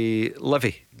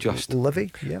Livy.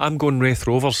 Livy. I'm going Wraith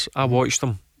Rovers. I watched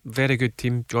them. Very good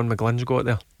team. John McGlynn's got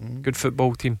there. Good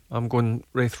football team. I'm going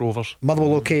Wraith Rovers.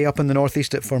 Motherwell okay up in the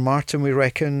northeast at Formartine, we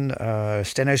reckon.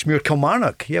 Stenhousemuir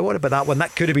Kilmarnock. Yeah, what about that one?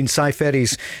 That could have been Cy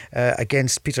Ferry's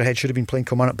against Peterhead. Should have been playing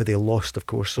Kilmarnock, but they lost, of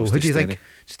course. So who do you think?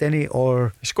 Stenny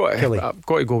or Killy? I've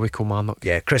got to go with Kilmarnock.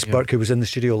 Yeah, Chris Burke, who was in the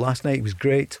studio last night, he was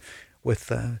great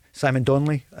with Simon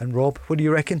Donnelly and Rob. What do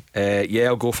you reckon?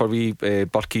 I'll go for wee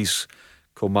Burkie's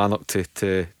Kilmarnock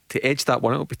to edge that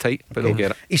one. It'll be tight, but they'll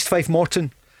get it. East Fife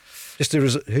Morton.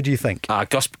 Who do you think? Gus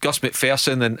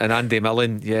McPherson and Andy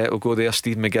Millen. Yeah, we'll go there.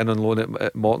 Steve McGinn on loan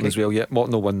at Morton as well. Yeah,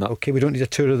 Morton will win that. Okay, we don't need a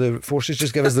tour of the forces.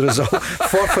 Just give us the result.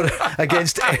 Forfeit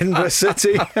against Edinburgh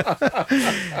City.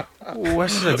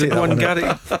 This is a good one, Gary.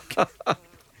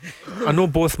 I know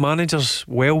both managers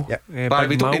well. But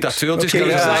we don't need a tour. Just give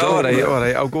us the result. All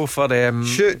right. I'll go for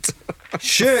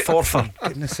Shoot. Forfeit.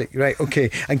 Goodness sake. Right, okay.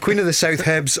 And Queen of the South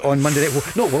Hibs on Monday night.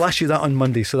 We'll ask you that on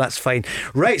Monday, so that's fine.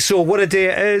 Right, so what a day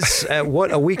it is.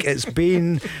 What a week it's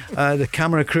been. The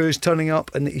camera crew's turning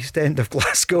up in the East End of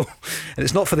Glasgow. And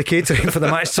it's not for the catering for the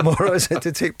match tomorrow, is it,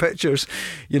 to take pictures?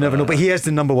 You never know. But he is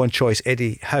the number one choice,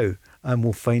 Eddie Howe. And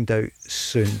we'll find out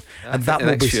soon. And that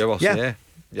will be...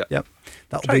 Yep.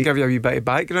 That'll try to give you a wee bit of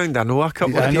background. I know a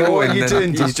couple of people. What you're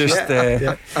doing. He's just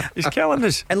he's killing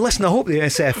us. And listen, I hope the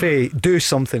SFA do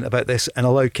something about this and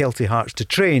allow Kelty Hearts to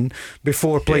train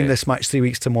before playing this match 3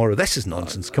 weeks tomorrow. This is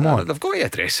nonsense. Come on, they've got to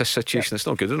address this situation. It's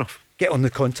not good enough. Get on the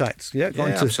contacts. Get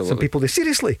on to some people.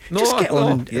 Seriously, just get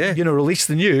on and release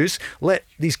the news. Let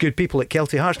these good people at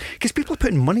Kelty Hearts, because people are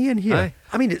putting money in here. Aye.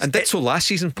 I mean, and did so last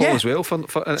season, Paul, as well. And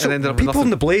ended up people in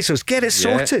the Blazers, get it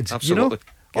sorted. Absolutely.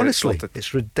 Honestly,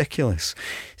 it's ridiculous.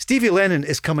 Stevie Lennon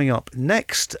is coming up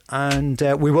next, and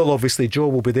we will obviously, Joe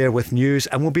will be there with news,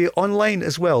 and we'll be online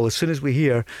as well. As soon as we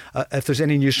hear if there's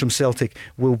any news from Celtic,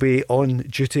 we'll be on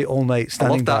duty all night,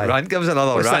 standing by. I love that rant. Give us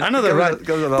another rant. Another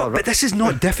rant. But this is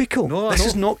not difficult. This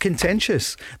is not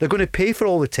contentious. They're going to pay for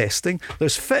all the testing.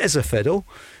 There's fit as a fiddle.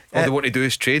 All they want to do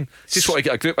is train. Just want to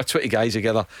get a group of 20 guys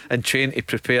together and train to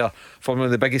prepare for one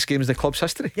of the biggest games in the club's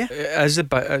history. Yeah, it's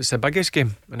the biggest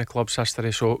game in the club's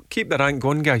history. So keep the rank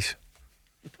going, guys.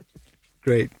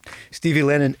 Great. Stevie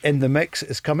Lennon in the mix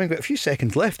is coming. Got a few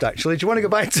seconds left, actually. Do you want to go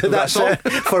back to that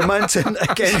for Manton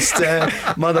against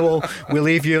Motherwell? We'll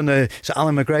leave you on the. So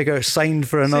Alan McGregor signed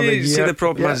for another year. See, the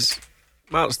problem is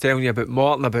Mark's telling you about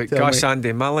Morton, about Gus,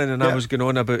 Andy Millen, and I was going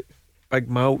on about Big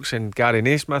Milks and Gary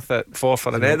Naismith at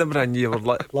Forfar in Edinburgh, and you were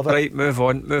like, right, move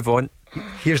on.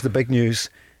 Here's the big news.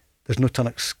 There's no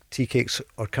Tunnocks, tea cakes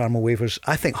or caramel wafers.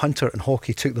 I think Hunter and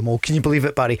Hockey took them all. Can you believe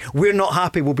it, Barry? We're not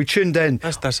happy. We'll be tuned in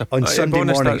on Sunday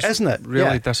morning, isn't it?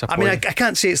 Really disappointing. I mean, I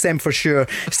can't say it's them for sure.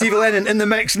 Stevie Lennon in the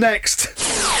mix next.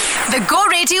 The Go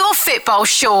Radio Football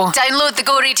Show. Download the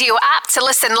Go Radio app to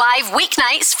listen live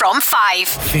weeknights from 5.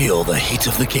 Feel the heat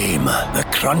of the game, the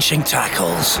crunching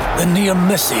tackles, the near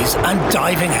misses and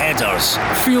diving headers.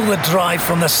 Feel the drive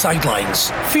from the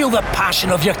sidelines. Feel the passion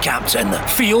of your captain.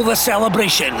 Feel the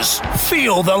celebrations.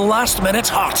 Feel the last minute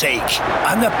heartache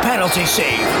and the penalty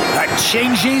save that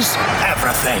changes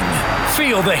everything.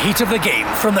 Feel the heat of the game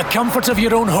from the comfort of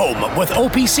your own home with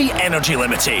OPC Energy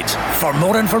Limited. For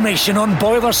more information on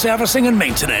boiler servicing and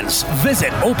maintenance, visit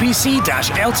opc-ltd.uk.